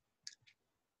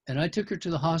I took her to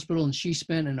the hospital, and she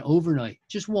spent an overnight,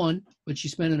 just one, but she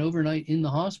spent an overnight in the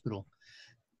hospital.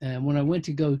 And when I went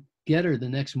to go get her the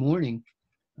next morning,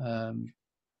 and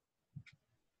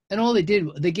all they did,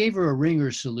 they gave her a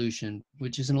ringer solution,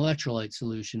 which is an electrolyte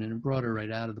solution, and it brought her right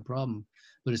out of the problem.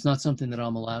 But it's not something that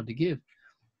I'm allowed to give,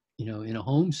 in a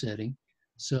home setting.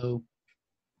 So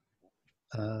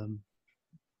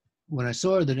when I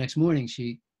saw her the next morning,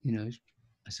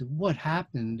 I said, "What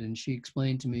happened?" And she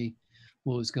explained to me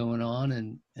what was going on.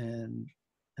 And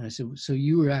I said, "So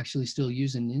you were actually still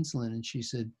using insulin?" And she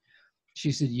said,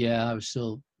 "Yeah, I was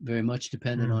still very much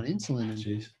dependent on insulin." And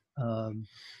jeez.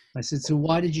 I said, "So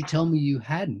why did you tell me you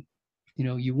hadn't?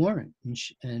 You weren't."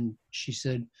 And she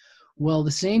said, "Well,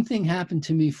 the same thing happened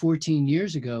to me 14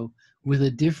 years ago with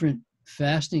a different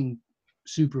fasting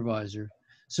supervisor.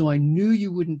 So I knew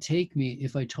you wouldn't take me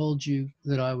if I told you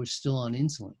that I was still on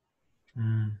insulin."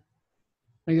 Mm.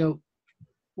 I go,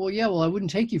 "Well, yeah, I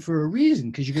wouldn't take you for a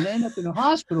reason, because you're going to end up in a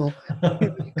hospital.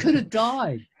 You could have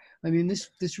died." I mean,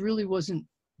 this really wasn't.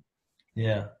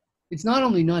 Yeah. It's not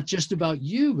only not just about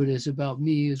you, but it's about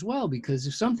me as well. Because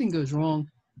if something goes wrong,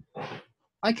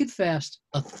 I could fast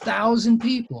 1,000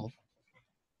 people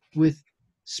with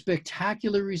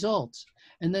spectacular results,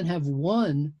 and then have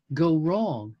one go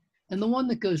wrong. And the one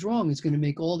that goes wrong is going to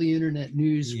make all the internet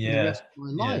news for the Yeah. rest of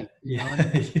my Yeah. life. I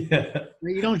Yeah. mean, Yeah.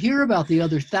 you don't hear about the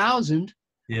other 1,000.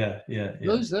 Yeah. Yeah. Yeah.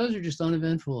 Those are just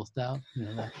uneventful. Yeah.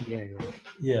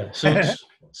 Yeah.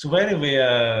 So anyway,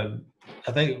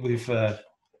 I think we've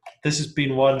this has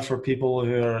been one for people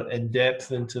who are in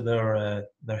depth into their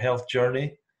health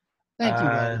journey, Thank you,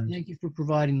 Robert. and Thank you for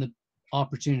providing the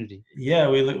opportunity. yeah,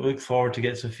 we look forward to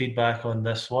get some feedback on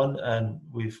this one, and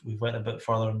we've went a bit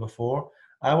further than before.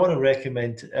 I want to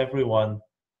recommend to everyone,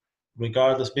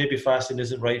 regardless, maybe fasting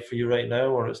isn't right for you right now,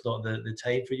 or it's not the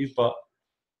time for you, but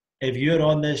if you're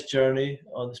on this journey,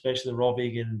 on especially the raw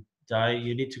vegan diet,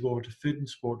 you need to go over to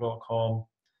foodandsport.com,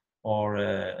 or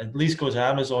at least go to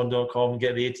amazon.com and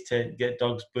get the 8 to 10, get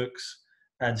Doug's books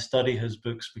and study his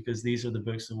books, because these are the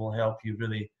books that will help you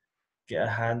really get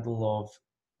a handle of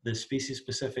the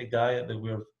species-specific diet that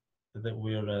we're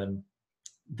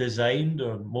designed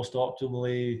or most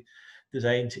optimally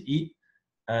designed to eat,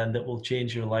 and that will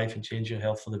change your life and change your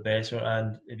health for the better.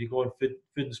 And if you go on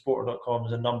foodandsport.com,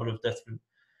 there's a number of different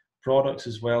products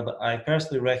as well that I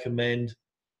personally recommend,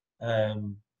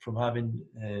 from having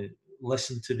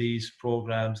listened to these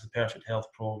programs, the Perfect Health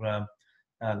program,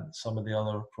 and some of the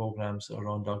other programs that are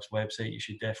on Doug's website. You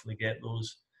should definitely get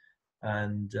those.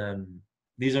 And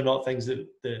these are not things that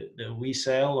we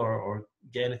sell or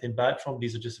get anything back from.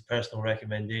 These are just a personal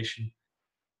recommendation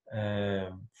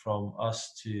from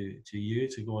us to you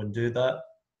to go and do that.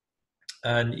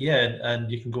 And yeah,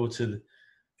 and you can go to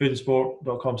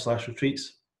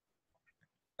foodandsport.com/retreats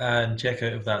and check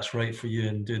out if that's right for you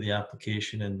and do the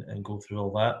application and go through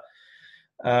all that.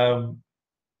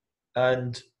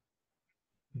 And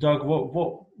Doug,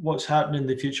 what's happening in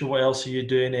the future? What else are you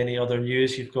doing? Any other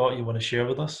news you've got you want to share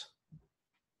with us?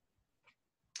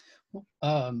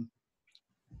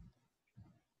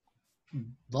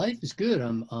 Life is good.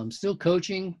 I'm still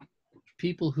coaching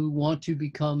people who want to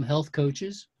become health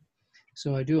coaches.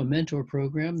 So I do a mentor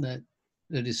program that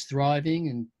is thriving,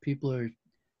 and people are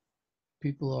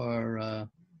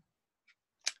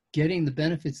getting the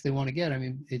benefits they want to get. I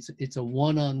mean, it's a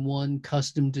one-on-one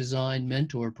custom designed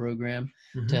mentor program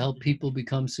to help people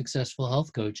become successful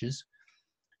health coaches.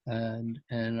 And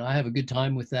I have a good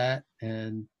time with that.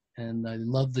 And I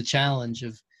love the challenge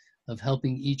of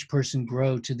helping each person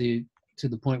grow to the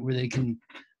point where they can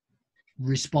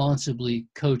responsibly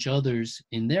coach others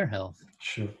in their health.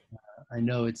 Sure. I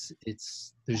know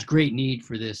there's great need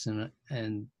for this, and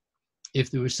if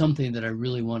there was something that I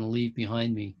really want to leave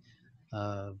behind me,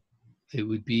 it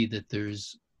would be that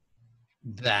there's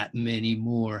that many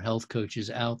more health coaches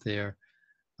out there,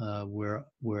 where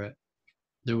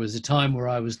there was a time where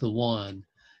I was the one,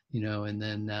 and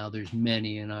then now there's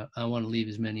many, and I want to leave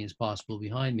as many as possible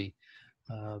behind me.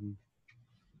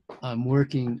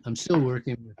 I'm still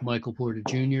working with Michael Porter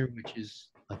Jr., which is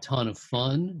a ton of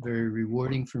fun, very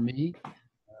rewarding for me.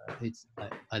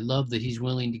 I love that he's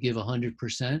willing to give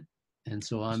 100%. And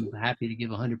so I'm happy to give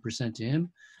 100% to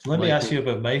him. Let me ask you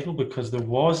about Michael, because there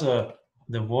was a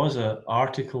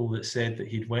article that said that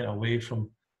he'd went away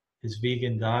from his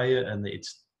vegan diet and that he'd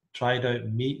tried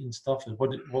out meat and stuff. Have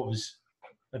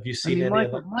you seen any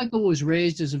of that? Michael was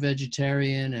raised as a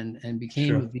vegetarian and became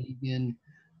Sure. a vegan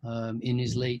in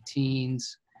his late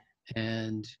teens,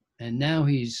 and now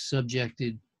he's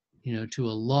subjected, to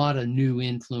a lot of new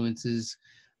influences.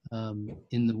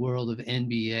 In the world of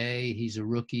NBA, he's a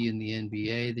rookie in the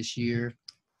NBA this year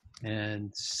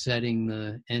and setting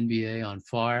the NBA on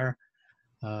fire.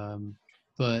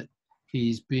 But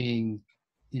he's being,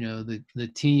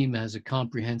 the team has a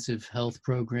comprehensive health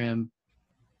program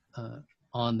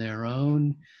on their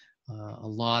own. A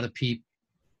lot of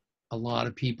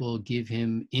people give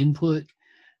him input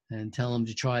and tell him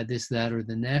to try this, that, or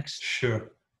the next.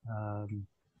 Sure.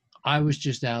 I was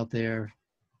just out there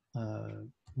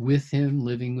with him,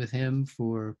 living with him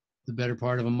for the better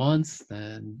part of a month,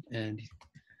 and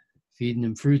feeding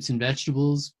him fruits and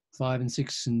vegetables 5 and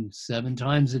 6 and 7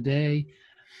 times a day.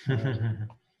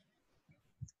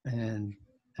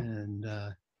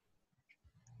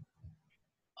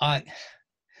 I've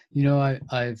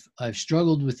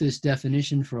struggled with this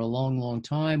definition for a long, long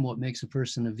time. What makes a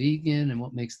person a vegan and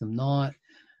what makes them not?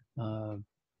 I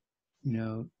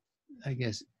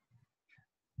guess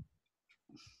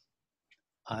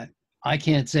I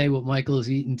can't say what Michael is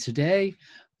eating today,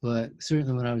 but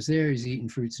certainly when I was there, he's eating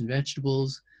fruits and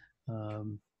vegetables.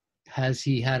 Has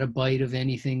he had a bite of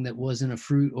anything that wasn't a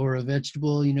fruit or a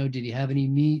vegetable? Did he have any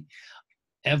meat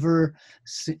ever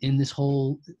in this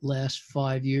whole last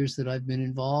 5 years that I've been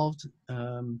involved?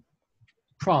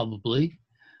 Probably,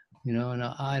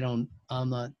 and I'm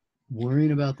not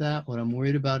worrying about that. What I'm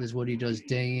worried about is what he does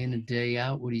day in and day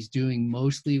out, what he's doing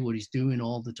mostly, what he's doing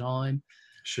all the time.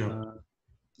 Sure.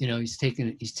 He's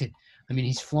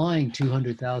flying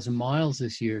 200,000 miles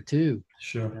this year too.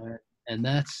 Sure. And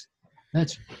that's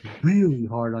really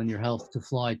hard on your health to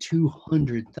fly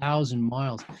 200,000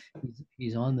 miles.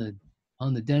 He's on the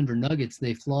Denver Nuggets.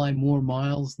 They fly more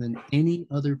miles than any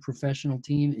other professional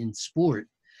team in sport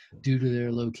due to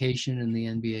their location in the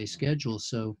NBA schedule.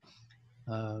 So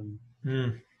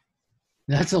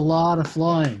that's a lot of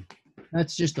flying.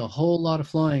 That's just a whole lot of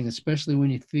flying, especially when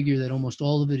you figure that almost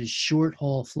all of it is short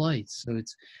haul flights. So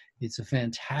it's a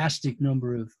fantastic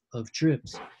number of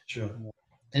trips. Sure.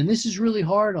 And this is really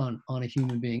hard on a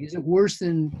human being. Is it worse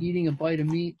than eating a bite of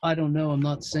meat? I don't know. I'm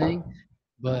not saying.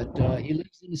 But he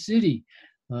lives in a city.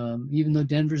 Even though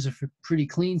Denver's a pretty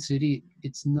clean city,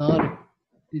 it's not a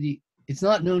city it's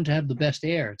not known to have the best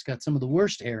air. It's got some of the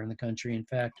worst air in the country, in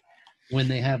fact, when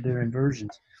they have their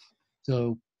inversions.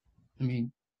 So, I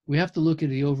mean, we have to look at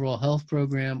the overall health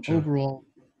program. Sure. Overall,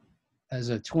 as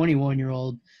a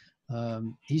 21-year-old,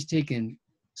 he's taken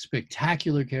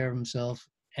spectacular care of himself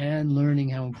and learning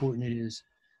how important it is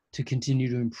to continue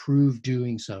to improve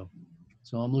doing so.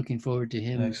 So I'm looking forward to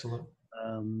him. Excellent.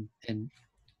 And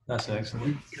That's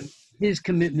excellent. his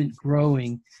commitment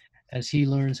growing as he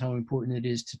learns how important it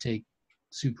is to take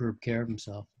superb care of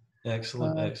himself.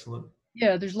 Excellent. Excellent.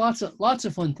 Yeah, there's lots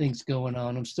of fun things going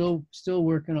on. I'm still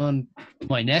working on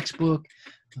my next book,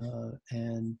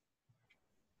 and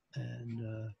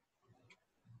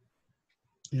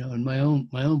you know, in my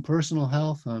own personal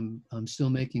health, I'm still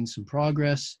making some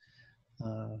progress.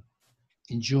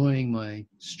 Enjoying my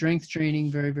strength training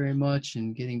very, very much,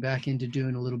 and getting back into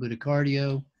doing a little bit of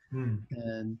cardio,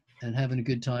 and having a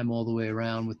good time all the way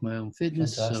around with my own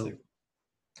fitness. Fantastic.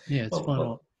 So yeah, it's fun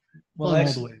all the way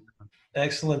around.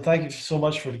 Excellent. Thank you so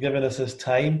much for giving us this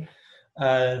time,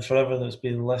 and for everyone that's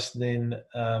been listening.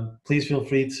 Please feel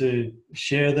free to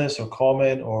share this or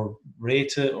comment or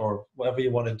rate it or whatever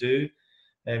you want to do.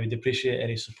 We'd appreciate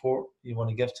any support you want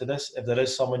to give to this. If there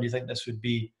is someone you think this would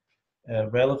be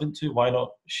relevant to, why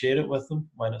not share it with them?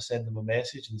 Why not send them a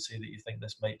message and say that you think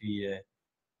this might be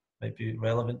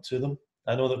relevant to them?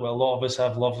 I know that a lot of us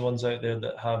have loved ones out there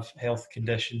that have health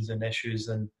conditions and issues,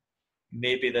 and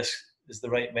maybe this is the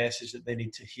right message that they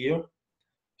need to hear.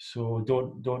 So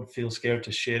don't feel scared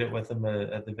to share it with them.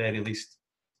 At the very least,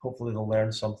 hopefully they'll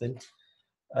learn something.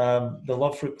 The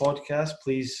Love Fruit podcast,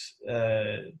 please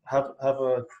have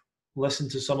a listen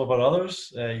to some of our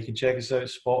others. You can check us out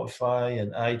Spotify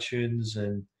and iTunes,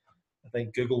 and I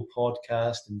think Google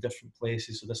Podcast and different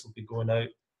places. So this will be going out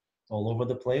all over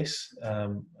the place.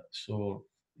 So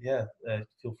yeah,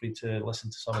 feel free to listen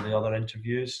to some of the other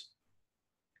interviews.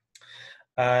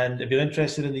 And if you're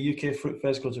interested in the UK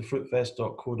Fruitfest, go to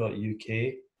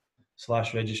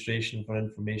fruitfest.co.uk/registration for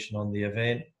information on the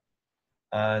event.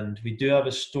 And we do have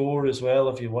a store as well.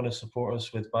 If you want to support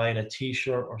us with buying a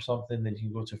t-shirt or something, then you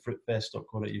can go to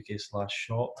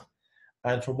fruitfest.co.uk/shop.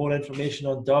 And for more information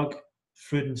on Doug,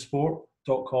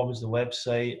 foodandsport.com is the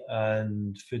website,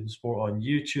 and Food and Sport on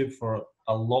YouTube for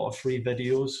a lot of free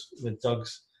videos with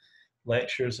Doug's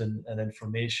lectures and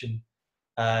information.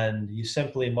 And you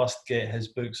simply must get his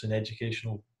books and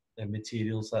educational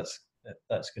materials. That's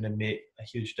going to make a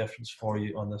huge difference for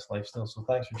you on this lifestyle. So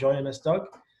thanks for joining us, Doug.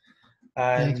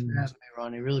 Thanks for having me,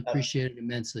 Ronnie. Really appreciate it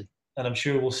immensely. And I'm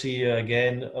sure we'll see you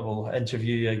again. We'll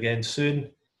interview you again soon,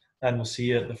 and we'll see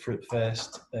you at the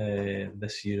Fruitfest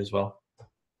this year as well.